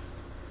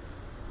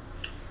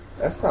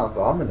 That sounds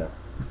ominous.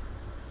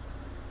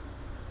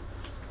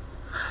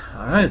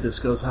 Alright, this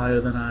goes higher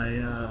than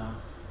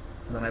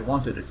I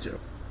wanted it to.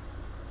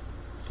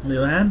 On the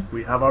other hand,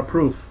 we have our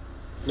proof.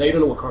 Now you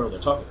don't know what Cardinal they're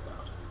talking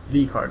about.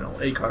 The Cardinal,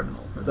 a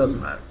Cardinal. It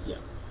doesn't matter. Yeah.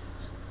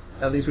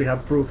 At least we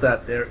have proof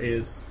that there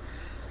is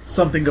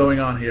something going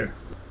on here.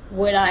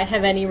 Would I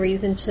have any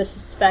reason to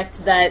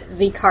suspect that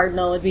the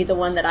Cardinal would be the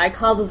one that I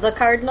called the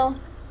Cardinal?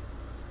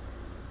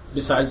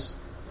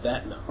 Besides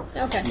that, no.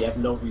 Okay. You have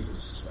no reason to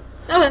suspect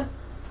that.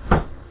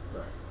 Okay.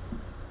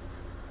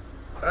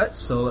 Alright,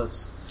 so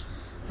let's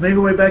make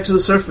our way back to the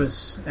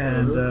surface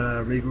and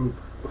regroup.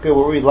 Okay,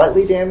 were we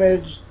lightly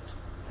damaged,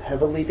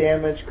 heavily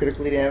damaged,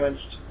 critically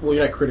damaged? Well,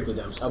 you're not critically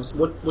damaged.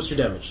 What's your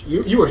damage?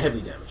 You were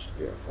heavily damaged.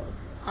 Yeah, fine.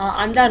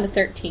 I'm down to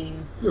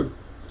 13. You're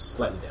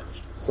slightly damaged.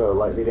 So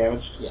lightly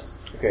damaged? Yes.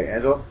 Okay,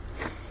 Angela?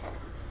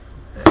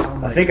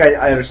 I think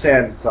I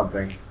understand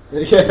something.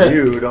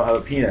 You don't have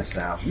a penis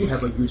now. You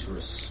have a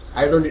uterus.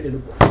 I learned it in a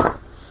book.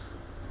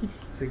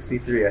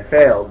 63. I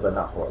failed, but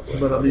not horribly.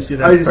 But at least you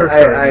didn't hurt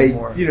her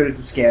anymore. Did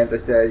some scans. I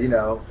said,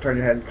 turn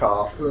your head and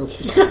cough. We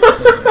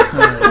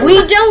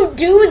don't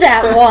do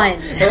that one.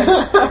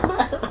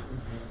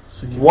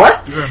 So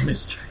What? You're a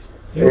mystery.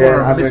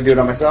 Yeah, I'm going to do it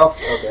on myself.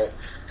 Okay.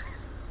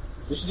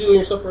 Did you do it on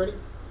yourself already?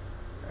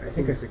 I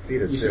think I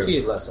succeeded. You too.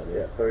 succeeded last time.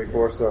 Yeah,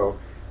 34. So,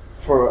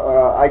 for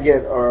I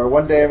get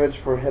 1 damage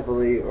for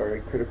heavily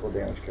or critical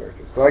damage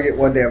characters. So I get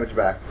 1 damage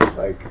back,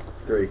 like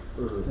 3.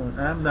 Mm-hmm.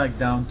 I'm like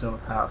down to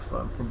half.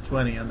 From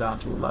 20 and down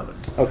to 11.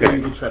 Okay.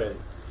 You try to.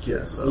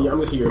 Yeah, so. I'm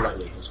going to see your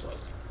lightning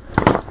as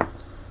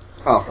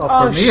Oh,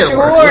 Oh, for me it sure,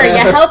 works.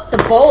 you helped the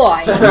boy.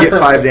 you get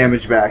 5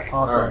 damage back,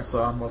 Awesome, Alright.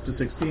 so I'm up to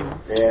 16.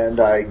 and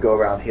I go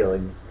around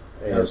healing.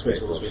 well. And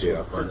Space Wolf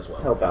have fun as well.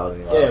 help out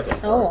anyone. Yeah, okay.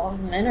 Oh, well,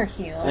 men are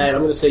healed. And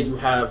I'm going to say you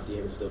have the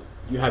evidence.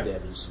 You have the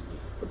evidence you need.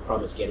 The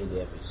problem is getting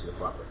the evidence to the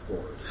proper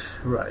authority.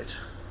 Right.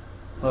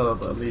 Well,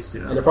 but at least,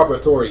 And the proper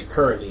authority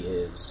currently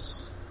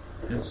is...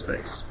 in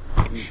space.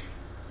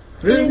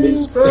 In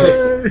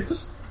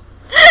space!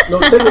 No,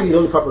 technically the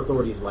only proper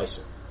authority is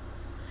Lyser.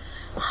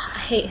 I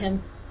hate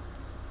him.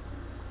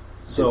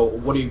 So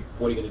what are you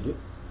going to do?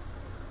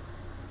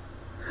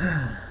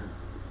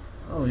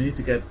 Oh, we need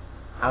to get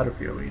out of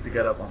here. We need to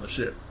get up on the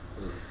ship.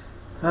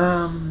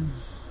 And,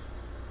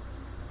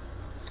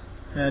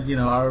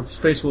 our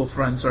Space Wolf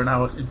friends are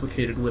now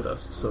implicated with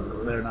us, so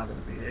they're not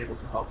going to be able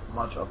to help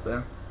much up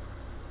there.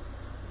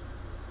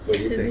 What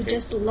do you Could we think?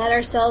 just let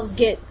ourselves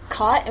get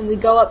caught and we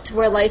go up to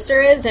where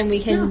Lyser is and we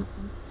can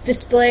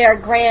display our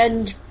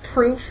grand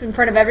proof in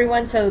front of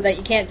everyone so that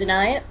you can't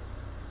deny it?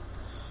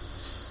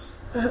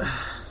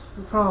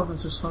 The problem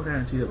is there's no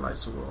guarantee that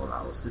Lysa will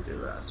allow us to do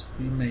that.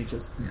 He may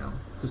just,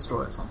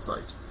 destroy us on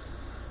sight.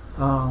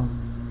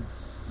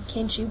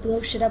 Can't you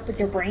blow shit up with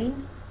your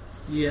brain?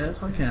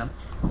 Yes, I can.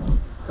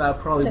 That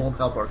probably So- won't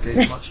help our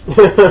case much.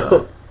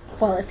 So,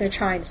 Well, if they're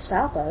trying to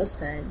stop us,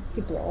 then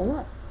you blow them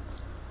up.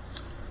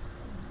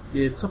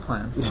 it's a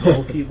plan.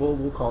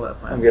 We'll call that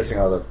plan. I'm guessing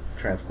all the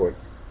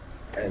transports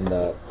and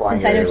the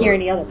flying Since I don't area hear were-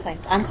 any other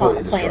plans, I'm calling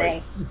it Plan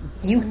A.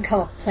 You can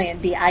come up with Plan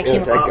B. I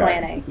came up that with guy.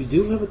 Plan A. You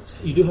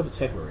do have a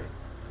tech marine.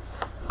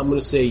 I'm going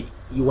to say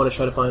you want to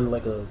try to find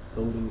like a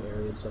loading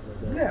area and stuff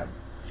like that. Yeah.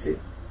 See,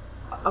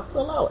 I'll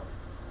allow it.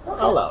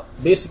 I'll allow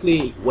it.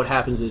 Basically, what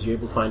happens is you're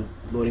able to find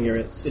loading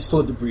areas. It's full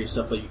of debris and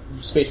stuff, but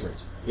Space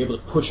Marines. You're able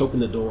to push open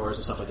the doors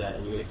and stuff like that,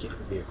 and you're going to get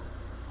the vehicle.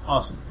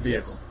 Awesome.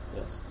 Vehicle.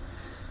 Yes.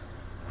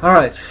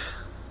 Alright.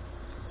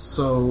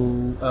 So,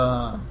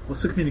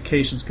 what's the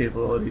communications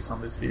capabilities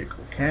on this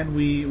vehicle?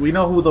 We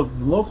know who the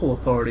local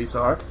authorities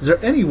are. Is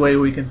there any way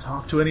we can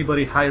talk to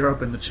anybody higher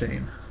up in the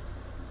chain?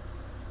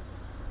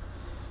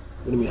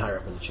 What do you mean higher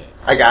up in the chain?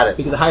 I got it.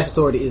 Because the highest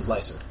authority is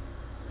Lyser.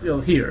 Here.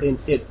 Here, in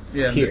yes.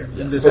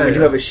 this So we area.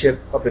 do have a ship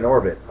up in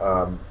orbit.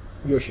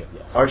 Your ship,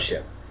 yes. Our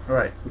ship.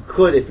 Right. We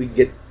could, if we could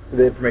get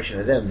the information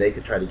to them, they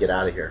could try to get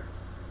out of here.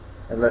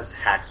 Unless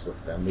hacks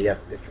with them. We have.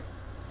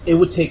 It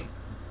would take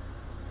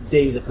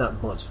days, if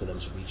not months, for them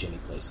to reach any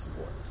place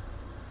important.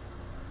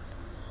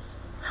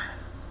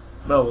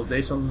 Well,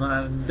 days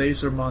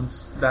or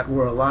months that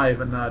we're alive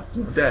and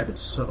not dead,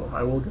 so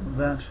I will give them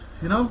that.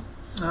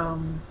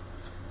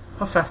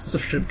 How fast is a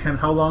ship?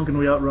 How long can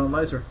we outrun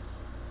Lyser?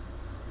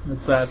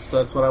 That's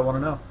what I want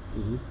to know.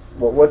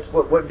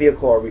 What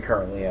vehicle are we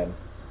currently in?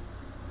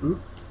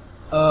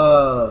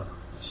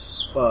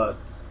 Just,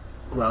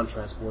 ground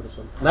transport or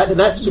something.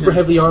 Not super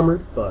heavily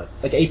armored, but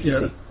like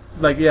APC.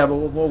 But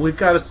we've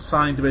got us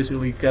assigned to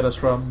basically get us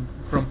from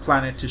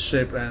planet to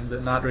ship,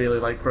 and not really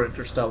like for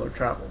interstellar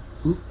travel.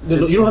 No,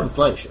 you don't have a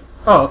flying ship.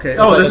 Oh, okay. It's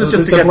like- This is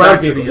just it's to a get ground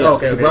back to vehicle, the. yes,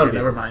 Okay, it's a okay, ground okay,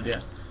 vehicle. never mind. Yeah.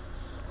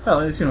 Well,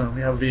 at least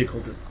we have a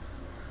vehicle to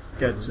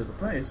get to the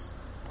place.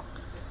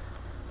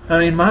 I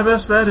mean, my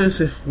best bet is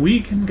if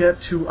we can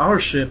get to our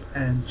ship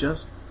and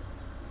just.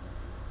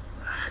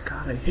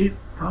 God, I hate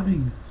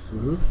running.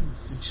 Mm-hmm.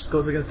 It just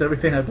goes against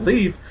everything I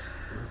believe.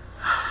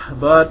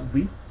 But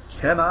we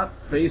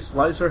cannot face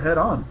Lyser head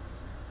on.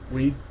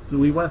 We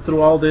went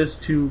through all this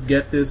to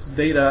get this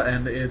data,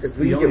 and it's If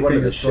we the get only one thing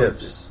of the that's going to.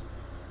 ships,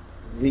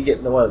 we get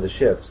into one of the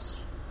ships,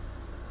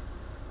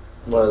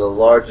 one of the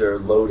larger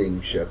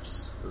loading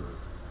ships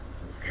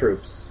of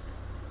troops.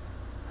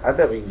 I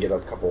bet we can get a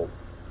couple.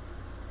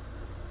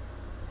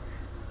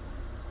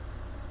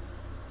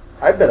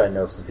 I bet I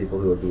know some people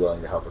who would be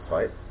willing to help us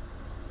fight.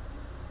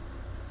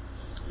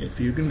 If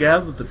you can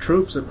gather the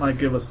troops, it might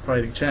give us a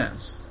fighting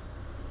chance.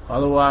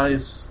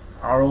 Otherwise,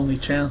 our only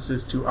chance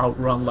is to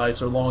outrun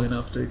Lyser long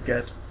enough to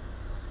get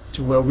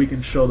to where we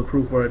can show the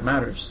proof where it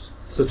matters.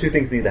 So 2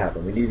 things need to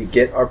happen. We need to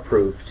get our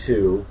proof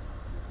to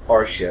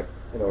our ship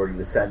in order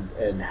to send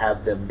and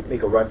have them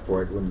make a run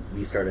for it when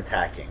we start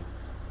attacking,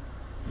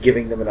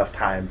 giving them enough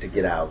time to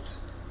get out.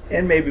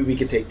 And maybe we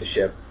could take the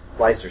ship,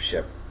 Lyser's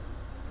ship,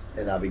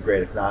 and that'd be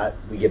great. If not,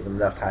 we give them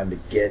enough time to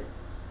get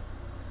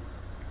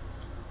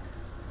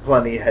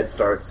plenty head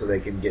start so they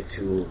can get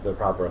to the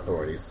proper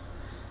authorities.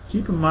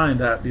 Keep in mind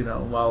that,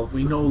 while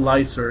we know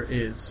Lyser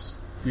is,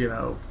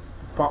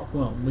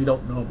 well, we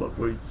don't know, but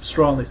we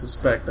strongly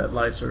suspect that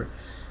Lyser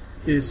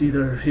is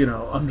either,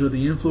 under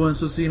the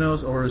influence of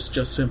Xenos or is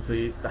just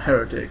simply a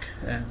heretic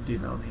and,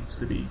 needs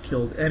to be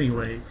killed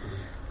anyway.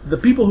 The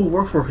people who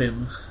work for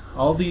him,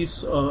 all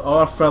these,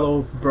 our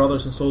fellow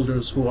brothers and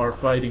soldiers who are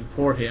fighting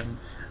for him,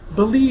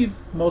 believe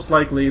most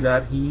likely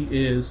that he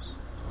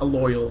is a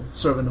loyal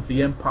servant of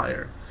the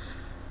Empire.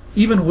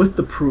 Even with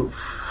the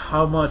proof,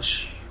 how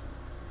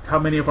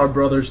many of our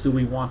brothers do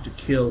we want to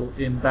kill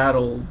in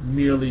battle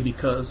merely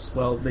because,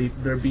 well,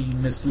 they're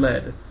being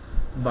misled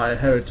by a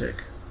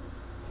heretic?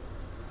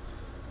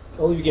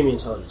 Only if you give me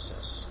intelligence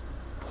test.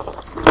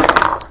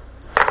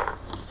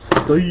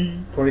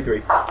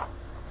 23.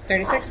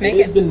 36, It make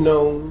has it. been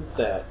known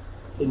that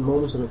in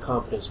moments of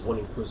incompetence, one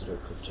Inquisitor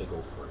could take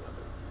over for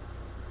another.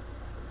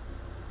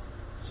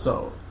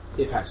 So,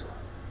 If Hack's alive.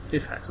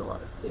 if Hack's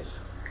alive.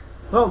 If.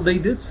 Well, they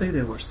did say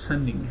they were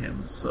sending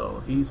him,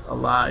 so he's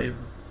alive,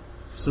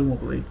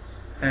 presumably,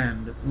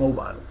 and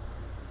mobile.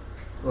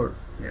 Or,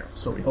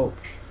 so we hope.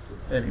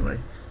 Anyway.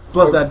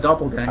 Plus that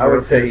doppelganger I would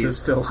of say his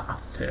is still out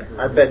there.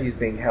 I bet he's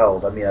being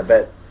held. I mean, I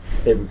bet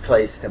they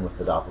replaced him with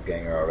the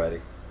doppelganger already.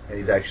 And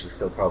he's actually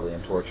still probably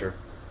in torture.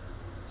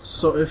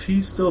 So if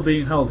he's still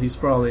being held, he's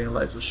probably in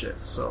Lyser's ship.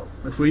 So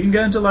if we can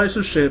get into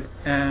Lyser's ship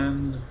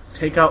and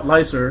take out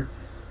Lyser,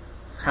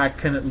 Hack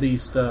can at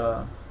least,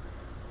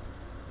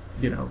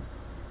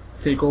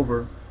 take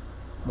over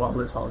while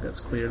this all gets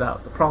cleared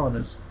out. The problem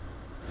is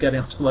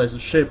getting onto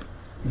Lyser's ship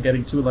and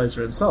getting to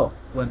Lyser himself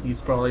when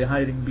he's probably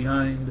hiding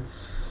behind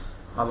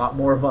a lot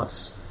more of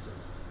us.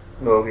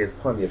 No, he has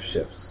plenty of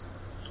ships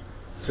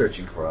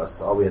searching for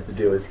us. All we have to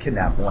do is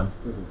kidnap one.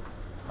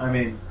 I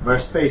mean, we're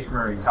space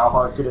marines. How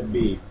hard could it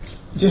be?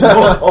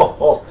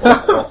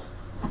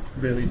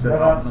 Really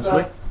said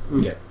honestly.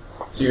 Okay.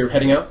 So you're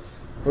heading out?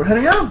 We're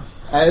heading out.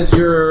 As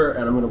you're...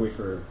 And I'm going to wait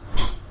for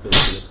Bill to do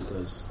this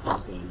because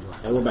he's getting...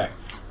 And we're back.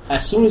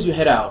 As soon as you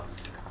head out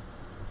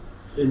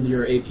in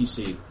your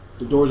APC,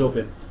 the doors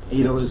open, and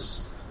you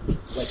notice like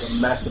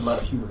a massive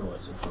amount of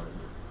humanoids in front of you.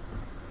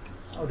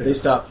 They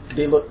stop.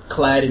 They look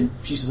clad in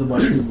pieces of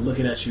mushroom,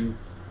 looking at you.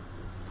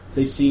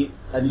 They see,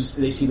 and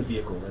they see the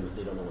vehicle, and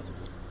they don't know what to do.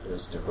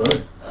 They're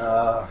running.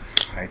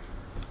 Right.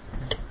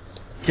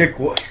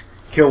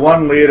 Kill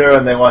one leader,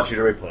 and they want you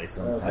to replace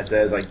him. Okay. I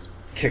say as I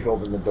kick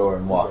open the door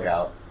and walk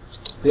out.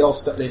 They all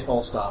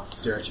stop,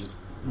 stare at you.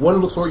 One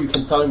looks forward. You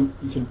can tell him.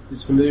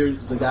 It's familiar.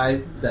 It's the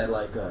guy that you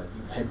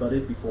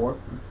headbutted before.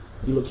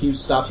 He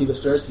stops. He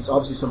looks first. He's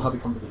obviously somehow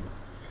become the leader.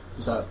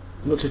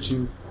 He looks at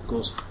you.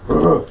 Goes,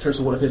 turns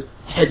to one of his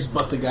heads,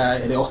 bust a guy,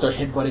 and they all start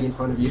headbutting in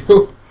front of you.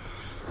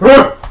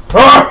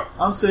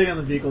 I'm sitting in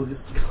the vehicle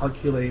just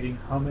calculating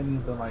how many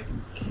of them I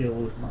can kill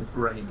with my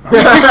brain.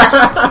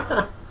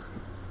 I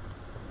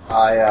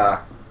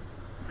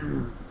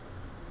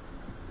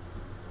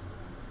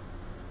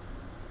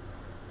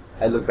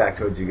look back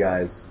towards you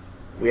guys.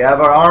 We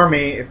have our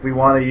army if we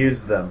want to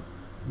use them.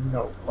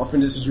 No. Often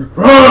this is your...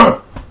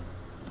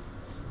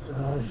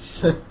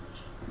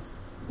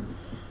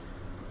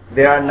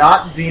 They are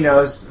not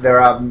Xenos.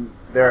 They're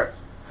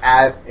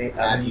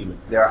Abhuman.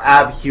 They're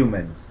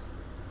abhumans.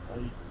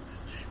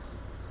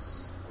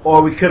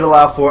 Or we could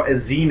allow for a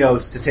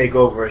Xenos to take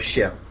over a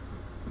ship.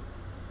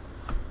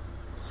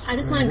 I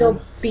just want to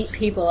go beat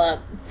people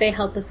up. They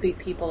help us beat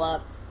people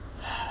up.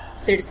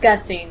 They're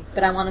disgusting,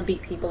 but I want to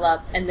beat people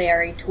up, and they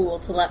are a tool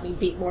to let me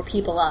beat more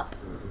people up.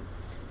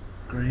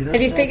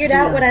 Have you figured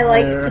out what I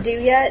like to do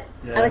yet?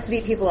 Yes. I like to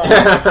beat people up.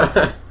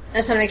 I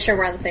just want to make sure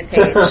we're on the same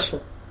page.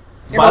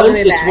 You're Violence, holding me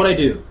it's back. what I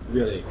do,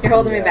 really. You're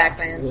holding me back,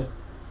 man. Yeah.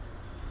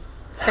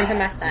 From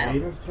my style.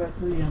 Greater threat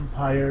to the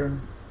Empire.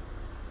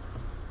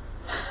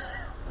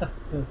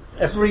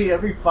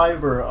 every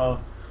fiber of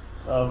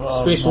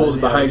Space Wolves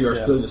behind you are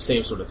yeah. feeling the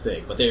same sort of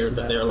thing, but they're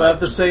But like... at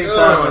the same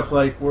time, it's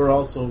like we're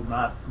also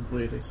not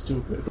completely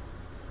stupid.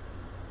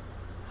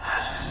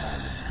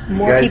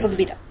 More guys- people to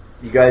beat up.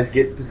 You guys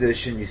get in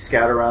position. You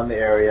scout around the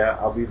area.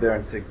 I'll be there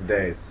in 6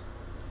 days.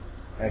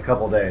 In a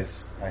couple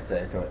days, I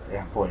say,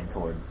 pointing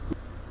towards.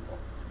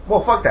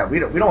 Well, fuck that. We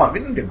don't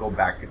need to go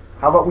back.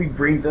 How about we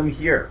bring them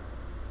here?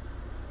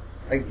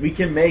 Like we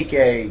can make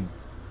a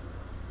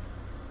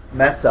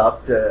mess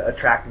up to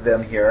attract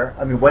them here.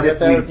 I mean, what if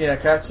we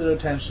catch their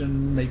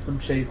attention, make them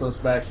chase us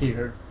back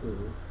here.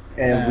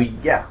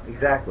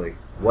 exactly.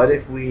 What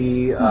if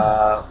we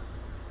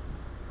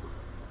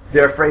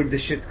they're afraid the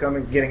shit's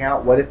getting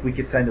out? What if we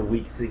could send a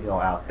weak signal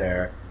out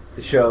there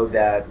to show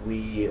that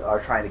we are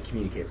trying to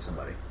communicate with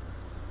somebody?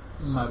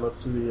 And I look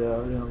to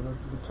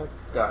the tech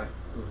guy.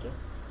 Okay.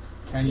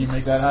 Can you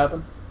make that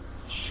happen?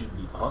 Should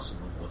be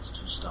possible. What's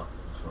to stop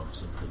them from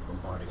simply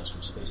bombarding us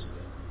from space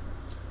again?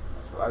 That's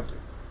what I do.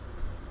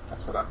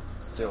 That's what I'm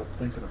still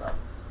thinking about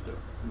doing.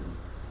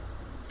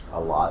 A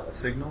lot of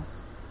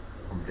signals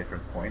from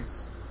different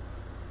points.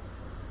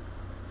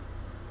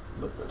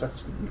 Look, the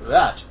tech's can do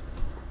that.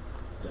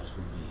 That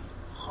would be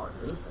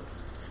harder, but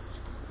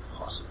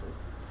possible.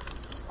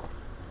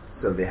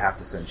 So they have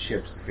to send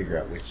ships to figure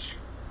out which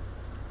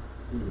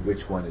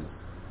one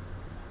is.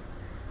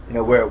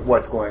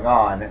 what's going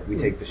on. We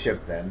take the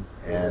ship then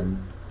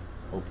and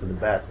hope for the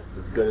best. It's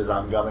as good as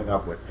I'm coming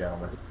up with,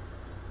 gentlemen.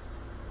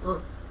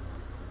 Oh.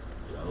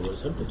 I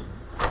was tempted.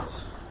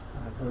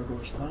 I've heard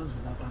worse plans,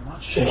 but not by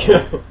much.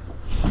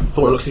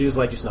 Thor looks at you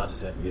like just nods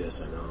his head.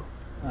 Yes, I know.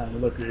 And you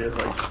look at you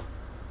like,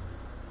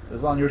 this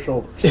is on your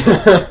shoulders.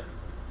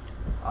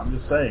 I'm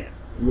just saying.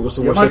 What's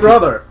the You're worst my that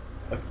brother,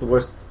 That's the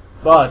worst.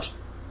 but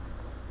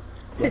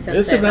Please don't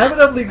this say that.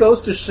 inevitably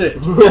goes to shit.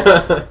 You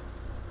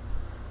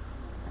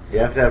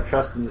have to have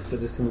trust in the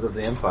citizens of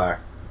the Empire.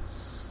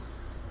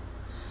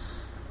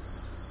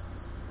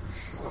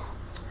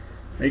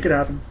 Make it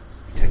happen.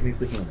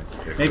 Technically human.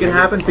 Make it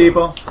happen,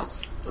 people.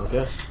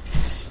 Okay.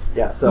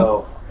 Yeah,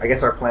 so I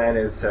guess our plan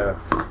is to...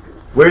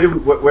 Where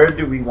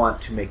do we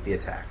want to make the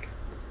attack?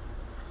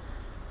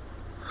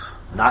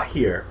 Not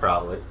here,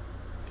 probably.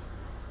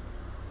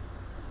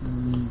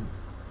 No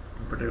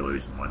particular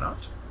reason why not.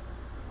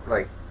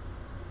 Like,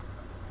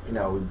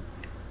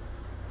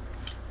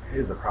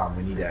 here's the problem.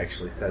 We need to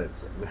actually set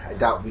it. I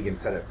doubt we can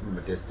set it from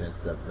a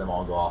distance that them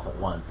all go off at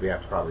once. We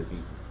have to probably be...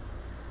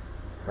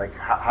 Like,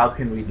 how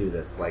can we do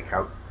this? Like,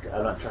 how...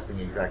 I'm not trusting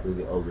exactly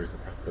the ogres to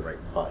press the right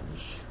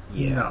buttons.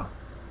 Yeah. No.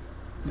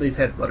 They'd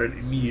headbutt it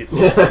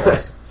immediately.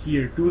 Right.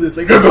 Here, do this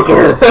like...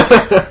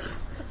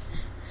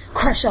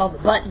 Crush all the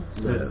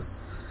buttons.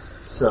 Yes.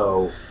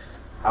 So,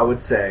 I would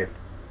say...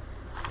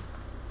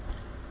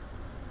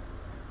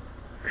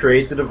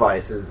 Create the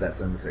devices that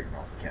send the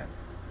signal if you can.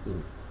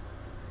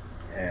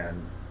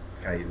 And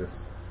can I use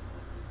this?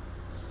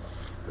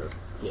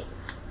 Yeah.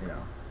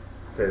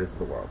 Say this is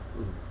the world.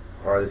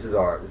 Or this is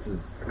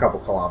a couple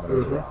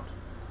kilometers around.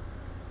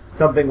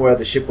 Something where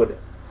the ship would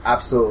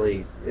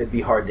absolutely, it'd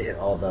be hard to hit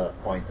all the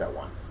points at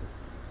once.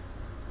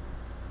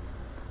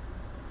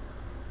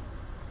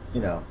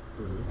 4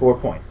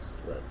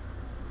 points. Right.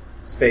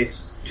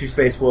 Two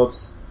space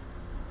wolves,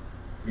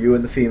 you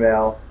and the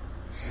female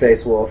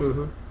space wolf.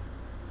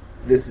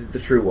 This is the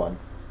true one.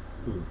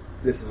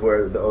 This is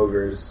where the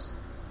ogres,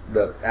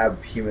 the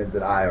ab-humans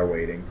and I are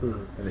waiting.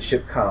 When the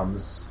ship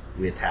comes,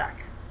 we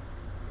attack.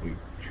 We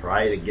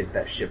try to get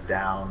that ship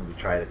down. We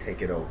try to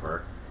take it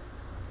over.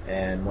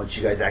 And once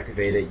you guys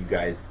activate it, you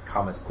guys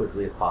come as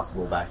quickly as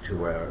possible back to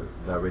where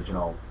the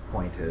original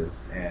point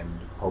is. And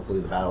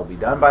hopefully the battle will be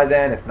done by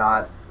then. If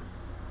not,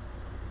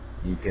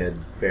 you could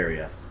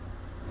bury us.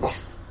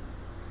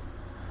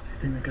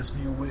 Anything that gets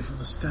me away from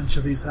the stench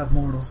of these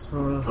half-mortals.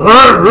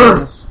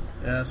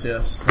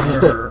 Yes.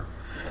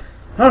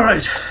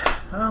 Alright.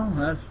 Well,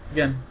 I've,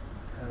 again,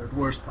 heard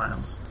worse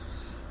plans.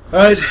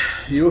 Alright,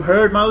 you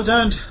heard, my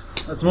lieutenant.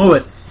 Let's move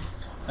it.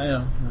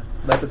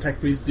 Let the tech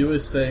priest do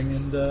his thing,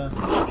 and,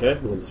 Okay.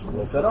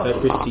 We'll set up. Tech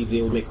priest to see if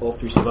they will make all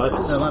 3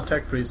 devices. no, not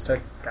tech priest,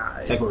 tech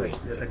guy. Tech marine.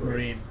 Yeah, tech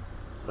marine.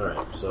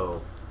 Alright,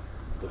 so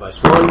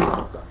device 1,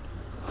 device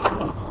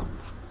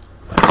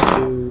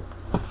 2,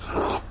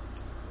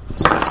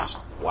 device.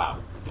 Wow.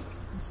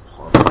 It's a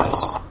horrible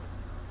device.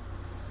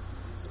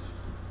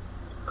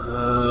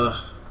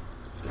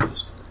 Let's get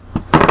this.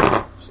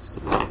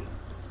 60.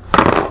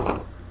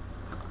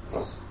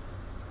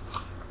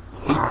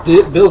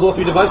 He builds all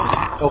 3 devices.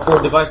 All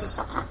 4 devices.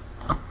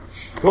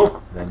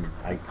 Cool. Then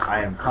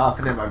I am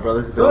confident in my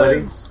brother's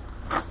abilities.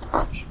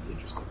 Should be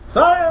interesting.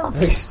 Science!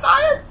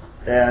 Science!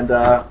 And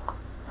 1,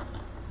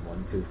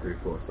 2, 3,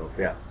 4. So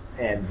yeah.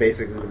 And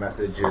basically, the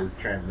message is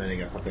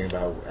transmitting us something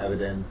about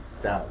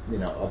evidence. Now,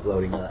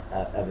 uploading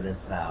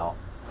evidence now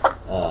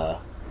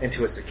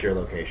into a secure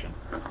location.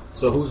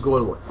 So who's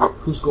going where?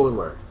 Who's going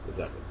where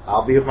exactly?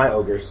 I'll be with my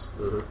ogres.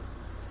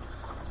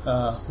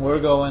 We're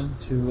going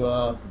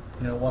to,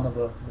 one of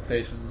the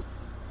locations.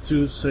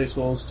 2 space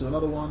wolves to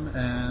another one,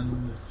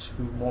 and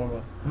 2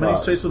 more. How many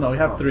space wolves? No, we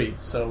have 3,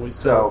 so we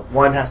So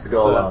one has to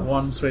go alone.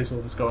 One space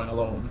wolf is going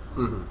alone.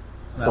 Mm-hmm.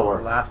 And that was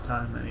the last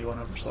time anyone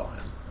ever saw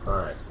him.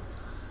 Alright.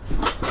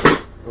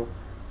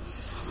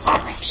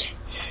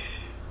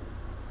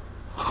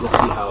 Let's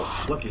see how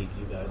lucky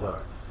you guys are.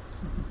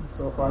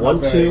 So far,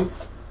 1, 2,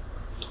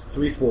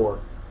 3, 4,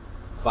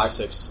 5,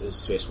 6 is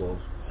Space Wolf,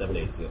 7,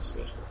 8 is the other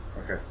Space Wolf.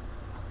 Okay.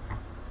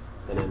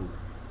 And then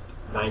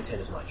 9, 10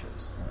 is my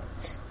choice.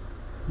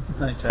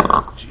 9, 10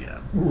 is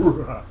GM.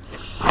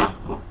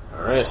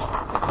 Alright.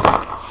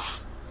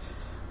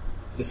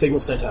 The signal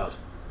sent out.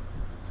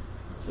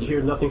 You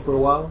hear nothing for a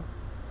while.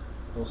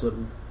 All of a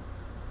sudden,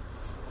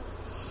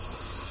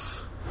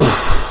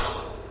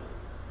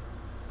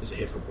 there's a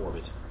hit from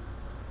orbit,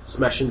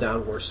 smashing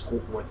down where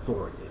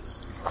Thorn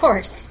is. Of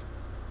course.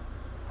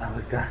 I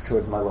look down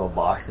towards my little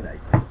box and I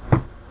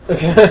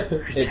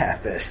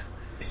tap it.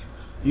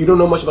 You don't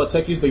know much about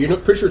tech use, but you're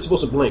pretty sure it's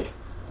supposed to blink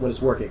when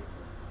it's working.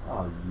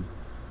 Oh, you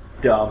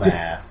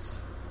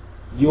dumbass.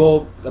 You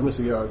all, I'm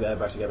guessing you're all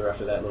back together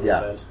after that little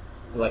event.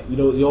 Like,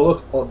 you all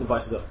look, all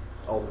devices are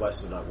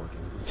not working.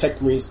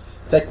 Tech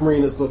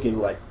Marine is looking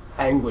like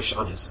anguish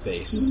on his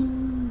face.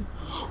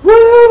 What have I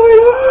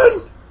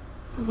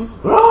done?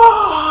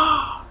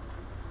 Ah!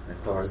 And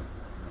Thor's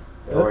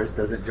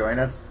doesn't join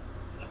us?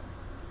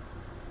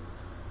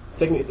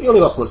 You only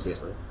lost 1 space,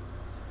 right?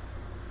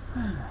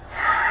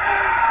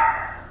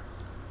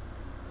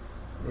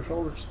 your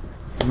shoulders.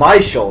 My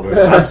shoulder.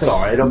 I'm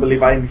sorry. I don't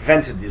believe I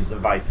invented these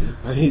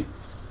devices. I need.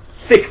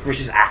 Thick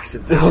British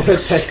accent.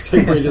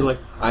 Tech Range is like,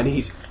 I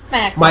need. My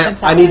accent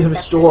comes out I need like to that.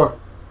 restore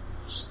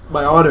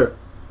my honor.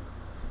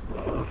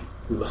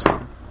 We must.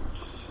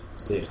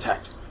 They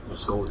attacked. We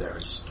must go there and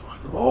destroy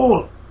them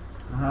all.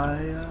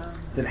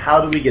 Then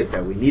how do we get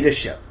there? We need a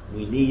ship.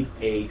 We need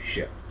a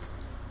ship.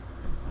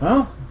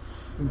 Well,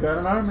 we've got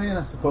an army, and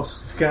I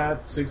suppose we've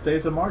got 6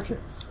 days of marching.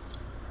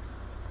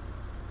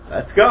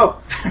 Let's go.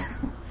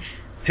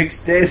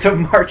 6 days of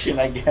marching,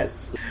 I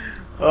guess.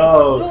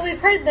 Oh. Well, we've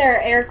heard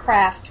their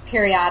aircraft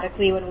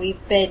periodically when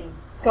we've been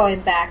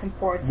going back and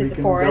forth to We the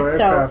can forest, go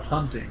so aircraft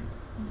hunting.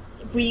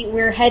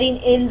 we're heading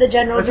in the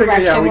general I figure,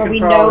 direction we where can we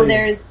probably- know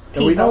there's If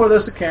people. we know where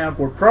there's a camp,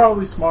 we're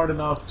probably smart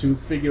enough to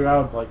figure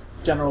out like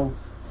general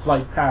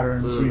flight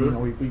patterns.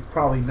 We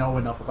probably know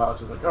enough about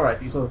it. Like, all right,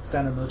 these are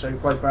standard military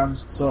flight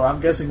patterns. So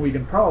I'm guessing we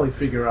can probably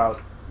figure out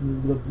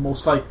the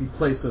most likely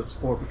places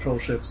for patrol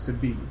ships to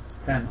be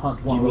and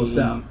hunt one of those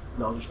down.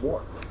 Knowledge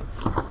war.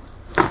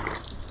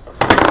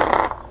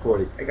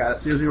 40. I got it.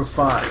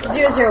 005.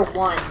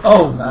 001.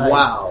 Oh, nice.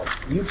 Wow.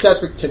 You guys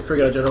can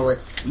figure out a general way.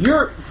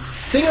 You're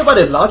thinking about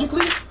it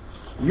logically.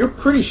 You're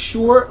pretty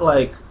sure,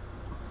 like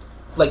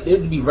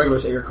there'd be regular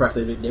aircraft.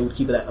 They would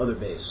keep it at other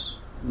base,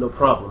 no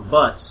problem.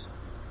 But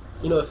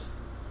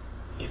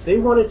if they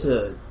wanted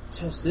to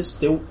test this,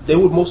 they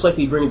would most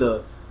likely bring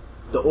the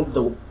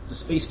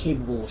space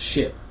capable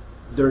ship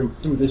through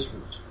this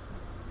route,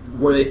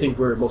 where they think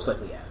we're most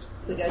likely at.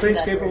 We go to Space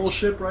that capable bridge.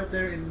 ship right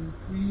there in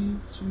 3,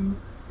 2,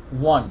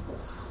 1.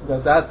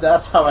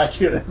 That's how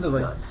accurate it is.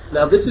 Like,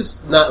 Now this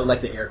is not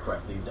like the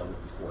aircraft that you've dealt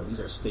with before. These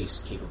are space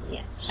capable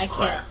Yeah,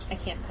 craft. I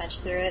can't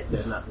punch through it.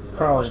 They're not really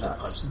Probably much to not.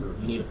 punch through.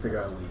 You need to figure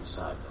out a way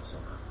inside though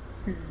somehow.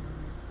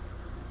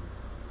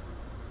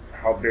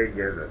 How big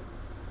is it?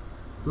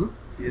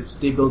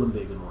 They build them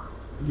big and more.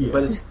 yeah.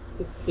 But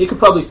it could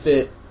probably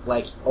fit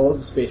like all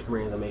the Space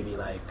Marines and maybe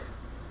like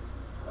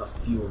a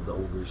few of the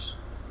ogres.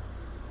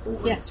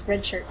 Yes,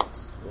 red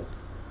shirts. Yes.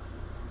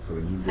 So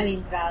we need I this.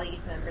 mean,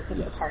 valued members of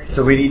the Yes. party.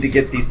 So we need to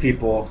get these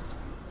people.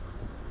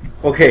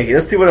 Okay,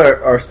 let's see what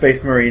our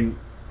Space Marine.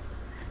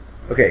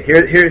 Okay,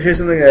 here's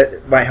something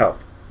that might help.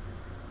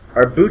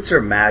 Our boots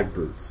are mag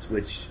boots,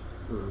 which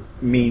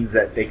means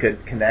that they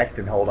could connect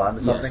and hold on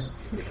to something. Yes.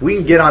 If we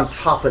can get on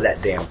top of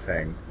that damn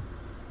thing,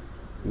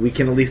 we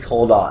can at least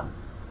hold on.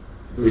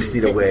 We just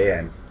need a way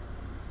in.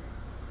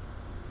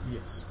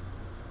 Yes.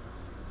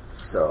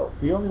 So,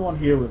 The only one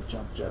here with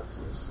jump jets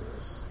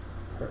is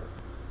her.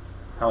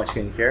 how much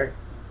can you carry?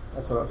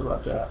 That's what I was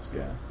about to ask,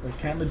 yeah. Like,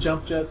 can the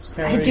jump jets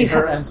I carry do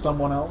her have- and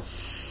someone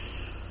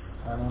else?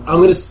 I don't know. I'm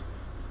gonna.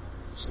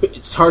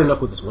 It's hard enough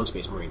with this one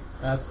Space Marine.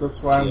 That's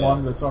why I'm Yeah.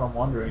 wondering. That's what I'm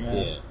wondering.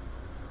 Yeah.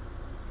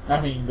 I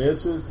mean,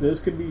 this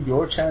could be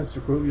your chance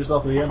to prove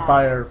yourself to the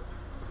Empire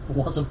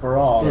once and for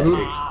all.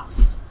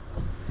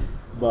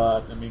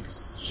 But I mean,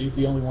 'cause she's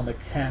the only one that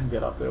can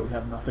get up there. We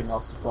have nothing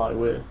else to fly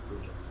with.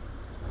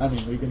 I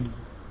mean, we can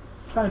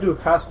try to do a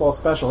fastball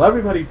special.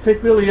 Everybody,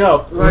 pick Billy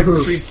up right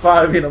between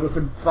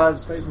between 5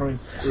 Space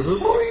Marines.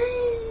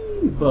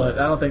 Whee! But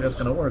I don't think that's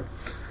gonna work.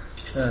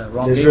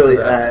 Wrong There's game really,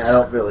 for that. I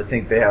don't really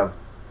think they have.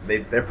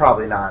 They're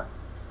probably not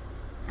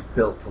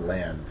built to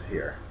land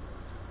here.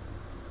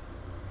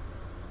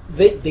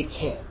 They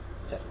can.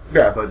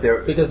 Yeah, but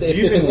they're Because if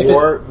using it's-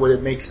 war. Would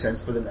it make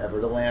sense for them ever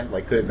to land?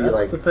 Like, could it be That's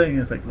like? the thing.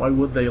 Is like, why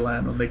would they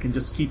land when they can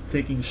just keep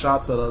taking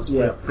shots at us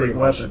Yeah, with pretty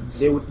big much.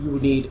 weapons? You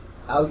would need.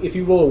 If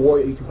you roll a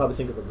warrior, you can probably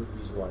think of a good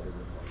reason why they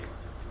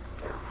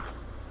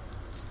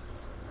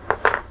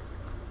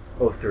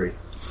would. 03.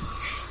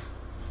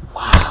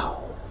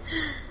 Wow.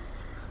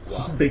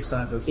 Big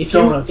signs as If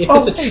donuts.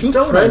 it's a hey, troop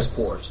donuts.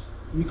 transport,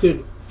 you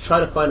could try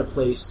to find a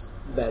place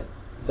that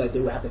they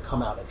would have to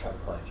come out and try to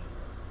find you.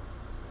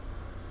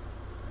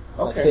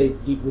 Like, Okay. say,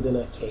 deep within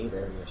a cave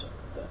area or something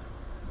like that.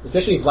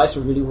 Especially if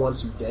Lysa really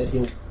wants you dead,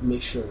 he'll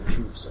make sure the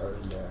troops are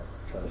in there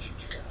trying to shoot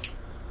you down.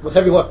 With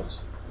heavy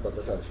weapons, but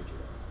they'll try to shoot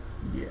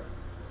you down.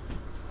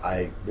 Yeah.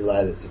 I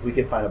realize this. If we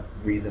can find a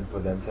reason for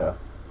them to,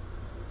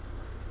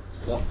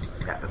 Well,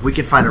 if we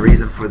can find a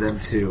reason for them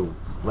to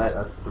let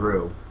us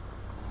through.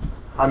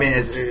 I mean,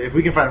 if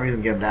we can find a reason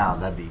to get them down,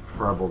 that'd be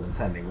preferable than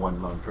sending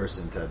one lone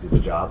person to do the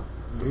job.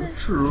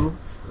 True.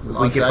 If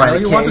we can I find know a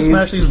you want to cave,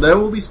 smash these. They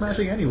will be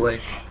smashing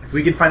anyway. if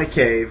we can find a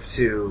cave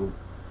to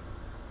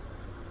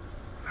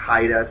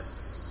hide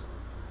us,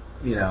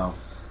 All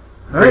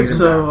right, them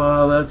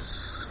so let's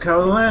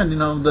scour the land.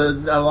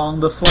 Along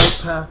the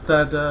flight path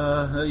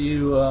that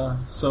you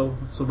so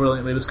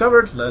brilliantly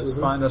discovered. Let's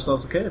find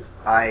ourselves a cave.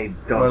 I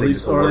don't Or at think least-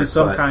 this will or at work, least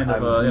some but kind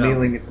of, I'm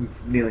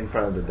kneeling in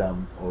front of the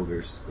dumb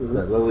ogres, the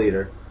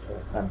leader.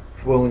 I'm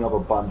pulling up a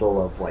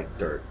bundle of like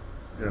dirt,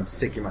 and I'm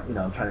sticking my,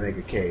 I'm trying to make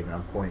a cave, and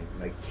I'm pointing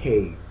like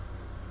cave,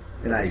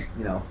 and I,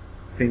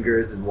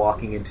 fingers and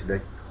walking into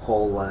the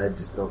hole. I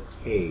just go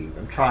cave.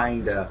 I'm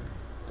trying to.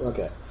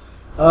 okay.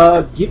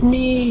 Give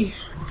me.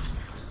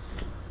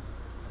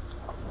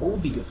 What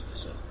would be good for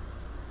this?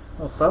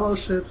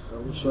 Fellowship,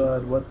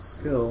 but what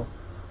skill?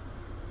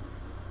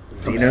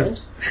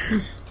 Xenos.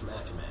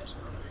 Command.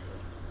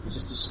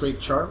 Just a straight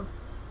charm.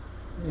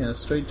 Yeah,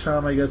 straight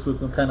charm, I guess, with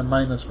some kind of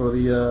minus for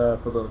the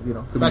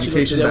communication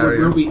Actually,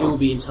 barrier. it would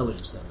be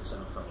intelligence then instead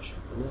of fellowship,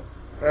 wouldn't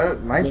it?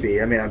 It might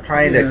be. I mean, I'm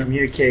trying to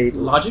communicate.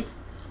 Logic?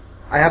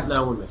 I have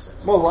That would make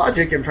sense. well,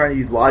 logic. I'm trying to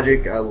use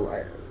logic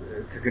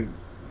to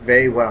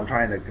convey what I'm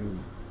trying to.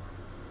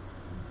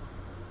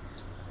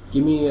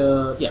 Give me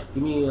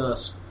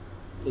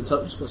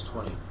intelligence plus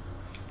 20.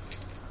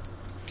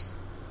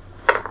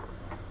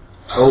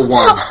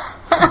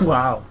 01.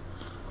 Wow.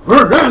 Do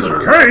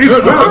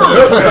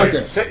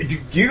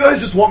you guys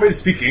just want me to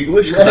speak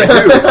English? Because I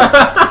do.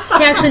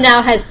 He actually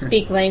now has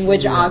speak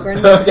language Ogren.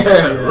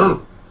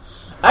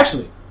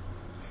 Actually,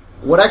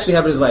 what actually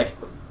happened is like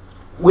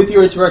with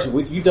your interaction,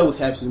 you've dealt with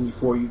Captain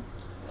before you,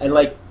 and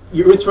like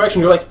your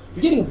interaction, you're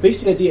getting a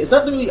basic idea. It's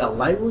not really a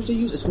language they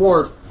use; it's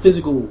more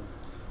physical,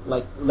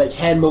 like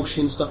hand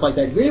motion stuff like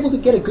that. You're able to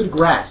get a good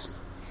grasp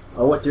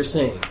of what they're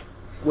saying.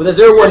 With a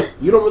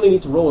 01, you don't really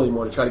need to roll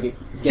anymore to try to get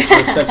your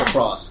sense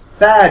across.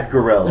 Bad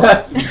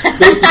gorilla.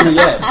 Basically,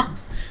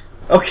 yes.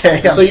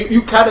 Okay. So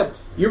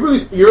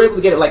you're able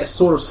to get like a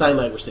sort of sign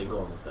language thing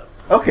going with them.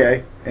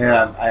 Okay. And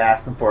I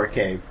asked them for a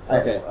cave.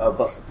 Okay.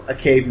 A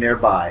cave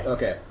nearby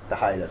Okay. to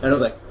hide us. And I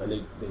was like, they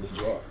need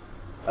you off.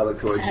 I look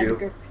towards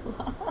you.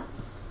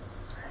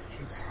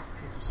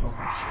 So much.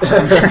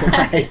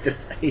 I hate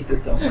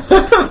this so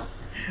much.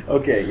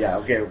 Okay.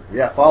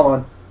 Yeah.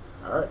 Following.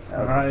 All right. That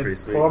was Alright, pretty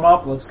sweet. form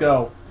up, let's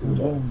go.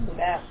 Boom.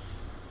 Yeah.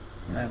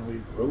 And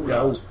we Roll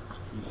go. out.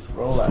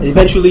 Roll out.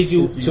 Eventually,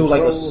 do Busy to like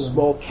a rolling.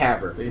 small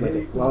cavern, Baby. like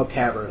a wild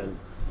cavern,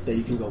 that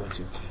you can go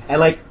into. And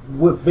like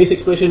with basic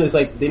explanation, it's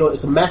like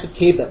it's a massive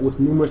cave that with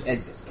numerous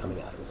exits coming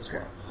out of it as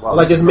well. Well,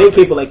 Like this there's is main perfect.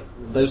 cave, but like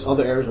there's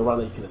other areas around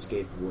that you can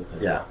escape with.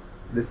 As Yeah. well.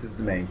 This is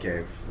the main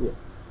cave. Yeah.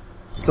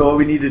 So what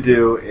we need to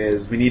do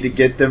is we need to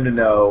get them to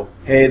know,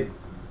 hey,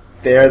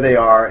 there they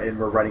are, and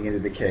we're running into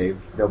the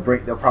cave. They'll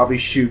probably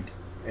shoot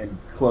and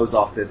close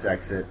off this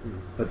exit,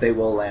 but they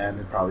will land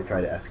and probably try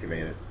to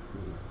excavate it.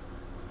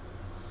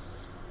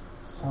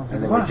 Sounds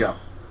And like then a we jump.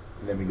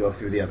 And then we go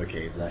through the other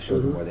caves, and I show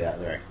them Mhm. where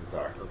their exits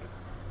are. Okay.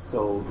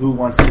 So who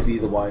wants to be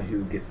the one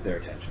who gets their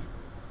attention?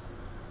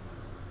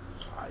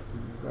 I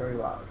can be very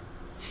loud.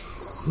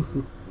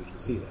 We can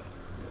see that.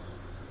 Yes.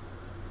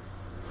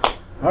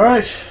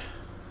 Alright.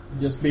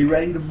 Just be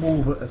ready to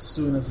move as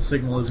soon as the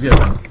signal is given.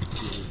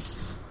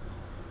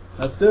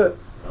 Let's do it.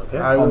 Okay.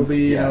 I will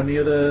be, yeah.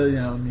 near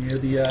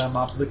the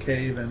mouth of the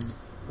cave, and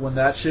when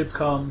that ship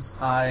comes,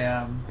 I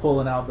am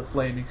pulling out the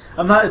flaming.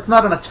 It's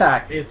not an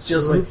attack. It's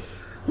just like,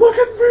 look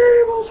at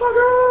me,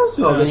 motherfuckers!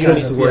 Oh, then you don't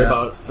need to worry yeah.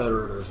 about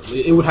fettered or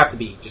something. It would have to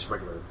be just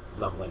regular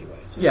level anyway.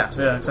 Yeah,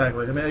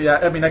 exactly.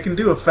 I mean, I can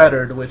do a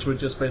fettered, which would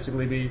just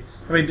basically be.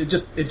 I mean, it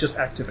just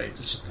activates.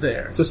 It's just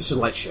there. So it's just a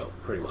light show,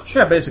 pretty much.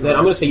 Yeah, basically. Then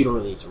I'm going to say you don't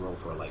really need to roll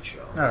for a light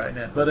show. All right,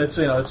 yeah, but it's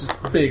it's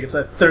just big. It's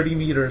like 30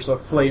 meters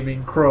of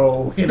flaming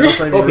crow. Flaming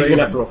Okay, you're raven. going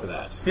to have to roll for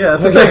that. Yeah,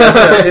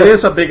 it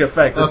is a big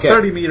effect. It's Okay.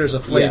 30 meters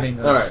of flaming.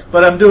 Yeah, all right.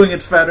 But I'm doing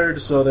it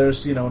fettered, so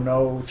there's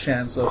no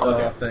chance of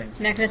thing.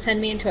 You're not going to send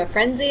me into a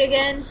frenzy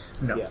again?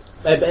 No, Yeah.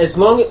 As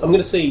long as I'm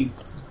going to say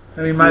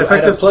I mean my you add a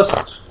effective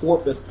plus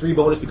 3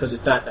 bonus because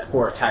it's not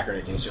for attack or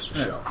anything. It's just for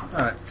show.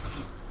 All right,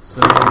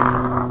 so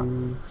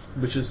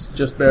which is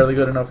just barely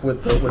good enough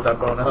with that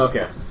bonus.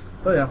 Okay.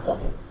 But yeah,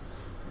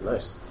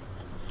 Nice.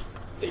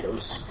 They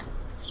notice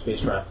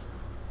spacecraft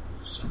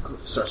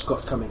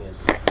starts coming in.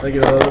 like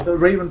the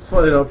raven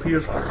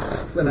appears,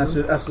 and as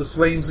the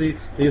flames, you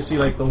see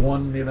like the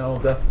one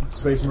the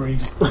space marine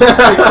just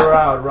figure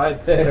out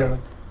right there.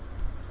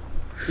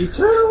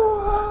 Eternal.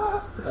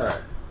 All right.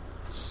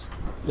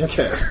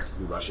 Okay.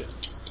 You rush it.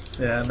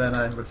 Yeah, and then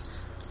I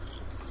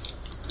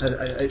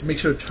make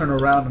sure to turn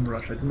around and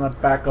rush. I do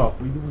not back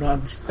up. We do not.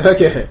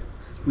 Okay.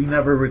 We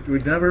never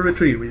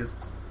retreat. We just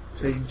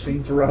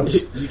change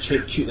routes. You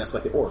shoot. That's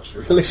like the orcs,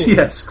 really.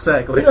 Yes,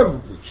 exactly. We never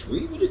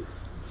retreat. We just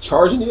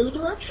charge in the other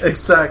direction.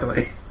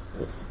 Exactly.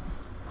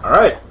 All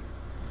right.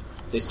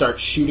 They start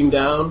shooting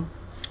down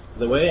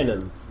the way,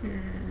 and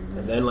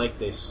then like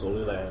they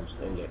slowly land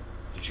and get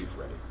the troops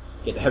ready.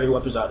 Get the heavy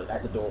weapons out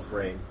at the door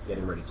frame,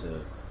 getting ready to.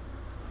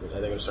 And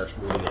they're going to start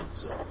moving in.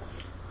 So,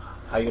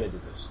 how are you going to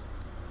do this?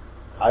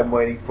 I'm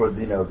waiting for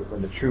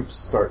when the troops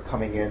start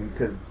coming in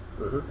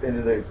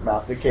into the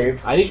mouth of the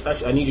cave. I need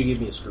you to give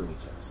me a scrutiny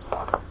test.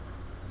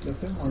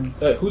 That's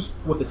him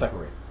Who's with the tech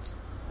marine?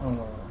 or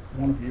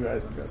one of you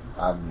guys, I'm guessing.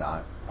 I'm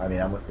not. I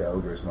mean, I'm with the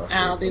ogres mostly.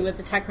 I'll be with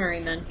the Tech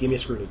Marine then. Give me a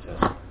scrutiny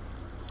test.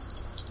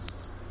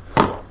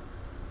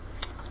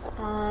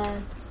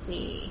 Let's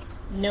see.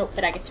 Nope,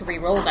 but I get to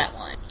re-roll that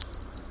one.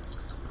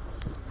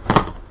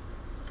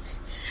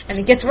 And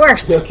it gets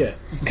worse. Okay.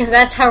 Because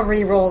that's how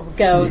re-rolls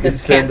go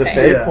this Spend the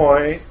campaign. fate Yeah.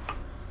 point.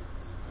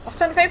 I'll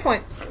spend a fate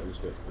point.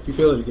 If you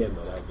fail it again,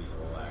 though, that would be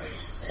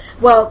hilarious.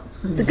 Well,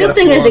 the good got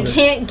thing is it 400.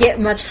 can't get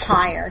much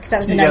higher, because that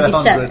was a You got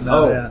 97. 100 now.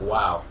 Oh, yeah.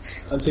 wow.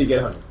 Until you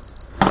get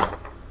 100.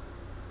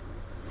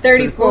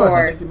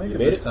 34. You make You it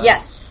made this it? time.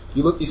 Yes.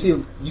 You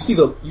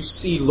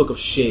see the look of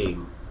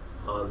shame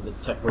on the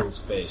tech marine's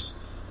face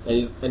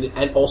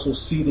and also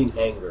seething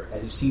anger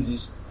as he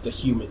sees the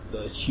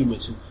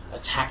humans who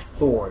attacked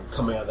Thorn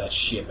coming out of that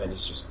ship, and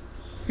he's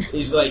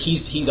like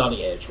he's on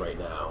the edge right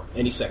now.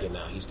 Any second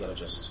now, he's gonna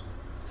just.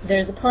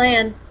 There's a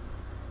plan.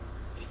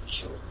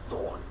 Kill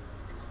Thorn.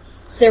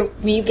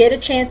 When you get a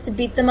chance to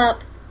beat them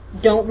up,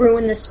 don't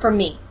ruin this for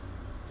me.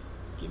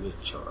 Give me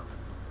a charm.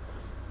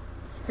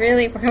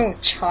 Really? We're going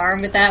with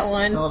charm with that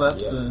one? No,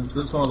 that's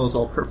one of those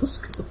all-purpose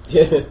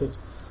skills.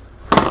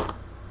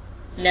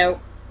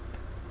 Nope.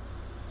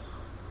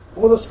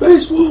 For the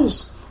Space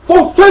Wolves!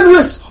 For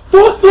Fenris!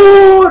 For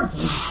Thorn!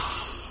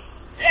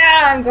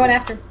 Yeah, I'm going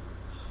after him.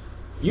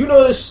 You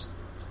notice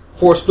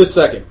for a split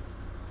second,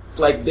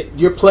 like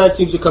your plan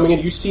seems to be coming in.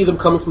 You see them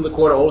coming from the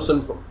corner. All of a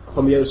sudden,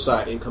 from the other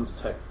side, in comes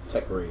the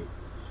Tech Marine.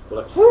 They're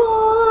like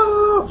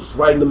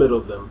right in the middle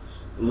of them,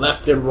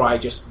 left and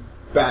right, just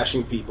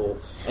bashing people,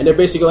 and they're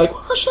basically like,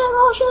 oh, shit,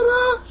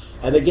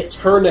 and they get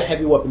turned their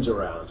heavy weapons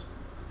around.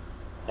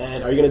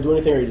 And are you going to do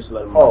anything, or are you just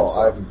let them? Well,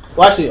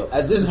 actually,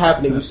 as this is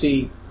happening, you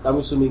see. I'm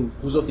assuming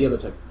who's with the other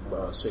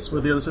space?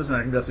 With the other space,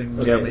 I'm guessing.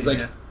 Okay, it's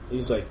like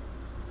he's like.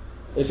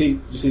 You see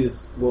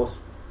this wolf.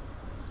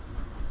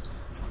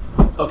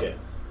 Okay.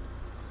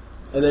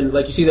 And then,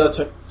 like, you see the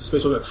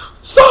space wolf go,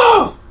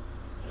 Solve!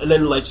 And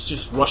then, like,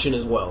 just rush in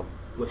as well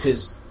with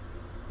his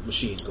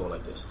machine going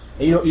like this.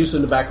 And you know, you see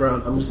in the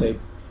background, I'm going to say,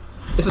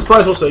 it's a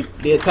surprise also,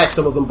 they attack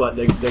some of them, but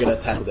they're going to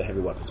attack with their heavy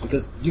weapons.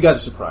 Because you guys are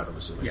surprised, I'm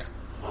assuming. Yeah.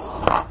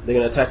 They're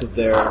going to attack with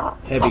their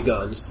heavy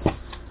guns.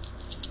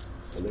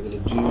 And they're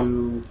going to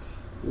do,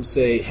 we'll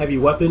say, heavy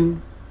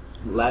weapon,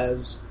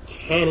 las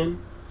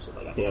cannon. So,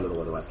 like, I think I don't know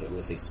what the last cannon. I'm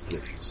going to say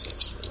spiritual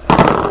 6 for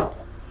that.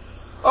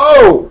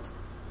 Oh!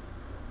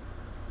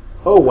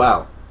 Oh,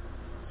 wow.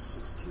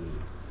 16,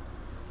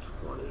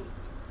 20,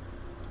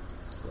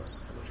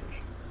 plus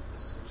penetration.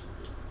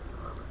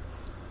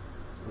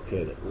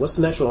 Okay, then. What's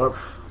the natural armor?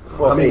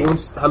 How many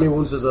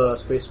wounds does a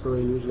Space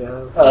Marine usually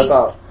have?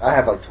 I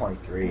have like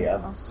 23.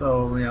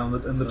 So,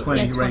 in the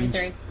 20 range.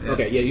 23. Yeah.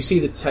 Okay, yeah, you see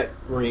the Tech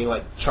Marine,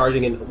 like,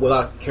 charging in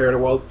without caring a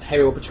world.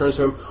 Heavy weapon turns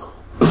to him.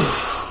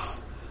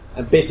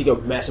 And basically a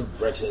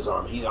massive rent in his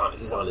arm. He's on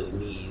his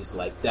knees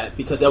like that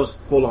because that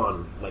was full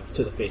on, like,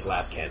 to the face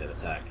last cannon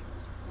attack.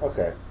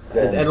 Okay.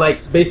 And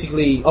like,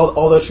 basically,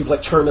 all those troops,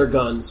 like, turn their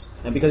guns,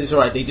 and because he's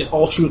alright, they just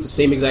all shoot at the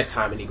same exact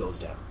time, and he goes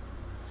down.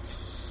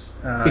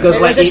 Because,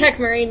 there was a Tech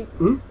Marine.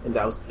 And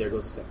there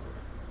goes the Tech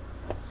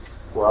Marine.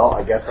 Well,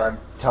 I guess I'm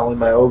telling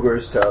my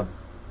ogres to,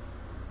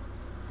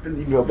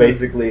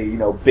 basically,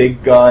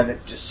 big gun,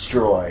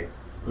 destroy.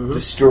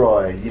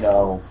 Destroy,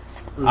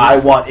 I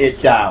want it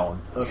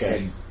down. Okay.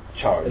 And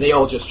charge. And they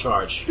all just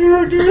charge.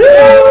 Ewok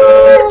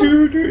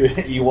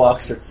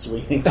starts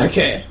swinging.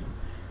 Okay.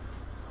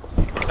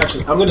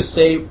 Actually, I'm gonna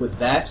say with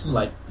that,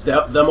 like,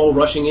 them all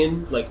rushing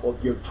in, like,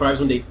 your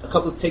tribesmen, a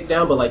couple take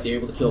down, but, like, they're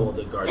able to kill all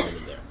the guardsmen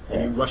in there.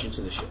 And you rush into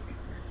the ship.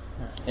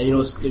 And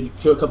you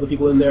kill a couple of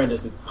people in there, and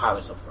there's the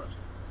pilots up front.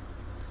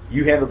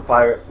 You handle the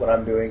pirate. What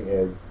I'm doing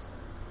is,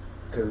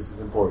 because this is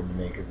important to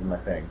me, because it's my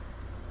thing.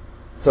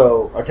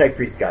 So, our tech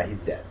priest guy,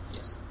 he's dead.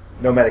 Yes.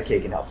 No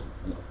Medicaid can help him.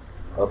 No.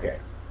 Okay.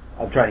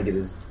 I'm trying to get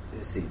his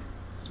seed.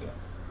 Yeah.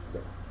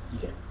 So. You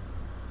can.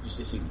 You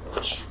see seed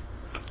rush.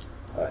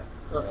 Alright.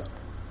 Okay.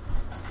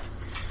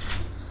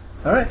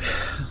 Alright,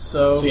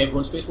 so you have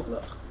one space wolf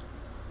left.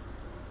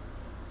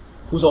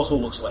 Who's also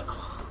looks like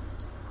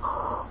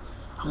I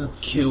will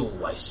kill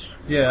Weiser.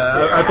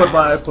 yeah, I put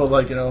my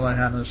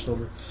hand on his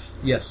shoulder.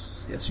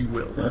 Yes, you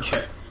will.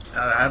 Okay.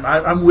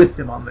 I'm with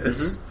him on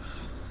this.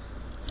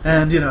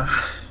 And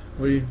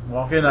we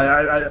walk in.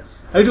 I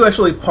do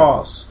actually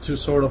pause to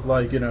sort of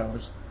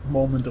just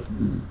moment of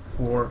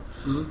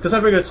because I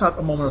figure it's not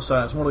a moment of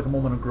silence, more like a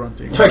moment of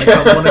grunting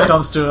when it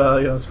comes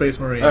to Space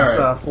Marines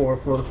right. for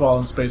the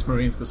fallen Space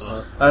Marines because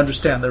I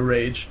understand their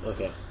rage.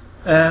 Okay.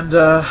 And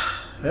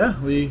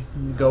we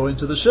go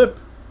into the ship,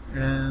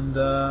 and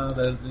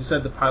you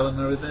said the pilot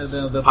and everything.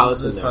 The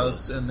Pilot's in there.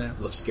 Pilot's in there.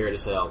 Looks scared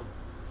as hell.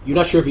 You're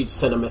not sure if he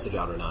sent a message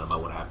out or not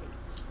about what happened.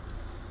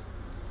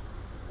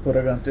 Put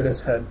a gun to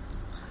his head.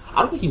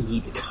 I don't think you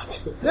need the gun.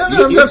 I'm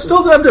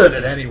doing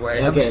it anyway.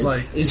 Okay. I'm just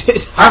like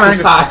it's I'm half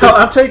its size.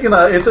 I'm taking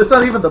it's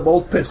not even the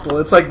bolt pistol.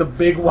 It's like the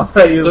big one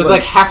that you. So it's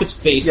like half its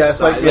face. Yeah,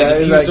 it's like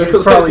size.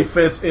 it probably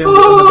fits in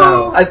the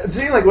barrel. I'm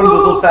seeing like one of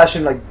those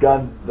old-fashioned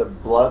guns, the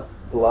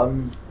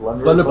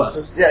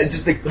blunderbuss. Yeah,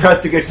 just like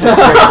pressed against his face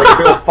like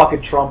a real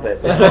fucking trumpet.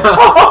 It's like,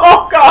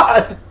 oh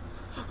god!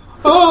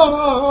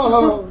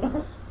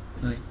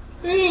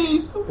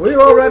 We've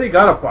already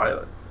got a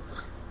pilot.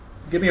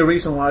 Give me a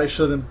reason why I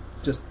shouldn't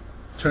just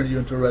turn you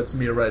into a red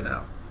smear right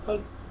now. I'll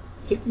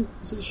take you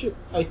to the ship.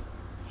 I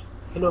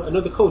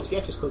know the codes, the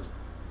access codes.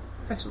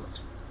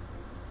 Excellent.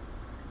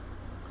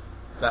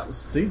 That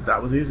was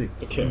easy.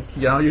 Okay.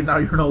 You're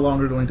no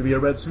longer going to be a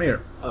red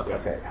smear.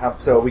 Okay.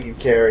 So we can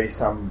carry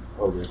some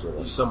ogres with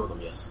us. Some of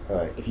them, yes.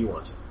 Alright. If you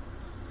want to.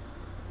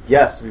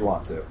 Yes, we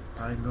want to.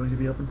 I'm going to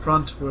be up in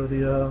front where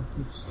the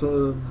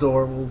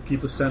door will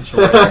keep the stench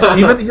away.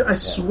 I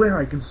swear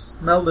I can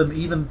smell them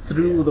even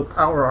through the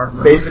power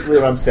armor. Basically,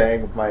 what I'm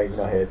saying with my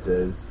hits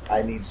is,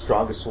 I need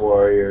strongest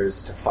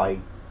warriors to fight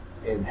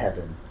in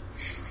heaven.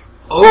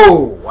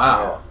 Oh,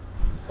 wow.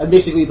 And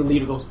basically the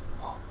leader goes,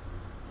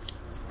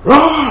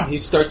 "Rah!" He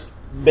starts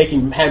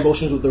making hand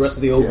motions with the rest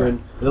of the Oberyn,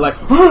 and they're like,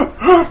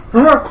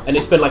 and they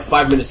spend like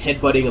 5 minutes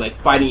headbutting and like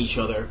fighting each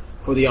other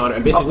for the honor.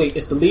 And basically,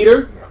 it's the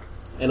leader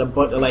and I'm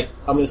going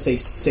to say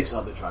 6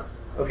 other tribes.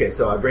 Okay,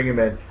 so I bring him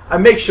in. I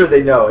make sure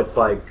they know it's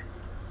like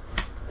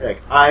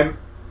I'm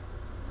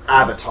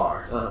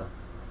Avatar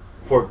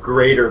for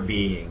greater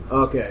being.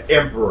 Okay.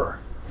 Emperor.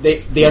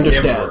 They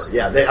understand. Emperor.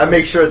 Yeah, I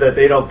make sure that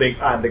they don't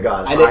think I'm the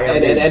god.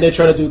 And they're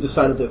trying to do the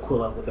sign of the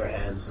Aquila with their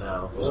hands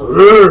now.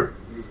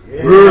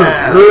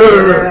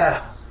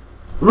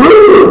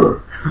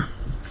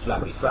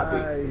 Flappy,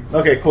 flappy.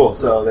 Okay, cool.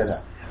 So then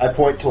I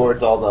point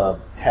towards all the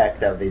tech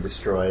that they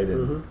destroyed,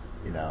 and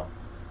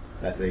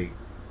as they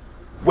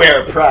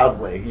wear it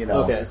proudly,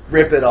 just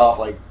rip it off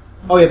like.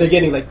 Oh yeah, they're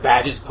getting like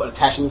badges,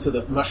 attaching them to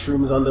the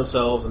mushrooms on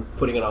themselves and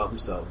putting it on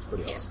themselves.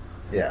 Pretty awesome.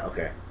 Yeah.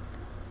 Okay.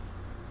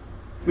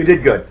 We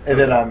did good, and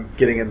then I'm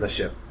getting in the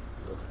ship.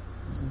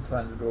 I'm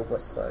trying to go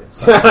west side.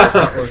 It's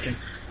not working.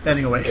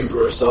 Anyway.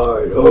 Emperor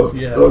side.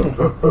 Yeah.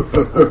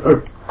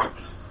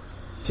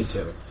 Tim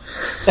Taylor.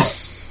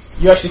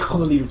 You actually call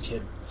the leader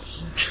Tim.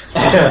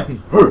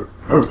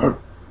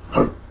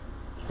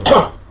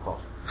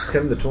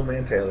 Tim the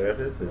Toolman Taylor.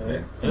 This is his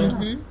name.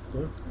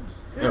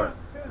 Anyway.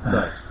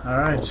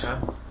 Alright.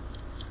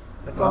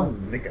 That's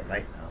on Nick at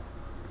Night now.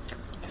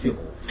 I feel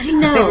old. I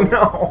know.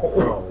 No.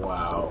 Oh,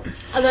 wow.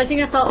 Although I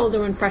think I felt older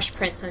when Fresh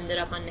Prince ended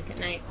up on Nick at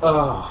Night.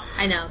 Oh.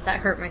 I know,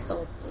 that hurt my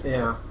soul.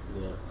 Yeah.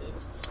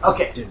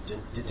 Okay.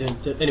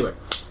 Anyway.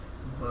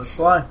 Let's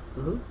fly.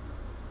 Mm-hmm.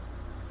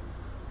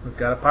 We've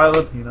got a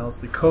pilot. He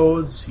knows the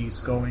codes.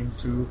 He's going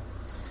to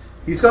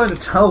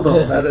tell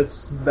them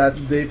that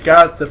they've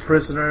got the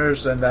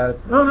prisoners and that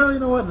you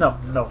know what? No,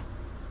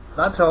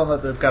 not tell them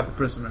that they've got the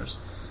prisoners.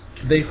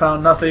 They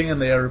found nothing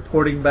and they are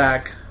reporting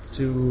back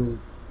to.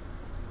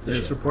 They're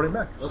just reporting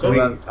back. So So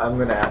I'm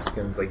going to ask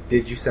him. It's like,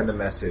 did you send a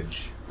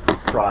message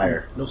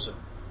prior? No, sir.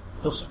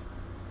 No, sir.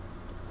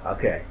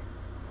 Okay.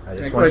 I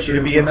just want you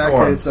to be in that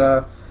informed. case,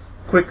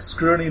 quick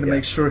scrutiny to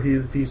make sure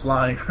if he's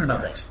lying or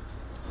not.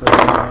 So,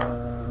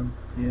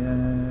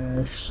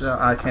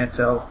 I can't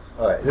tell.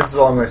 Alright, this is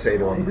all I'm going to say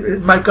to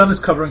him. My gun is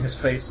covering his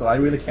face, so I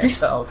really can't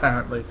tell,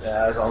 apparently.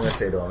 Yeah, that's all I'm going to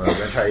say to him. I'm going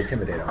to try to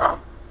intimidate him.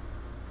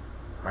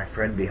 My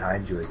friend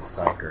behind you is a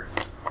psyker.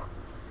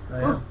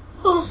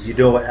 You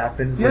know what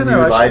happens when you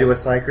lie to a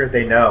psyker?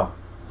 They know.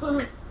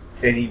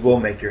 And he will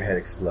make your head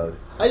explode.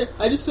 I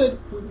just said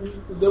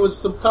there was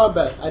some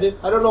combat. I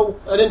don't know.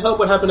 I didn't tell him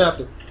what happened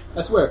after.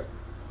 I swear.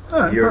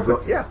 Alright,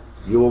 perfect.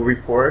 You will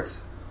report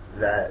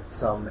that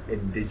some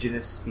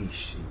indigenous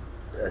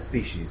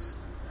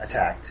species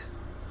attacked.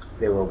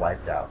 They were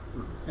wiped out.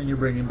 And you're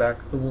bringing back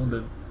the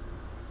wounded.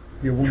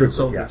 Your wounded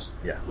soldiers.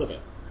 Yeah. Okay.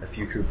 A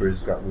few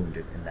troopers got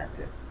wounded, and that's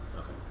it.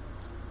 Okay.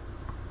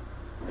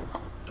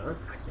 Alright.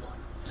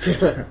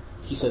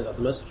 He sends out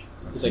the message.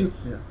 He's like,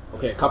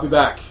 okay, copy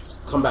back.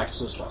 Come back as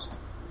soon as possible.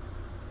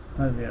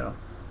 And,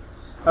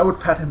 I would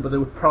pat him, but they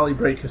would probably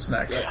break his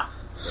neck. Yeah.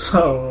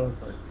 So,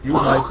 you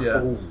might,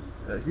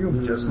 you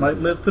just might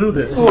live through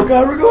this. Oh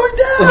god, we're going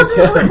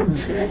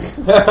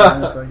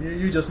down!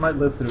 You just might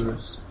live through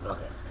this.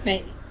 Okay.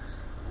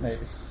 Maybe.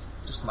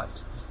 Just might.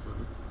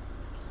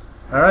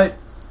 Alright.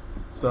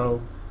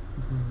 So,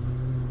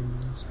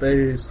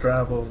 space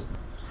travel.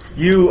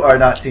 You are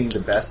not seeing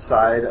the best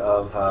side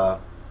of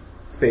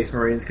Space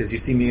Marines because you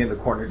see me in the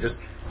corner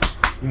just,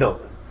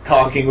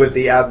 talking with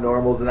the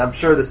abnormals, and I'm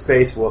sure the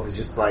Space Wolf is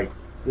just like,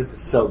 this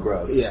is so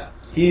gross. Yeah.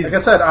 Like I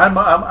said, I'm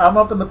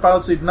up in the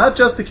pilot seat, not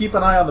just to keep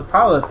an eye on the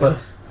pilot, but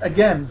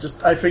again,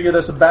 just I figure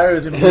there's a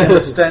barrier between me and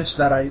the stench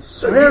that I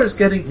swear is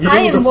getting. I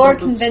am more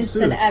convinced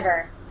than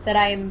ever that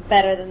I am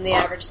better than the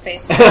average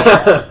space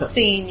marine.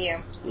 Seeing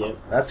you. Yeah.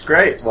 That's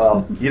great.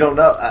 Well, you don't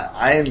know.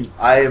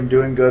 I am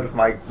doing good with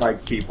my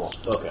people.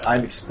 Okay.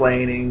 I'm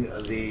explaining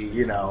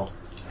the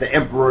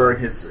Emperor,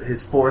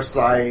 his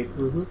foresight,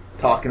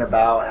 talking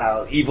about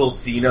how evil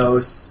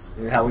Xenos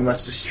and how we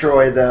must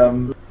destroy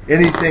them.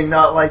 Anything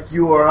not like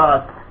you or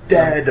us,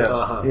 dead.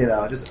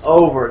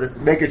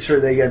 Just making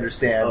sure they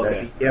understand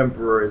that the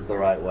Emperor is the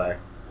right way.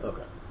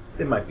 Okay.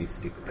 They might be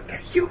stupid, but they're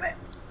human.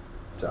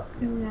 So,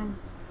 Yeah.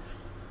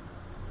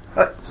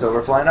 So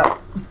we're flying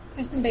up.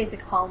 There's some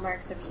basic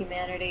hallmarks of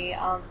humanity.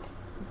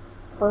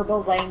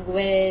 Verbal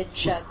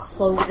language,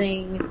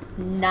 clothing,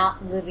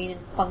 not living in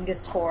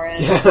fungus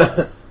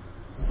forests.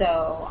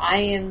 So I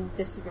am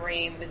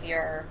disagreeing with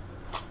your...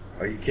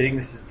 Are you kidding?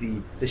 This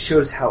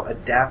shows how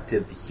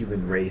adaptive the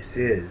human race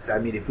is. I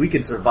mean, if we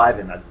can survive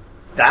in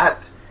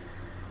that,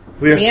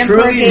 we are The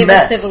Emperor truly gave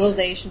met. us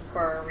civilization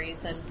for a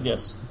reason.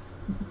 Yes.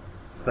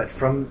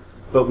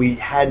 But we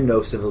had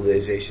no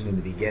civilization in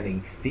the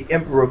beginning. The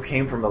Emperor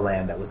came from a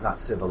land that was not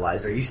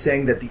civilized. Are you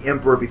saying that the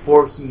Emperor,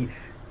 before he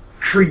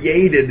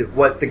created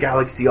what the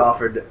galaxy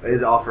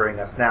is offering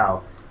us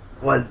now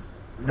was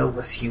no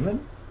less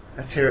human.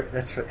 That's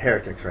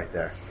heretics right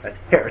there. That's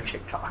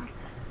heretic talk.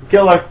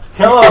 Killer.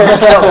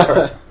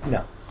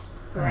 No.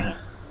 Right.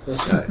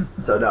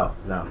 So no,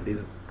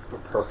 these are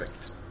perfect.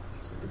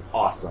 This is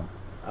awesome.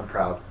 I'm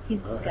proud.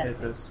 He's It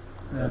disgusting. is.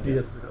 Yeah, he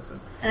is disgusting.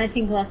 And I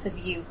think less of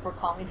you for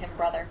calling him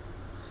brother.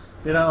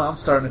 You know, I'm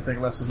starting to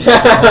think less of you.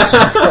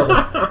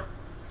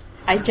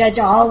 I judge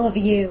all of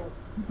you.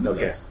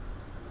 Okay.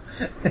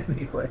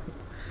 Anyway.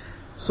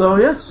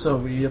 So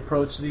we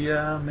approach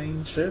the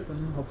main ship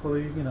and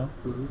hopefully,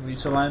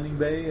 reach a landing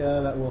bay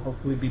that will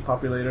hopefully be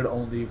populated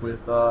only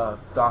with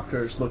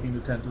doctors looking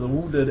to tend to the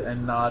wounded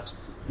and not,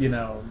 an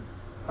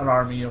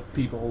army of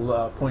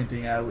people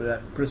pointing out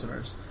at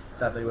prisoners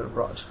that they would have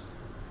brought.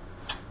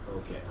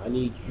 Okay, I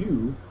need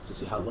you to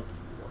see how lucky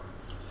you are.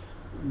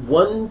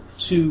 1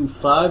 to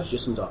 5,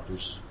 just some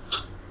doctors.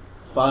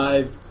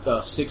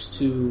 6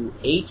 to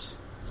 8,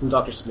 some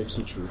doctors, maybe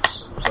some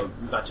troops. So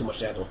not too much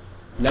to handle.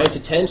 9 to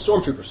 10,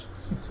 stormtroopers.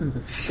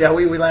 Yeah,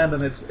 we land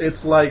and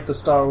it's like the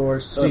Star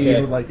Wars scene,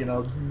 Okay. with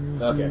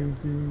Okay.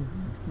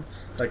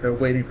 like they're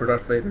waiting for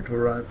Darth Vader to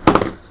arrive.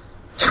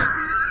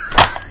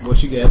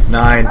 What you get?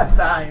 9.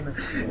 9.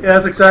 Yeah,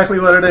 that's exactly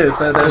what it is.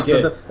 There's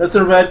Okay. there's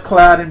the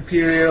red-clad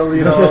Imperial,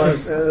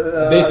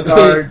 Basically,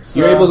 guards.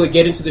 you're able to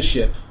get into the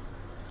ship.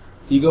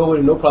 You go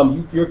in, no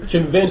problem. You're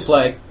convinced,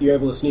 you're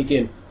able to sneak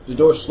in. The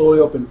doors slowly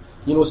open.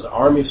 You know, it's an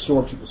army of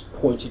stormtroopers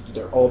pointed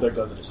all their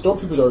guns at you.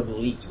 Stormtroopers are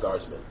elite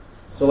guardsmen.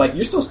 So,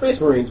 you're still Space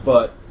Marines,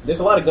 but there's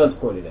a lot of guns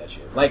pointed at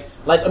you. I'm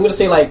going to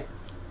say,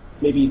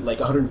 maybe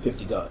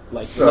 150 guns.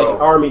 Like an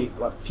army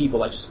of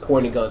people, just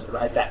pointing guns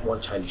at that one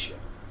Chinese ship.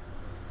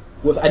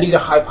 And these are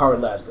high-powered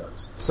las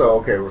guns. So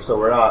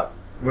we're not.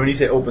 When you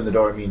say open the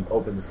door, I mean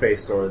open the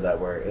space door that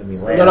we're in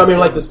the land. No, I mean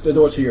the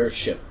door to your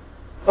ship.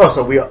 Oh,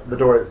 so the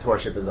door to our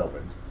ship is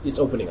opened. It's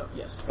opening up.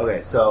 Yes.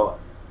 Okay, so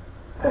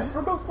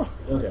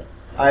Okay.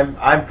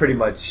 I'm pretty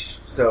much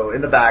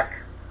in the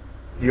back.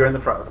 You're in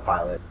the front with the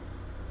pilot.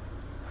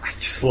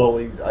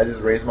 I just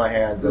raise my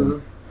hands,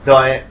 and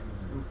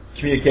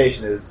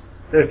communication is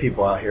there's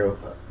people out here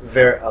with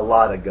a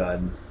lot of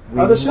guns.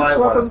 Are the ship's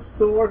weapons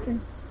still working?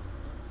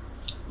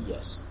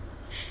 Yes.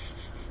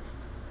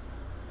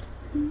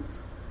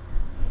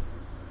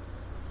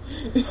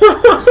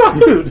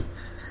 Dude,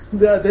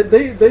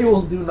 they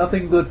will do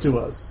nothing good to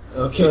us.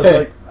 Okay. So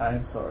it's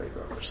I'm sorry,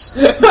 brothers.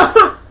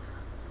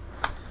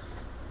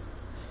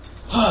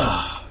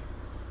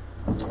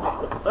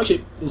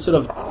 Actually, instead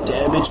of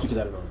damage, because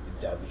I don't know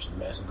the damage the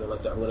massive gun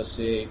like that, I'm going to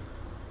say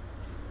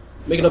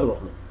make another roll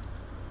for me.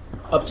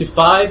 Up to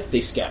 5,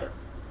 they scatter.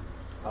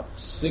 Up to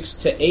 6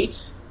 to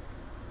 8,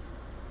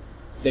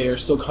 they are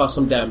still cause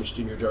some damage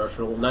to your charge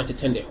roll. 9 to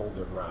 10, they hold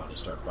their ground and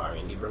start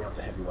firing. They bring out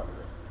the heavy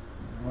weaponry.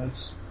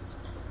 What?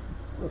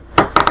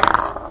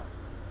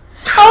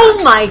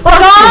 Oh my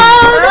god!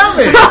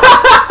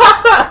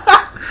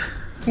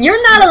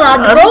 You're not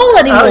allowed to roll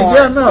anymore.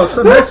 Yeah, no.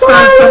 So next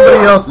time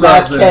somebody else does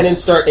Last this.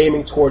 cannons start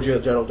aiming towards your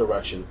general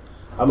direction.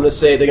 I'm going to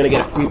say they're going to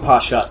get a free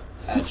pot shot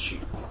at you.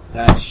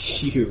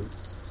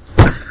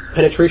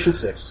 Penetration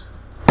 6.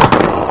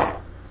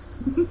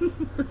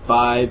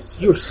 5.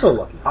 You're so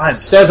lucky. I'm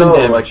 7 so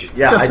damage. lucky.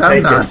 Yeah, Yes, I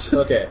take I'm it.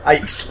 Okay. I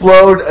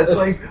explode. It's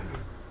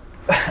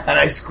and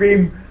I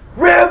scream,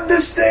 "Ram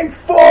this thing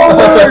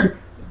forward!"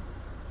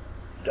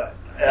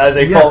 As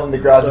I fall on the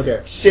ground, just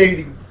Okay.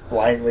 shading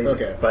blindly.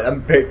 Okay. But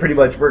I'm pretty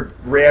much we're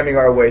ramming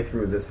our way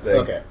through this thing.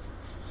 Okay.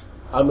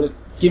 I'm gonna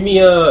give me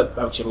a.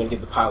 Actually, I'm gonna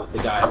give the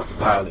piloting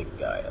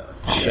guy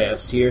a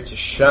chance here to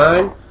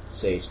shine.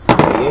 Says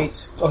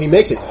 48. Oh, he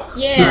makes it.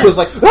 Yeah. He goes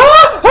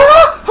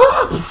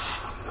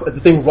the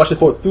thing rushes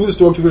forward through the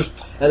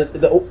stormtroopers, and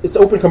it's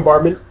an open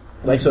compartment.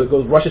 So it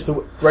rushes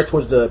through right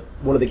towards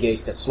one of the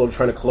gates that's slowly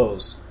trying to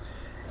close.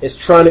 It's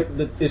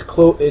it's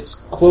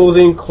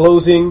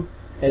closing,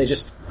 and it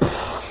just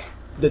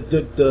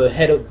the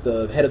head of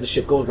the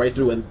ship goes right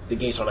through, and the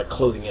gates are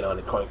closing in on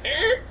it, calling.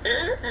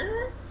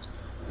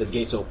 The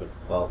gates open.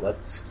 Well,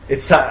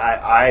 it's time.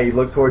 I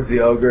look towards the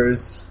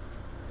ogres.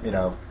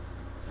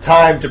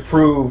 Time to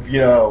prove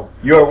your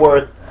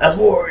worth as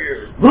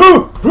warriors.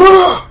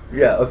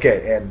 Yeah.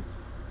 Okay, and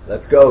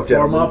let's go. Form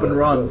gentlemen. up and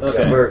run. Let's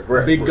Okay. go.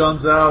 We're Big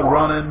guns out,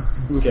 running.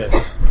 Okay.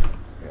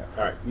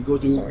 All right. We go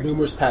through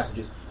numerous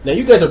passages. Now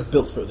you guys are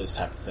built for this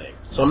type of thing,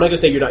 so I'm not gonna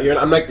say you're not.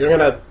 I'm not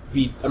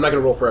gonna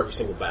roll for every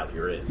single battle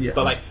you're in. Yeah.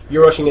 But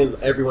you're rushing in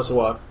every once in a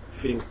while,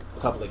 fitting a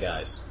couple of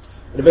guys,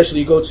 and eventually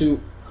you go to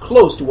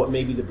close to what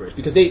may be the bridge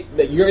because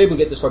you're able to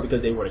get this far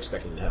because they weren't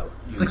expecting to help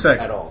you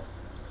Exactly. at all.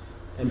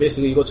 And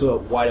basically, you go to a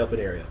wide open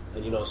area,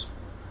 and it's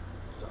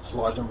a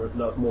large number of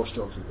more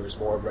stormtroopers,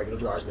 more regular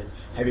guardsmen,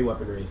 heavy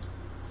weaponry,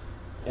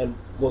 and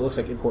what looks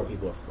like important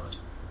people up front.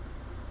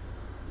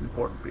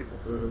 Important people.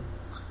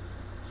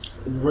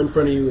 And right in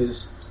front of you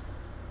is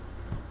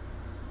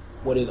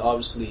what is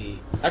obviously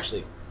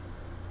actually.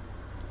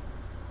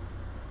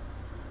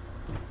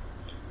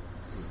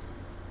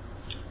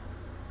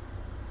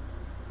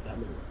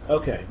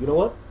 Okay, you know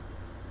what?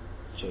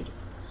 Change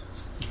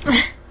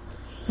it.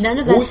 None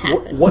of that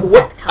happens.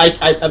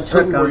 I'm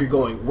telling you where Retcon. you're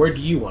going. Where do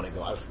you want to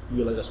go? I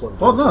realize that's what I'm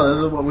Well, going no,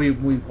 this is what we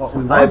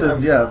want.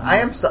 I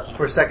am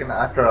for a second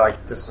after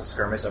like this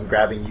skirmish. I'm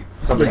grabbing you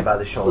somebody by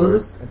the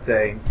shoulders and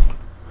saying,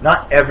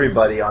 "Not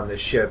everybody on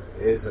this ship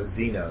is a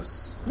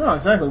Xenos. No,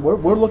 exactly.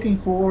 We're looking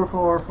for.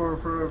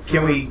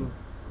 Can we?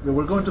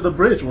 We're going to the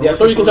bridge. Yeah,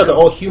 so you can tell that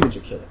all humans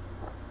are killing.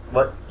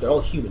 What? They're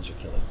all humans you're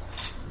killing.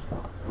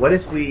 What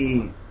if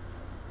we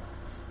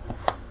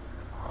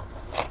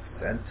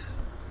sent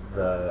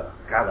the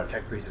God? Our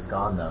tech priest is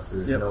gone now, so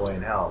there's no way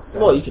in hell. So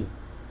Well, you can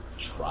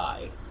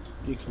try.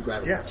 You can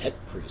grab Yeah. a tech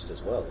priest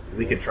as well. If you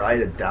we want. could try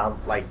to down.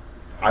 Like,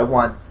 I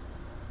want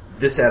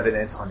this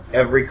evidence on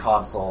every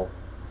console.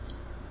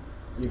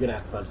 You're gonna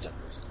have to find a tech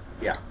priest.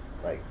 Yeah,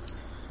 like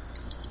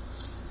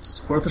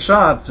It's worth a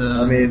shot.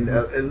 I mean,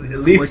 at what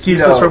least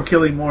keeps us from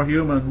killing more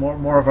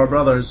of our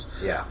brothers.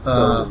 Yeah,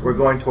 so we're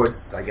going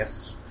towards, I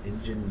guess,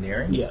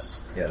 engineering. Yes.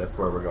 Yeah, that's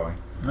where we're going.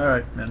 All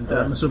right, and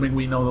I'm assuming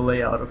we know the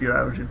layout of your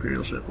average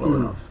Imperial ship well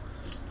enough.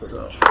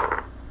 So,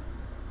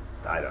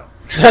 I don't.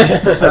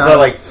 So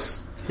like,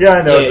 yeah,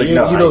 I know. Yeah, it's like, you,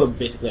 no, you know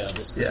basically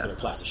this Yeah. particular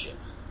class of ship.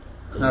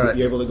 And All right.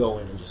 You're able to go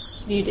in and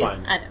just You do.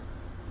 find. I know.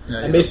 yeah,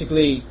 And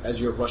basically,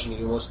 as you're rushing, you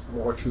get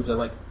more troops and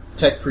like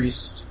tech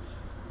priest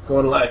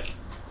going like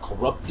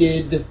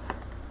corrupted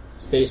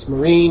space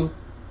marine.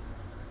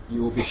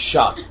 You will be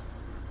shot.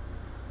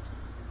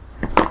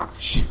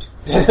 Shoot.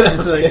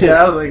 It's like,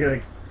 I was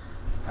like,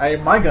 I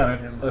aim my gun at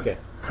him. Okay.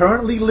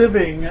 Currently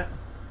living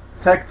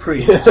tech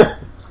priest.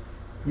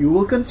 You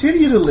will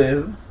continue to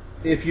live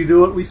if you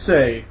do what we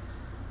say.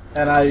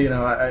 And I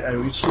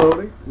reach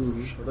slowly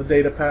with a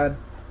data pad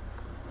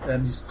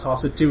and just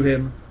toss it to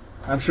him.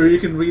 I'm sure you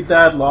can read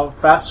that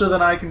faster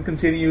than I can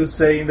continue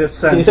saying this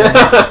sentence.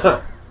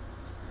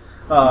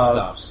 He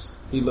stops.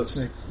 He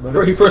looks.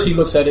 First, he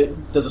looks at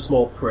it. Does a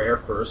small prayer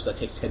first. That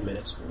takes 10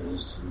 minutes. And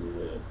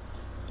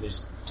he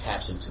just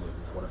taps into it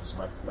with one of his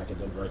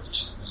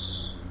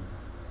microdendrites.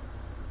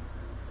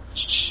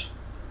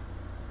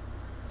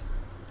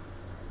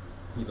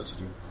 He looks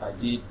at you. I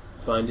did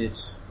find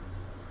it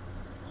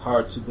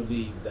hard to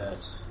believe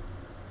that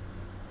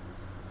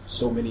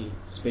so many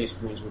space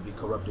marines would be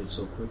corrupted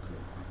so quickly.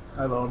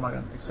 I lower my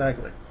gun.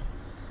 Exactly.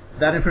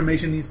 That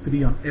information needs to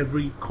be on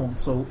every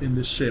console in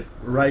the ship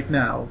right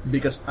now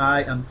because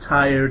I am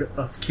tired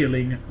of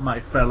killing my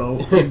fellow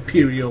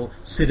Imperial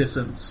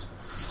citizens.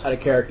 Out of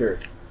character.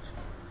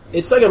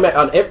 It's not gonna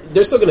matter.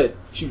 They're still gonna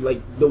shoot.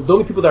 Like the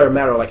only people that are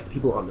matter are like the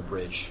people on the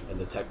bridge and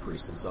the tech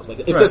priest themselves. Like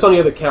if there's any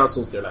other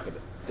councils, they're not gonna.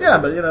 Yeah,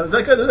 but it's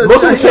like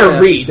Most of them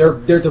can't read.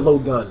 They're to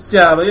load guns.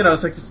 Yeah, but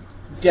it's like just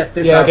get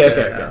this Yeah, out okay,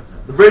 there. okay, okay.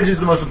 The bridge is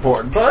the most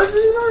important, but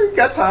you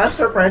got time.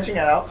 Start branching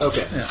out.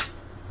 Okay. Yeah.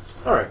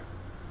 All right.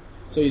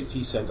 So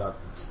he sends out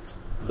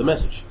the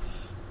message,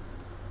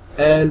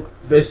 and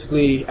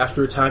basically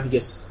after a time, he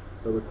gets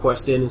a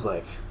request in. Is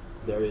like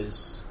there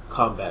is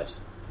combat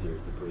near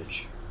the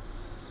bridge.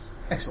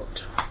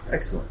 Excellent.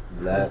 Excellent.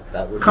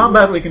 That would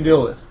Combat we can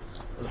deal with.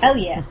 Hell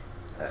yeah.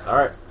 All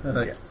right.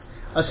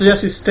 I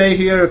suggest you stay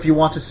here if you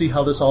want to see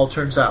how this all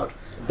turns out.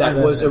 That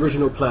was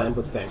original plan,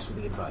 but thanks for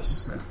the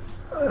advice.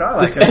 I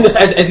like Just- it. and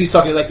as he's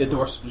talking, like the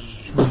doors.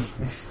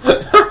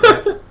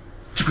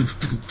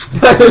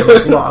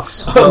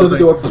 Locks. Under the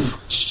door.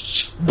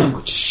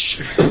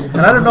 And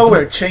out of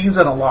nowhere, chains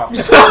and a lock.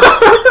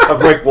 a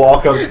brick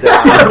wall comes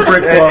down. A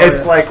brick wall,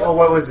 It's yeah. like,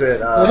 what was it?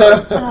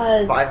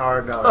 Spy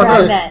Hard? No.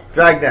 Dragnet.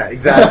 Dragnet,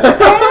 exactly.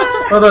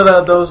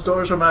 Although those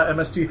doors from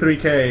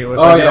MST3K, which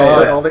Oh,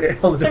 yeah, all the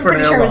I'm different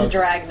pretty sure it was a airlocks.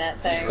 dragnet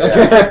thing.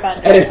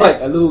 And then,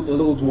 like a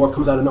little dwarf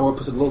comes out of nowhere,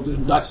 puts a little "do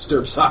not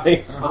disturb"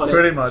 sign on it.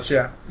 Pretty much,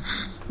 yeah.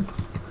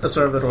 A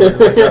server door.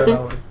 Like, I don't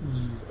know.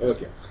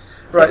 Okay.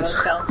 Right.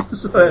 Spell.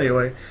 So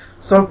anyway,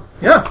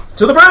 yeah,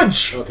 to the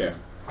bridge. Okay.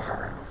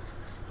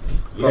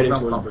 You're heading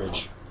towards the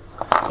bridge,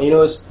 and you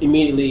notice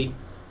immediately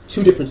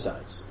two different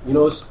sides. You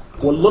notice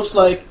what looks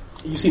like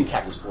you've seen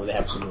captains before. They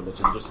have similar looks.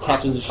 There's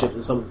captains of ships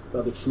and some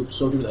other troops,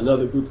 soldiers.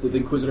 Another group, the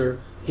Inquisitor,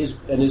 his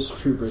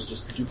troopers,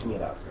 just duking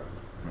it out.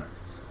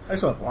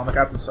 Excellent. Well, on the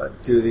captain's side.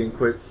 Do the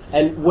Inquisitor.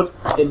 And what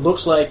it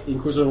looks like, the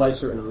Inquisitor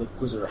Lyser and the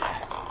Inquisitor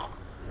Hack.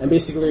 And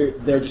basically,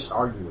 they're just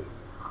arguing.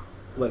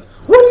 Like,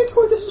 what are you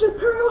doing? This is an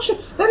Imperial ship.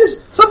 That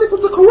is something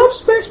from the corrupt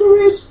Space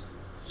Marines.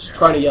 Just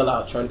trying to yell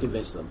out, trying to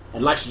convince them.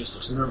 And Lyser just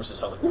looks nervous as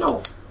hell. Like, no,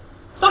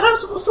 it's not how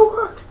it's supposed to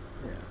work.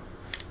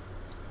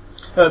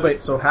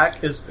 Wait, so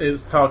Hack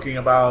is talking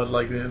about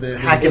like the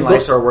Hack and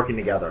Lysa are working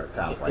together, it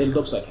sounds like. It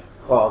looks like it.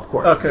 Well, of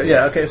course. Okay,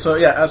 yeah, okay. So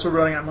yeah, as we're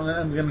running, I'm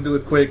gonna do a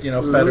quick,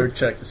 feather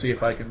check to see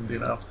if I can,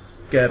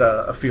 get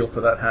a feel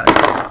for that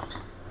Hack.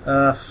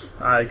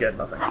 I get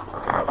nothing.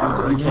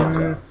 I can't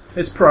tell.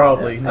 It's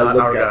probably I not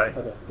look our at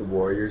guy. the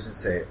Warriors and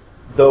say,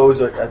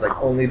 those are, as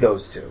like, only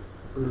those two.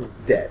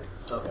 Dead.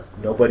 Okay.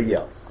 Nobody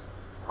else.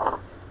 Well,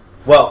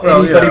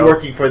 Well, anybody yeah.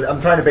 working for I'm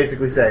trying to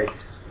basically say,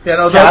 Yeah,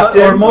 no,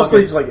 Captain? or mostly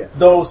Okay. just like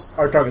those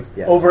are targets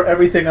Yeah. over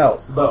everything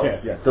else. Those. Okay.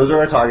 yeah, those are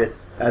our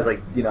targets. As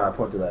like, I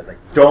point to that. It's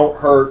like, don't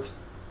hurt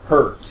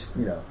hurt.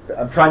 You know,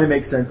 I'm trying to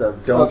make sense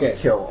of don't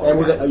kill. And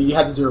with it, you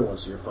had the 0-1,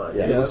 so you're fine.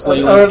 Yeah. It'll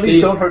explain, or like, at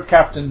least don't hurt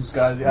captains,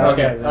 guys. Yeah,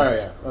 Okay, yeah. all right,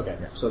 yeah, okay.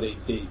 So they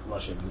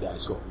rush in. You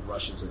guys go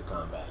rush into the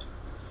combat.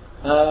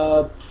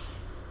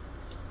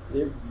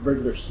 They're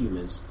regular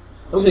humans.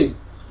 I would say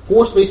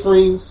 4 Space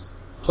Marines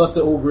plus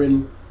the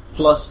Ogryn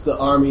plus the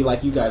army.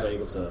 Like you guys are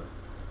able to.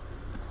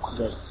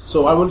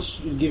 So I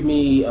want you to give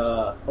me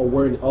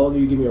awareness. All of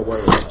you give me a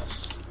awareness test.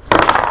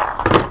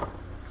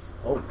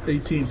 Oh,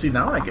 18. See,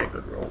 now I get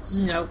good rolls.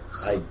 Nope.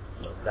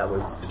 That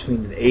was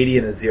between an 80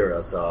 and a 0,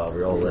 so I'll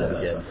roll that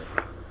That's again.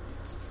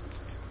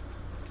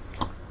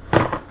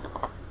 okay.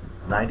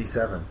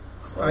 97.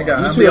 I'm You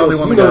two the only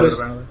one you that got it, notice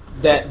apparently.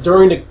 that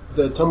during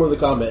the time of the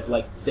combat,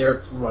 like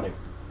they're running,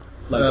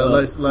 like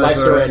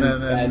Lyser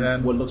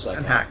and what looks like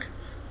and hack.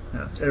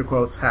 Yeah, air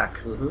quotes hack.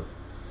 Mm-hmm.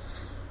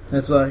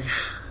 It's like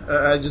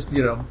I just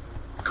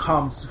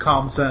calm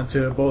sent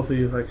to both of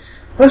you like,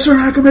 Lyser and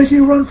Hack are making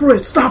you run for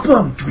it. Stop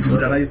them!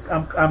 And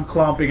I'm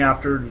clomping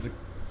after.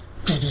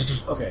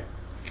 Okay.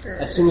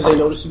 As soon as they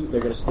notice you, they're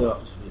going to split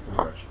off into different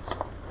directions.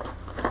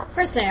 Of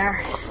course they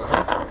are.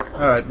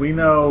 All right, we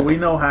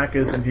know Hack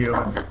isn't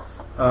human.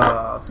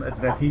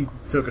 That he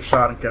took a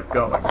shot and kept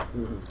going.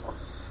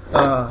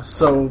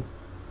 So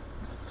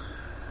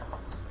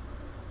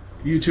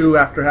you two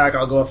after Hack,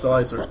 I'll go after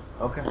Lyser.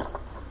 Okay.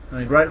 I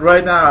mean,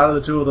 right now, out of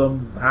the two of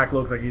them, Hack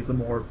looks like he's the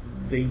more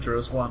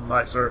dangerous one.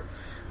 Lyser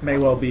may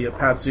well be a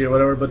patsy or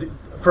whatever, but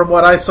from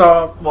what I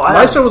saw,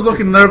 Lyser was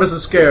looking nervous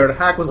and scared.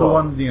 Hack was the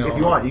one, If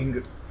you want,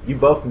 you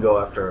both can go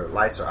after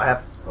Lyser. I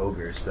have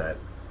ogres that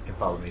can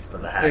follow me for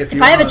the Hack.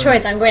 If I have a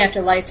choice, I'm going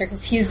after Lyser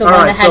because he's the all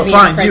one right, that had me in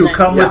fine, prison. you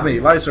come with me,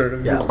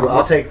 Lyser. Yeah, well,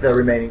 I'll take the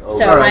remaining ogre.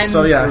 So All right, I'm-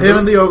 so yeah, him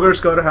and the ogres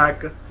go to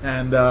Hack,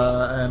 and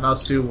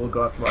us two will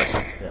go after Lyser.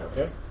 Yeah.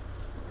 Okay.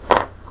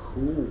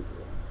 Cool.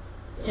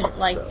 Didn't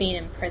like being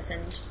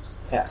imprisoned.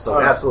 Yeah,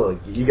 so absolutely,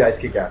 you guys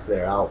kick ass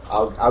there.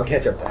 I'll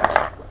catch up to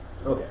Hack.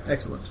 Okay.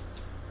 Excellent.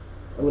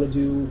 I'm going to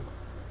do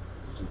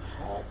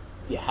Hack.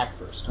 Yeah, Hack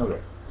first. Okay,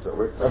 so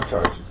I'm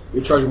charging.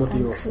 You're charging with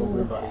your Cool.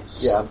 over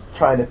buddies. Yeah, I'm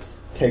trying to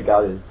take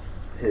out his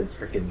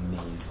freaking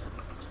knees.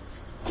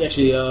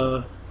 Actually,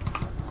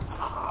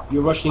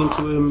 you're rushing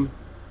into him.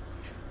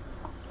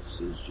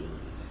 This is agility.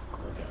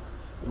 Okay.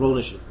 Roll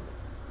initiative.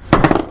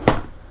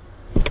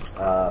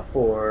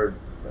 For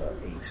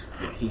 8.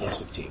 Yeah, he has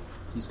 15.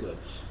 He's good.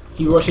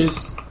 He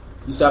rushes.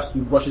 He stops. He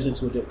rushes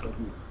into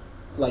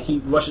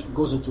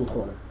goes into a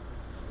corner.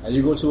 As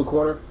you go into a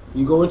corner,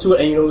 you go into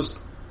it and you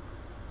notice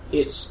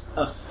it's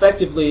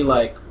effectively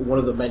like one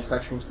of the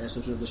manufacturing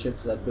centers of the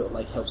ships that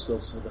helps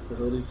build some of the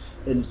facilities,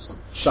 and it's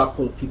chock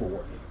full of people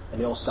working,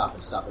 and they all stop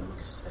and look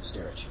and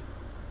stare at you.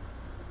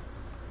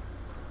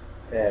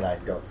 And I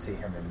don't see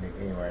him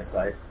anywhere in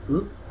sight.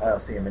 Hmm? I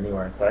don't see him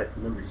anywhere in sight.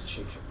 Remember, he's a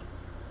shapeshifter.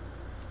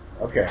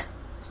 Okay.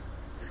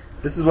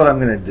 This is what I'm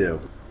going to do.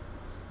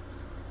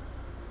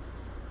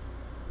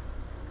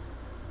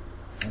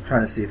 I'm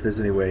trying to see if there's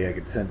any way I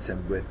could sense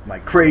him with my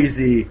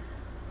craziness.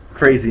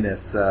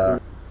 He's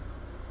a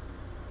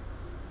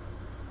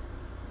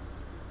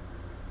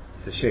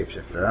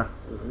shapeshifter, huh?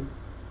 Mm-hmm.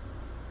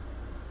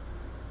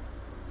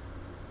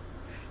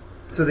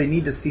 So they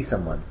need to see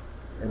someone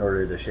in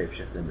order to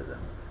shapeshift into them.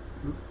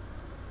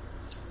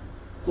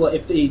 Well,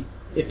 if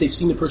they've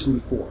seen the person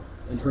before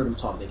and heard him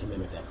talk, they can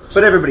mimic that person.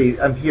 But everybody,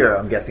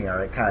 I'm guessing,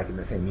 are kind of like in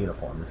the same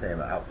uniform, the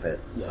same outfit,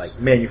 Yes.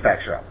 like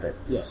manufacturer outfit.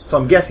 Yes. So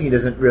I'm guessing he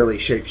doesn't really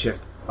shapeshift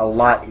a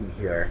lot in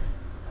here.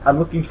 I'm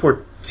looking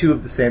for 2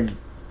 of the same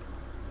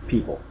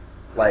people.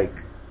 Like,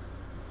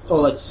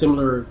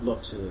 Similar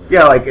look to.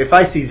 yeah, like if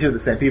I see 2 of the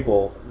same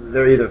people,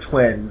 they're either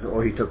twins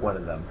or he took one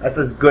of them. That's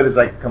as good as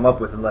I can come up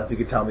with, unless you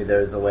could tell me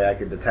there's a way I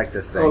could detect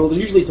this thing. Oh, well,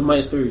 usually it's a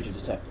 -3 to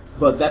detect it,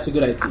 but that's a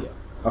good idea.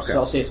 Okay. So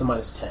I'll say it's a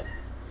 -10.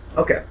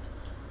 Okay.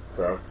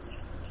 So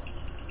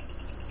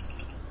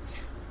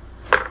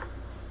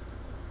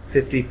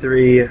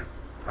 53.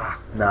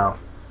 No,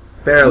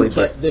 barely.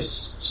 But There's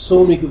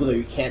so many people there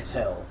you can't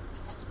tell,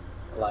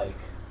 like,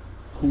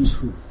 who's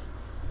who.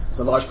 It's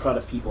a large crowd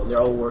of people, and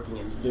they're all working,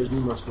 and there's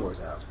numerous doors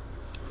out.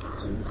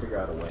 So you can figure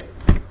out a way.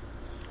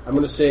 I'm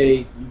going to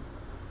say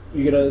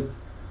you're going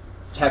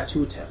to have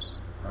 2 attempts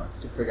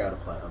to figure out a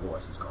plan,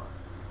 otherwise he's gone.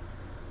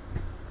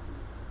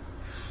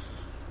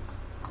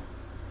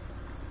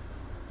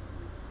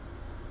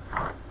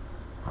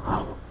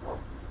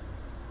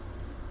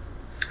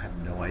 I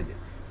have no idea.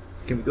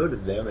 Can we go to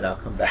them and I'll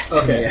come back to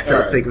Okay, me as all I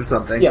right. think of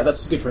something? Yeah,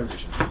 that's a good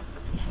transition.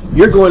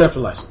 You're going after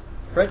Lyson,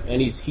 right?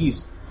 And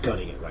he's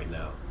gunning it right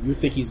now. You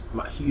think you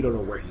don't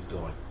know where he's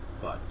going,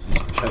 but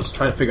he's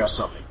trying to figure out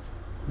something.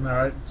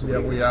 Alright, so yeah,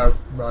 we are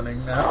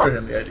running after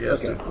him. The idea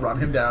is to run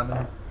him down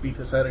and beat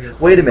his head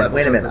against Wait a the minute.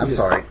 metal I'm surface.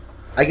 sorry.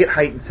 I get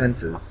heightened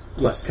senses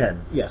plus Yes.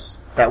 10. Yes.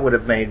 That would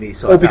have made me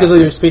so. Oh, I because passed of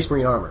it. your Space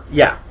Marine armor.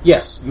 Yeah,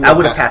 Yes. I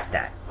would have passed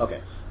that. Okay.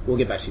 We'll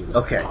get back to you. in a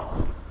Okay. second.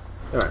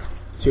 Alright.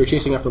 So you're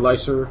chasing after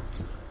Lyser.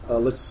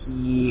 Let's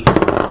see.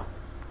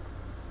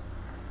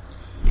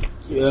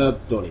 Yeah,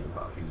 don't even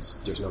bother.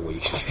 There's no way you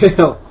can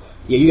fail.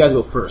 Yeah, you guys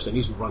go first, and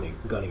he's gunning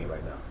it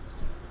right now.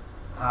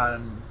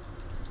 I'm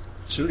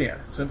shooting at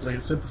him.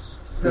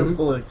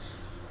 Simply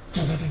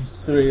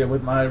three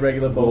with my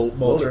regular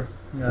bolter.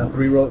 Yeah,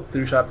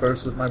 three shot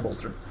bursts with my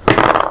bolter,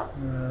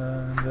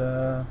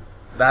 and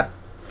that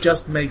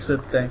just makes it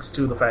thanks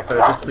to the fact that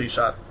it's a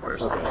 3-shot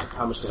burst. Okay.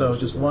 How much? So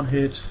just one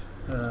hit.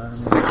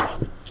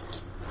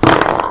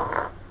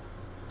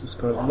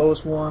 Discard the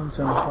lowest one.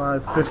 10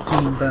 5,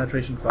 15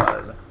 penetration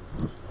 5.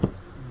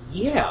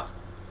 Yeah.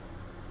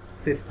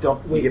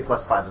 Don't we get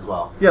 +5 as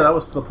well? Yeah, that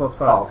was the +5.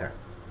 Oh, okay.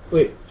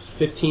 Wait,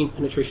 15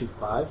 penetration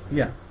 5?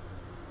 Yeah.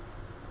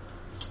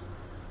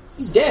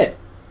 He's dead.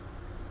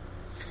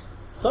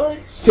 Sorry.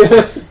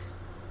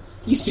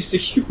 He's just a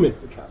human,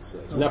 for God's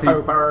sake. He's not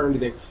power or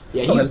anything.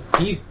 Yeah,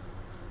 he's.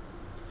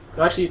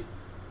 No, actually,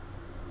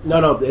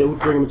 no. It would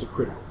bring him into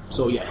critical.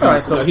 So yeah,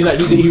 he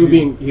would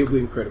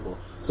be critical.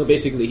 So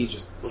basically, he's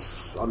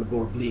just on the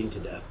board, bleeding to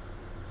death.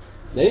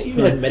 Then you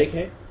had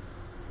Medicaid.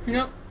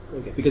 Nope.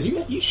 Okay, because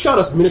you shot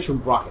a miniature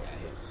rocket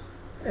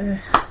at him.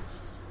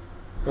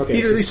 Okay,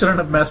 He really shouldn't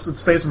have messed with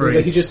Space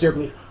Marines. he's just there,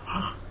 bleeding,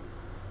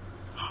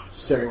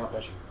 staring up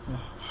at you.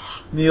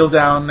 Kneel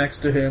down next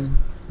to him.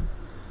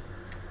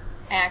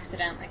 I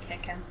accidentally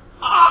kick him.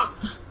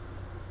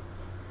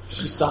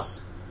 She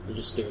stops and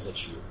just stares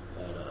at you.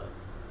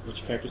 What's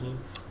your character's name?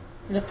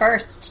 The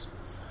first.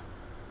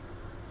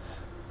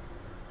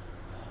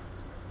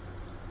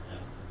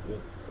 You're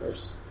the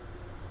first.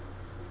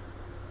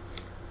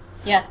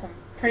 Yes, I'm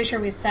pretty sure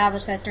we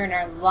established that during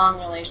our long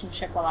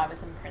relationship while I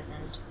was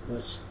imprisoned.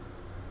 What?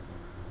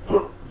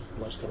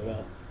 Blood's coming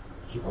out.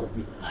 You won't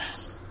be the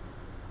last.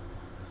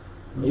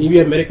 Any of you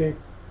have Medicaid?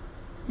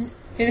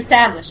 We've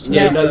established.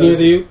 Yeah, Yes. neither of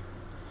you?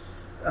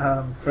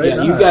 Afraid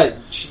Yeah, not.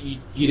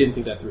 you didn't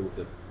think that through with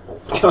the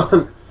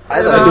gun.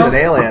 I thought it was an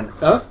alien.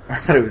 Huh? I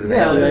thought it was an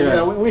Yeah, alien.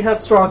 yeah, we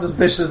had strong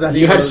suspicions that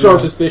You had strong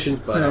suspicions,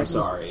 but I'm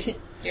sorry.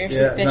 Your Yeah,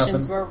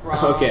 suspicions nothing. were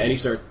wrong. Okay, and he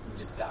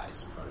just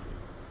dies in front of you.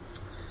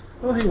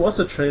 Well, he was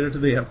a traitor to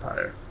the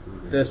Empire.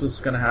 This was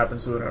going to happen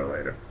sooner or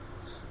later.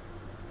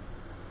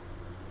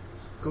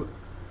 Go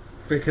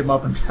pick him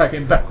up and drag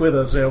him back with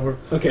us. Yeah, we're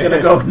Okay. going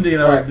to go and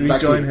Alright,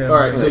 back to rejoin you. him.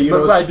 Alright, so you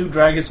but know- I do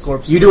drag his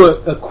corpse. You do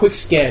a quick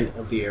scan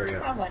of the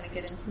area. I want to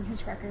get into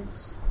his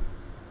records.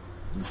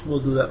 We'll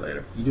do that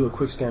later. You do a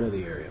quick scan of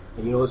the area,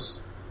 and you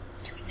notice,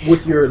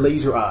 with your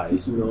laser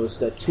eyes, you notice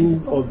that two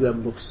of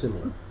them look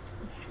similar.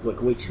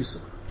 Like, way too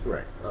similar.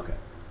 Right. Okay.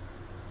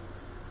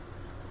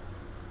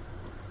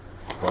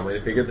 One way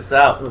to figure this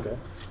out. Okay.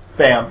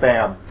 Bam,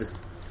 bam. Just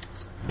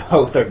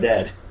both are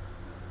dead.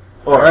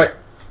 Or, Alright.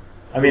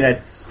 I mean,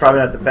 it's probably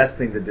not the best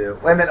thing to do.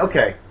 Wait a minute,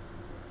 okay.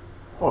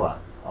 Hold on.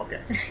 Okay.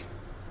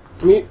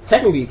 I mean,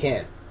 technically you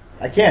can.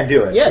 I can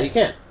do it. Yeah, you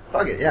can.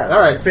 Fuck it, yeah.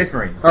 All right. Space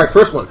Marine. Alright,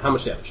 first one. How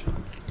much damage?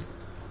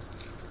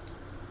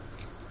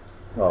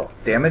 Well,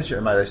 damage?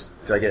 Do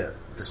I get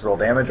just roll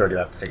damage, or do I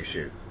have to take a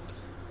shoot?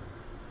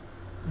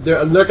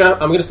 I'm going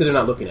to say they're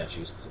not looking at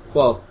you.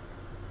 Well,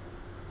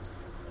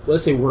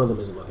 let's say one of them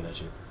isn't looking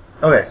at you.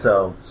 Okay,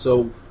 so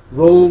So,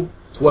 roll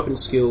to weapon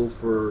skill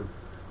for...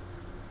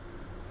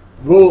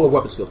 Roll a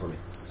weapon skill for me.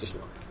 Just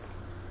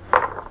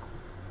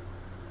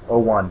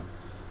one. 01.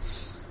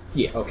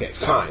 Yeah, okay,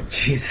 fine.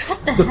 Jesus.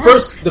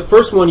 The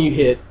first one you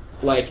hit,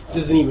 like,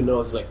 doesn't even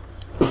know, it's like,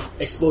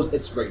 explodes,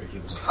 it's regular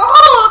humans.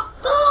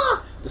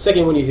 The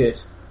second one you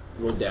hit,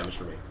 roll damage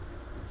for me.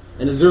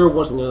 And the 0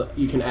 one,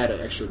 you can add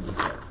an extra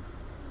d10.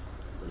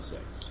 Let's say.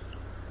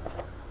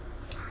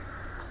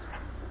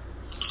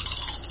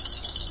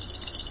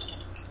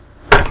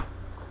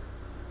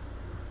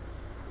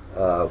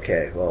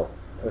 Okay, well,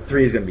 the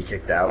 3 is going to be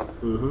kicked out.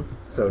 Mm-hmm.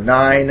 So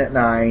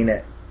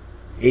 9,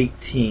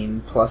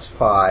 18 plus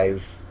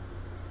 5.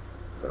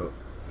 So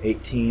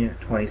 18,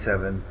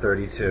 27,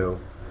 32.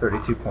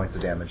 32 points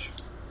of damage.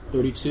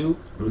 32.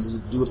 Does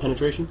it do a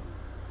penetration?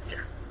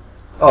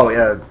 Oh,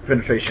 yeah,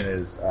 penetration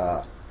is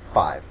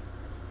 5.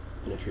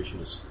 Penetration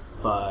is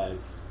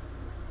 5.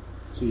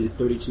 So you did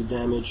 32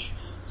 damage.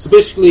 So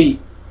basically,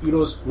 you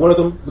notice one of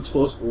them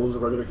explodes, was a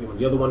regular human.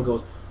 The other one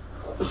goes,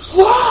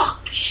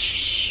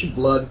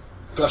 blood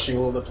gushing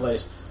all over the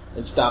place,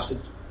 and stops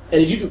it.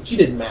 And she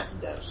did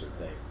massive damage to the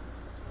thing.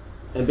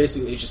 And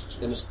basically,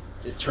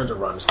 it turns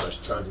around and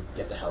starts trying to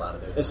get the hell out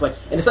of there. It's like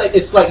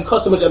it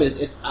caused so much damage.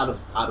 It's out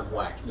of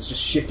whack. It's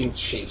just shifting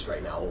shapes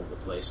right now all over the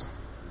place.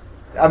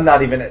 I'm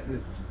not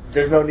even...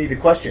 There's no need to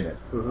question it.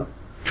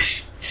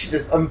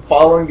 Mm-hmm. I'm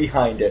following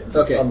behind it,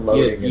 just Okay,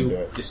 unloading you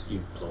into it. you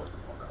blow it the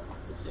fuck up.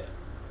 It's dead.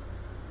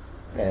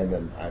 And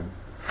then I'm...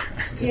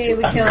 Yeah,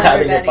 we I'm kill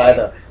grabbing it by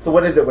everybody. the... So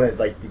what is it when it,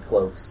 like,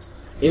 decloaks?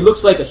 It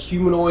looks like a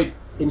humanoid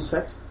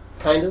insect,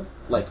 kind of.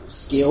 Like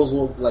scales,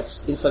 like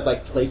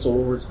insect-like plates all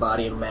over its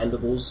body and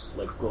mandibles,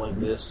 like going like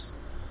this.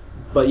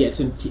 But yeah, it's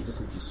in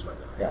pieces right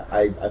now. Yeah,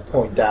 I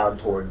point down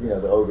toward...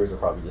 the ogres are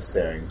probably just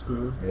staring.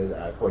 Mm-hmm.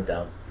 I point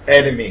down.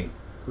 Enemy!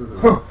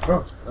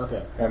 Mm-hmm.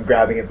 Okay. And I'm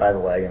grabbing it by the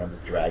leg and I'm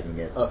just dragging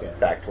it Okay.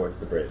 back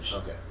towards the bridge.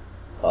 Okay.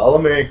 Follow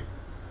me!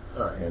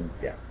 Alright. And,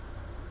 yeah.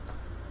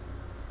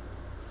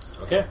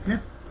 Okay. Yeah.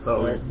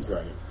 So,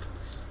 dragon.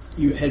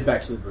 You head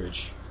back to the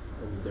bridge,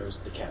 and there's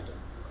the captain,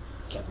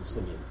 Captain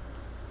Simeon.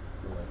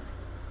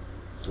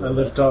 I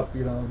lift up,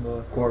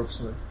 the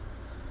corpse.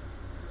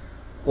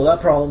 Well,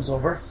 that problem's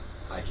over.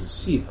 I can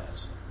see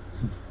that.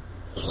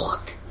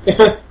 Pluck.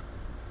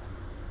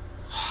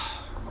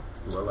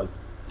 Well, like,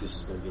 this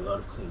is going to be a lot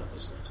of cleanup,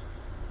 isn't it?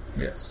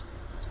 Yes.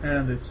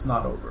 And it's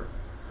not over.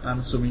 I'm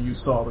assuming you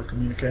saw the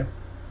communique.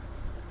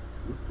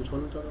 Which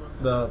one are you talking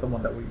about? The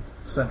one that we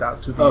sent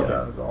out to the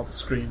all the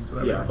screens and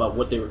everything. Yeah, but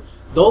what they were...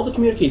 All the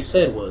communique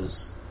said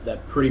was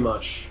that pretty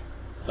much,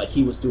 like,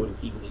 he was doing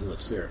illegal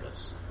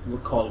experiments. We were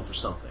calling for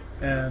something.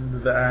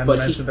 And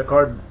mentioned the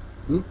cardinal.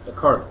 The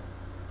cardinal.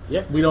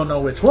 Yeah. We don't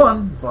know which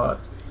one, but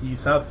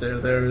he's out there.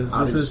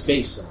 Out in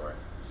space somewhere.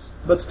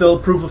 But still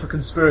proof of a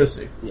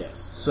conspiracy. Yes.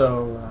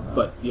 So...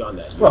 but beyond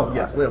that... Well,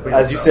 yeah.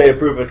 As you say, a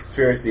proof of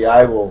conspiracy,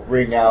 I will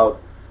ring out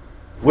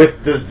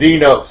with the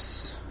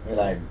Xenos. And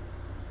I'm...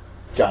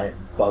 giant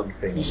bug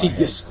thing. You see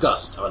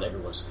disgust on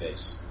everyone's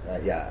face.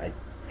 I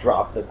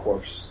drop the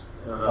corpse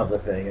of the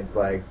thing. It's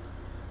like...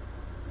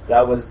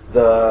 That was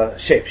the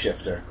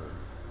shapeshifter.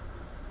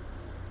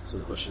 So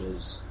the question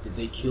is, did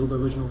they kill the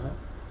original guy?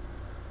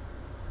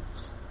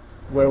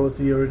 Where was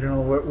the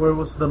original? Where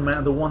was the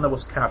man? The one that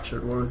was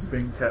captured? Where was he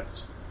being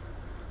kept?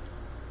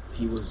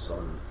 He was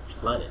on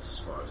planets,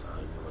 as far as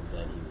I know, and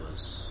then he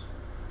was...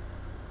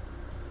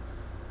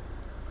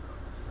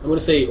 I'm going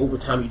to say over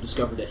time you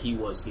discovered that he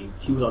was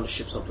on a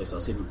ship someplace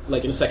else, hidden,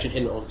 like in a section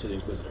hidden onto the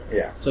Inquisitor.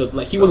 Yeah. So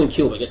like he wasn't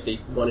killed, but I guess they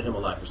wanted him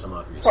alive for some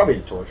odd reason. Probably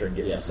to torture and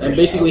get Yes, and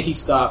basically he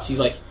stops, he's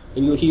like,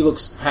 and he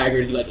looks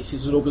haggard, he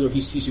sees it open door,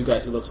 he sees you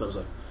guys, he looks up, he's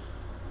like,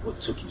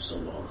 what took you so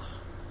long?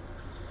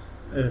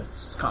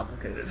 It's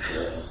complicated.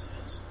 Yes.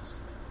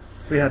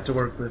 We had to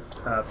work with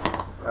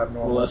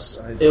abnormal. Well,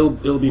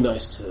 it'll be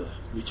nice to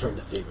return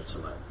the favor to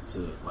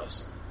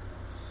Lysa.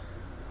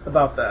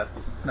 About that,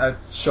 I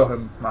show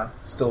him my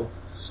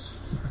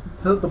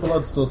the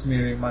blood's still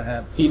smearing my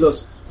hand. He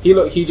just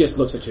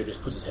looks at you,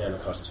 just puts his hand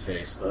across his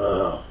face.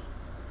 Oh,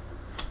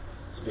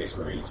 Space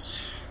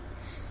Marines.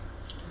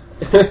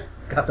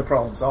 Got the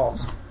problem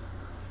solved.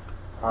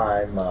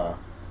 I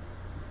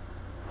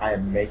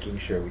am making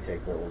sure we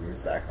take the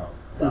orders back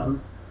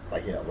home.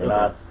 We're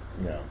not.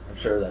 I'm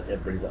sure that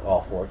everybody's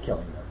all for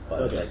killing them,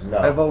 but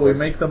no. We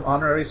make them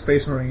honorary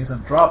Space Marines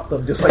and drop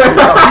them just like we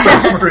drop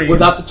Space Marines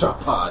without the drop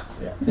pod.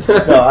 Yeah.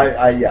 No,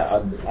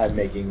 I'm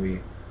making we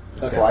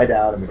fly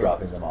down and we're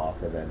dropping them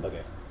off, and then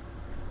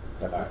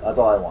that's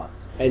all I want.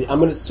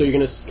 And so you're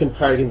gonna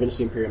try to convince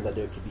the Imperium that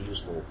there could be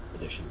useful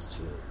additions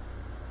to.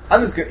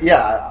 I'm just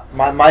gonna,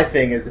 my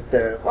thing is if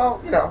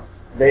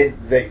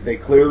they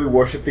clearly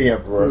worship the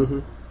Emperor. Mm-hmm.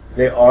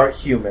 They are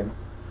human.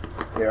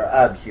 They are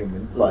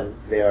abhuman,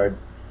 but they are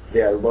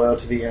loyal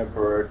to the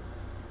Emperor.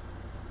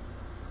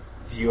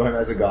 View him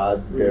as a god.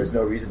 Mm-hmm. There's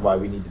no reason why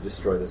we need to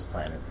destroy this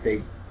planet.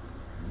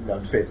 I'm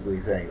just basically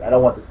saying I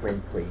don't want this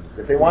plane clean.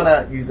 If they want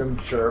to use them,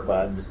 sure,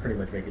 but I'm just pretty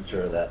much making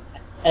sure that.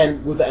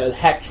 And with that,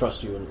 Hack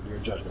trusts you in your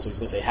judgment, so he's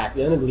going to say Hack,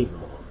 and then leave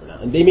them alone for now.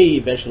 And they may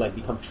eventually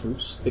become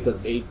troops because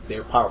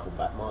they're powerful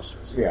bat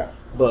monsters. Yeah.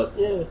 But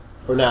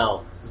for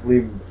now, just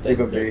leave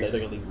them be. They're going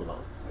to leave them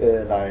alone.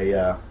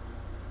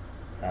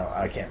 And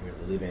I can't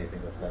really leave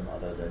anything with them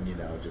other than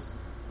just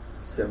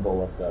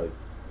symbol of the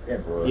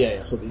Emperor.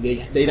 Yeah. So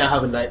they now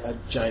have a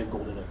giant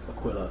golden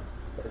Aquila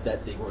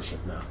that they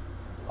worship now.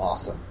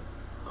 Awesome.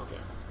 Okay.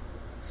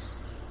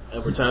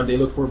 Over time, you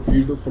look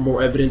for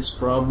more evidence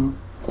from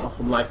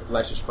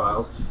Lysa's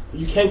files.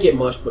 You can't get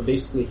much, but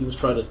basically, he was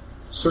trying to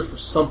search for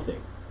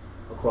something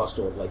across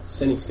the like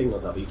sending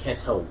signals out, but you can't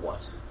tell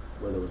what.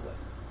 Whether it was like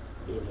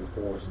alien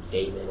force,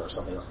 Damon, or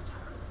something else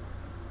entirely.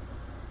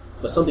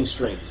 But something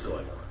strange is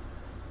going on.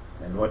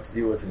 And what to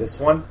do with this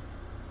one?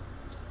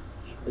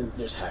 And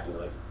there's Hackney,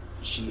 like,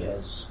 she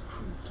has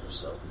proved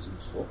herself as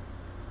useful.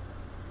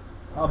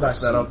 I'll back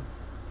that up.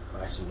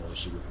 I see no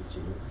issue with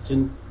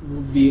continuing. It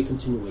will be a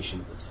continuation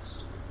of the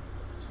test.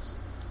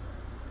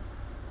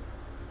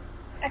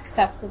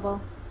 Acceptable.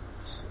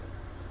 It's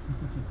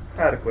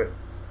adequate.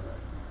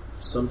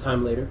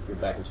 Sometime later, you're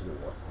back into the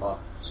war.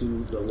 Off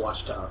to the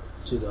watchtower,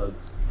 to the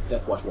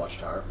Death Watch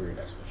watchtower for your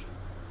next mission.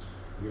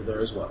 You're there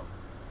as well.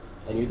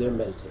 And you're there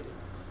meditating.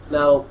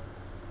 Now,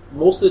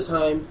 most of the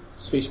time,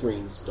 Space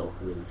Marines don't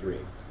really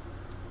dream.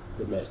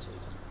 They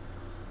meditate.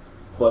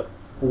 But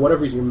for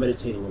whatever reason, you're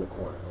meditating in a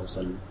corner. All of a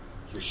sudden,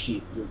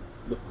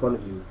 the front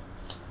of you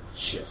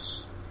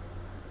shifts.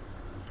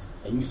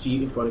 And you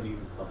see in front of you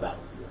a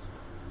battlefield.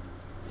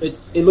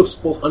 It looks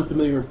both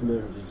unfamiliar and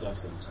familiar at the exact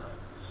same time.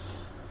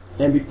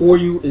 And before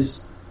you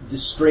is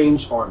this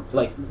strange army.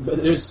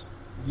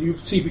 You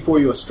see before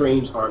you a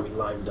strange army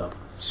lined up.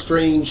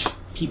 Strange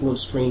people in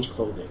strange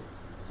clothing.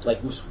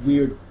 Like this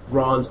weird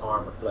bronze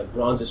armor, like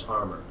bronzish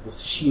armor, with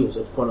shields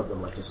in front of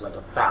them like it's like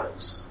a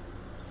phalanx.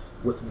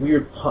 With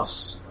weird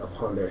puffs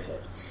upon their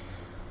head.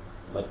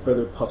 Like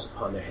feather puffs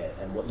upon their head,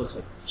 and what looks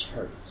like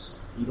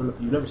chariots.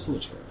 You've never seen a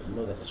chariot, but you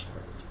know that's a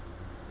chariot.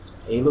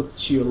 And you look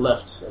to your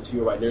left and to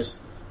your right,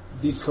 there's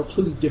these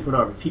completely different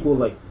army. People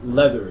like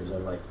leathers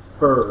and like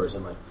furs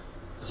and like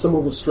some of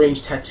them with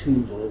strange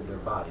tattoos all over their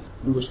bodies.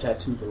 Bluish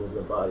tattoos all over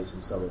their bodies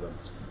and some of them.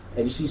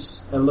 and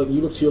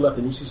you look to your left,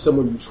 and you see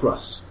someone you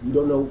trust. You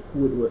don't know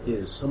who it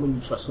is. Someone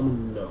you trust,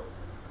 someone you know.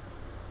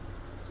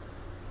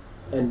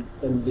 And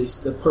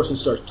the person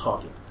starts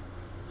talking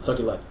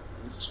like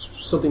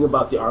something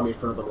about the army in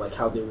front of them, like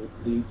how they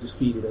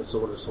defeated and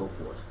so on and so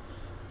forth.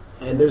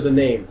 And there's a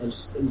name, and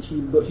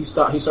he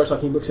starts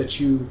talking. He looks at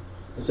you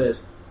and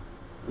says,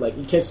 like,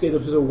 you can't say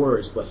the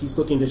words, but he's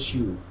looking at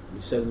you. And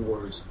he says the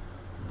words,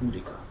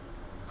 Boudica.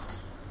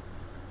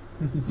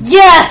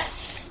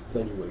 Yes!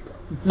 Then you wake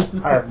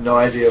up. I have no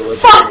idea what.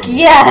 Fuck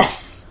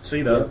yes!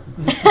 She does.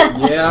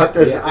 Yeah,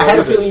 I had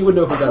a feeling you would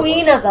know who that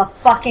Queen was. of the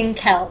fucking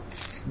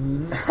Celts.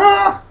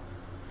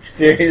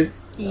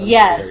 Serious?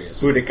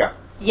 Yes. Boudica.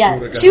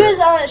 Yes.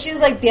 Boudica. She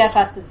was like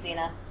BFFs with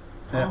Xena.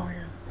 Yeah. Oh yeah.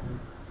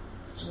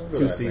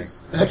 Two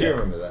C's. I can't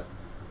remember that.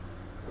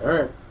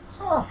 Alright.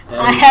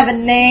 I have a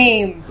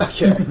name.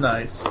 Okay.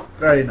 Nice.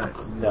 Very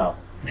nice. No.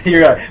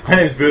 You're like, my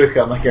name's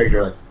Boudica. My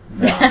character like,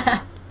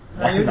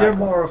 no. You're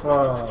more of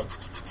a...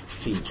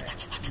 Female.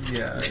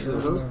 Yeah.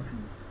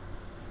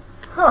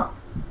 Huh.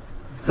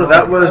 So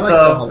that was I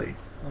like Molly.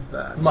 What's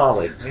that?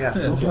 Molly. Yeah.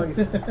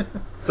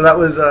 So that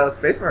was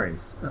Space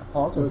Marines.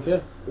 Awesome.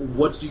 Okay.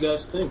 What did you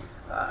guys think?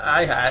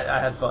 I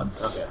had fun.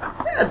 Okay.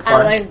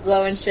 I like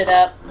blowing shit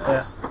up.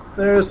 Yeah.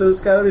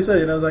 There's gotta be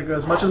said, like,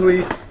 as much as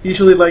we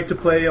usually like to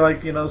play,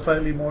 like,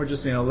 slightly more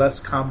just,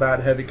 less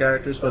combat heavy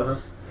characters, but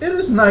it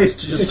is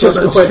nice to just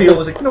feel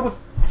like, what?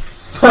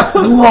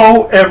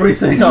 Blow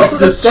everything up,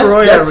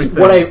 destroy everything.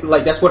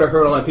 That's what I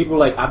heard online. People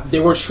they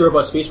weren't sure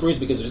about Space Marines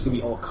because it's just gonna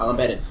be all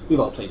combat, and we've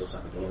all played those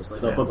type of games.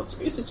 Like, no fun, but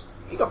Space,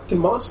 you got fucking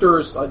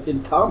monsters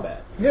in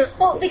combat. Yeah.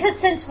 Well, because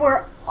since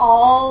we're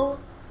all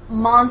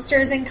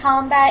monsters in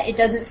combat, it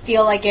doesn't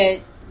feel like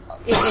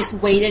it's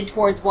weighted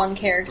towards one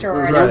character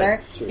or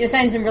another. Sure. You'll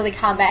find some really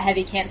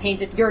combat-heavy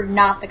campaigns. If you're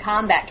not the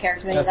combat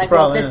character, then you're That's like,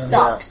 well, probably, this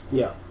sucks.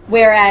 Yeah.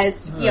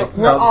 Whereas,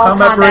 we're all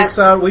combat breaks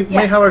out. We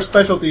Yeah. may have our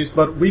specialties,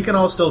 but we can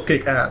all still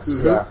kick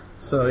ass. Yeah.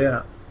 So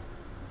yeah.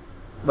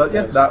 But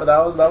yeah, Nice. that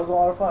was a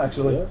lot of fun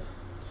actually. Yeah.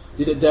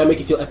 Did that make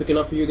it feel epic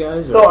enough for you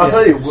guys? Or? No, I'll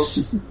tell you,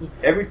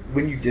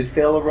 when you did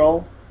fail a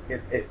roll,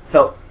 it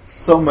felt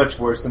so much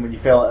worse than when you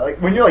fail.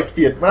 Like when you're like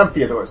when I'm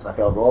Theodorus and I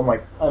fail a roll, I'm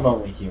like, I'm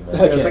only human.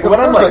 Okay. It's like, When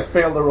of I'm course like, I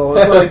failed the roll.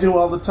 That's what I do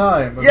all the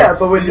time. It's yeah, like,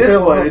 but with you this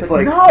fail a one, roll, it's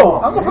like,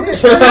 no, I'm a fucking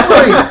Space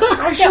Marine.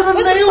 I should have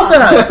what the nailed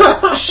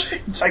fuck? that.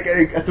 Shit.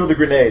 I threw the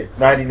grenade,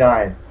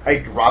 99. I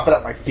drop it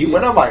at my feet.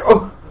 When I'm like,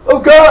 oh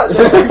god!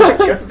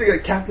 That's something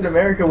like Captain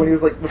America when he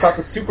was like without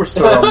the super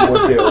serum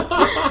would do.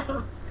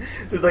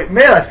 So it's like,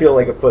 man, I feel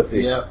like a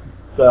pussy. Yeah.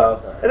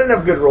 So I didn't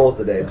have good rolls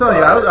today. I tell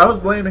you, I was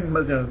blaming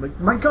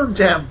my gun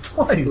jammed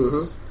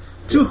twice.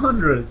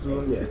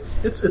 200s. Yeah.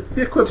 It's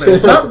the equipment.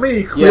 It's not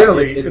me.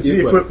 Clearly, it's the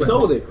equipment. It's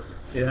all the equipment.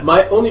 Yeah.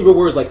 My only real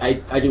word is I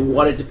didn't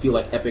want it to feel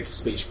like epic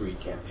Space Marine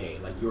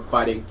campaign. Like you were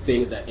fighting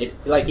things that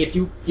if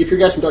your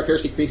guys from Dark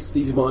Heresy faced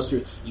these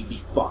monsters, you'd be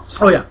fucked.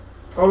 Oh yeah.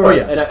 Oh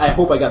yeah. And I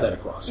hope I got that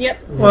across.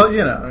 Yep. Well,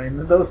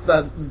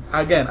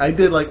 I mean, I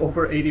did like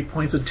over 80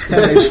 points of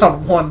damage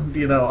on one,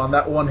 on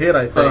that one hit,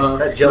 I think.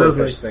 That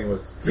jellyfish thing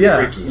was pretty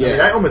freaky. Yeah. I mean,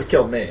 that almost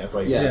killed me. It's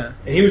like, Yeah.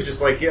 and he was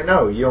just like,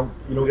 no, you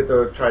don't get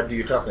to try to do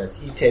your toughness.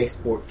 He takes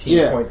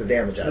 14 points of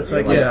damage out It's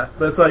of you. like,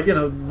 but it's like, one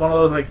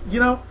of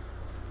those,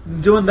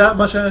 doing that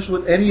much damage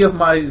with any of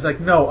my, it's like,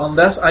 no,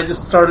 unless I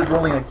just started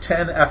rolling like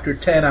 10 after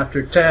 10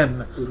 after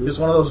 10, it's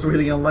one of those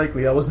really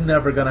unlikely. That was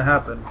never going to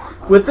happen.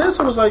 With this,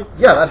 it was like,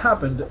 yeah, that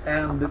happened,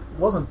 and it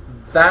wasn't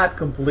that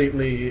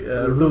completely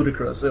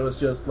ludicrous. It was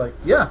just like,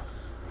 yeah,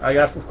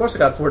 of course I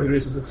got 4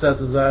 degrees of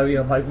successes.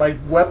 My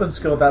weapon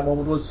skill at that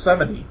moment was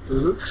 70.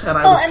 Mm-hmm. And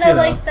I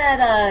like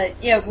that,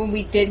 when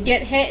we did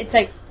get hit, it's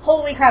like,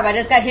 holy crap, I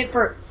just got hit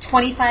for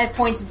 25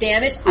 points of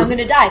damage, I'm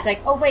gonna die. It's like,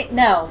 oh wait,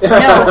 no. no,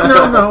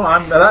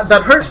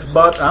 that hurt,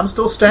 but I'm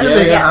still standing,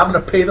 and Yes. I'm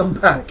gonna pay them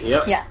back.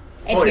 Yep. Yeah.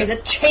 And here's a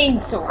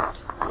chainsword.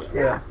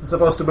 Yeah, as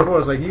opposed to before,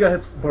 it's like, you got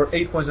hit for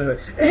 8 points, and I'm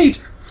like, 8?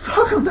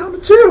 Fuck, I'm down to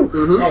 2!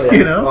 Oh,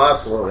 yeah. Oh,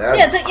 absolutely.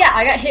 Yeah, it's like,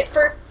 I got hit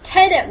for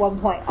 10 at one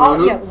point.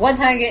 One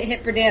time I get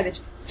hit for damage.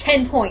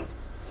 10 points.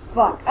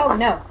 Fuck. Oh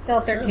no,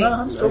 still 13. Yeah, no,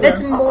 I'm still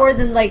That's there. more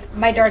than,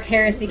 my Dark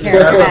Heresy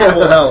character That's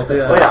full has. health,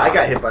 yeah. Oh yeah, I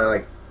got hit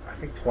by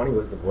I think 20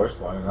 was the worst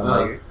one, and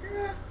I'm like,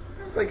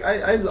 it's like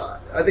I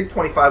think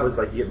 25 was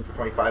like you hit me for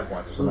 25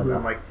 points or something.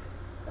 Like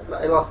that. I'm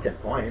like, I lost 10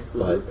 points,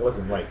 but it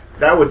wasn't like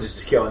that would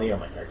just kill any of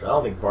my character. I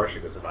don't think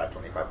Barsha could survive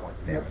 25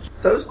 points of damage.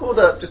 So it was cool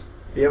to just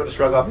be able to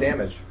shrug off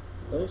damage.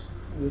 Nice.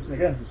 Just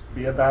again, just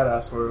be a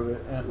badass for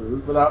it,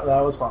 and but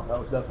that was fun. That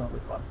was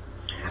definitely fun.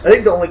 I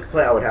think the only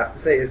complaint I would have to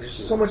say is there's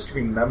so much to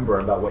remember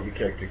about what your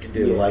character can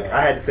do. Yeah. Like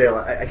I had to say,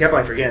 I kept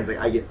on forgetting. It's like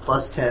I get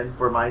plus 10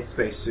 for my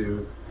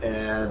spacesuit,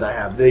 and I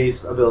have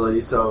these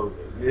abilities. So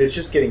it's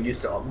just getting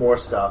used to more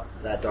stuff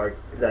that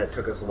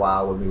took us a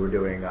while when we were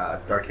doing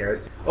Dark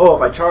Heresy. Oh,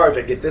 if I charge,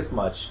 I get this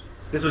much.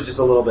 This was just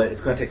a little bit.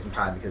 It's going to take some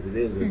time because it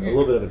is a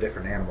little bit of a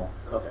different animal.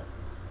 Okay.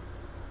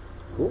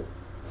 Cool.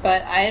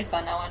 But I had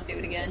fun. I want to do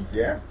it again.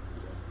 Yeah,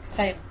 Because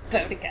I am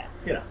Boudica.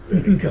 you know.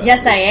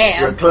 Yes, I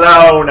You're a am.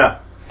 clown.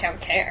 Don't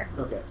care.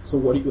 Okay. So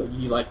what do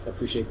you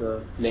appreciate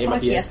the name Fuck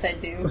at the end? yes, I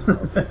do.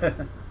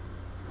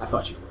 I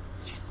thought you would.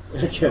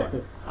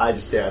 Okay. I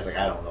just stare. I was like,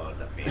 I don't know what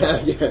that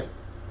means. Yeah.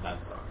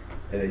 I'm sorry.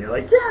 And then you're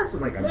like, yes.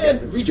 I'm like, I'm Man,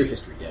 guessing. read your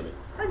history, damn it.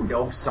 I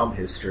know some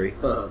history.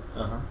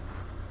 Uh-huh.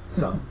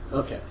 Some.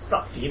 Okay. It's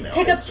not female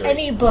Pick up history.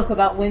 any book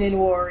about women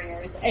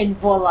warriors, and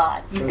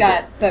voila, you've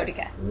got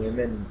Boudica.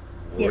 Women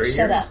Yeah, warriors.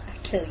 shut up. I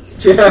kill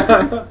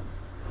you.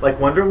 Like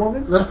Wonder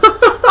Woman?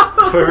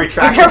 For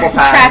retractable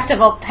pants.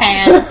 Retractable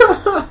pants.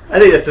 I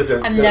think that's just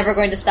a... I'm never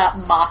going to stop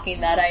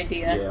mocking that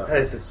idea. Yeah.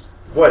 That's just...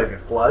 What if it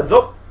floods?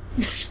 Oh!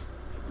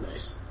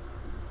 Nice.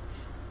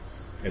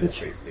 It is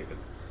pretty stupid.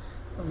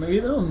 Maybe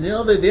they don't. They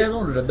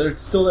don't. They're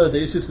still there. They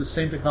use the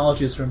same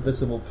technology as their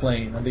invisible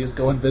plane, and they just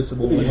go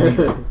invisible when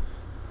needed.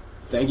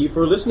 Thank you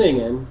for listening,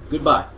 and goodbye.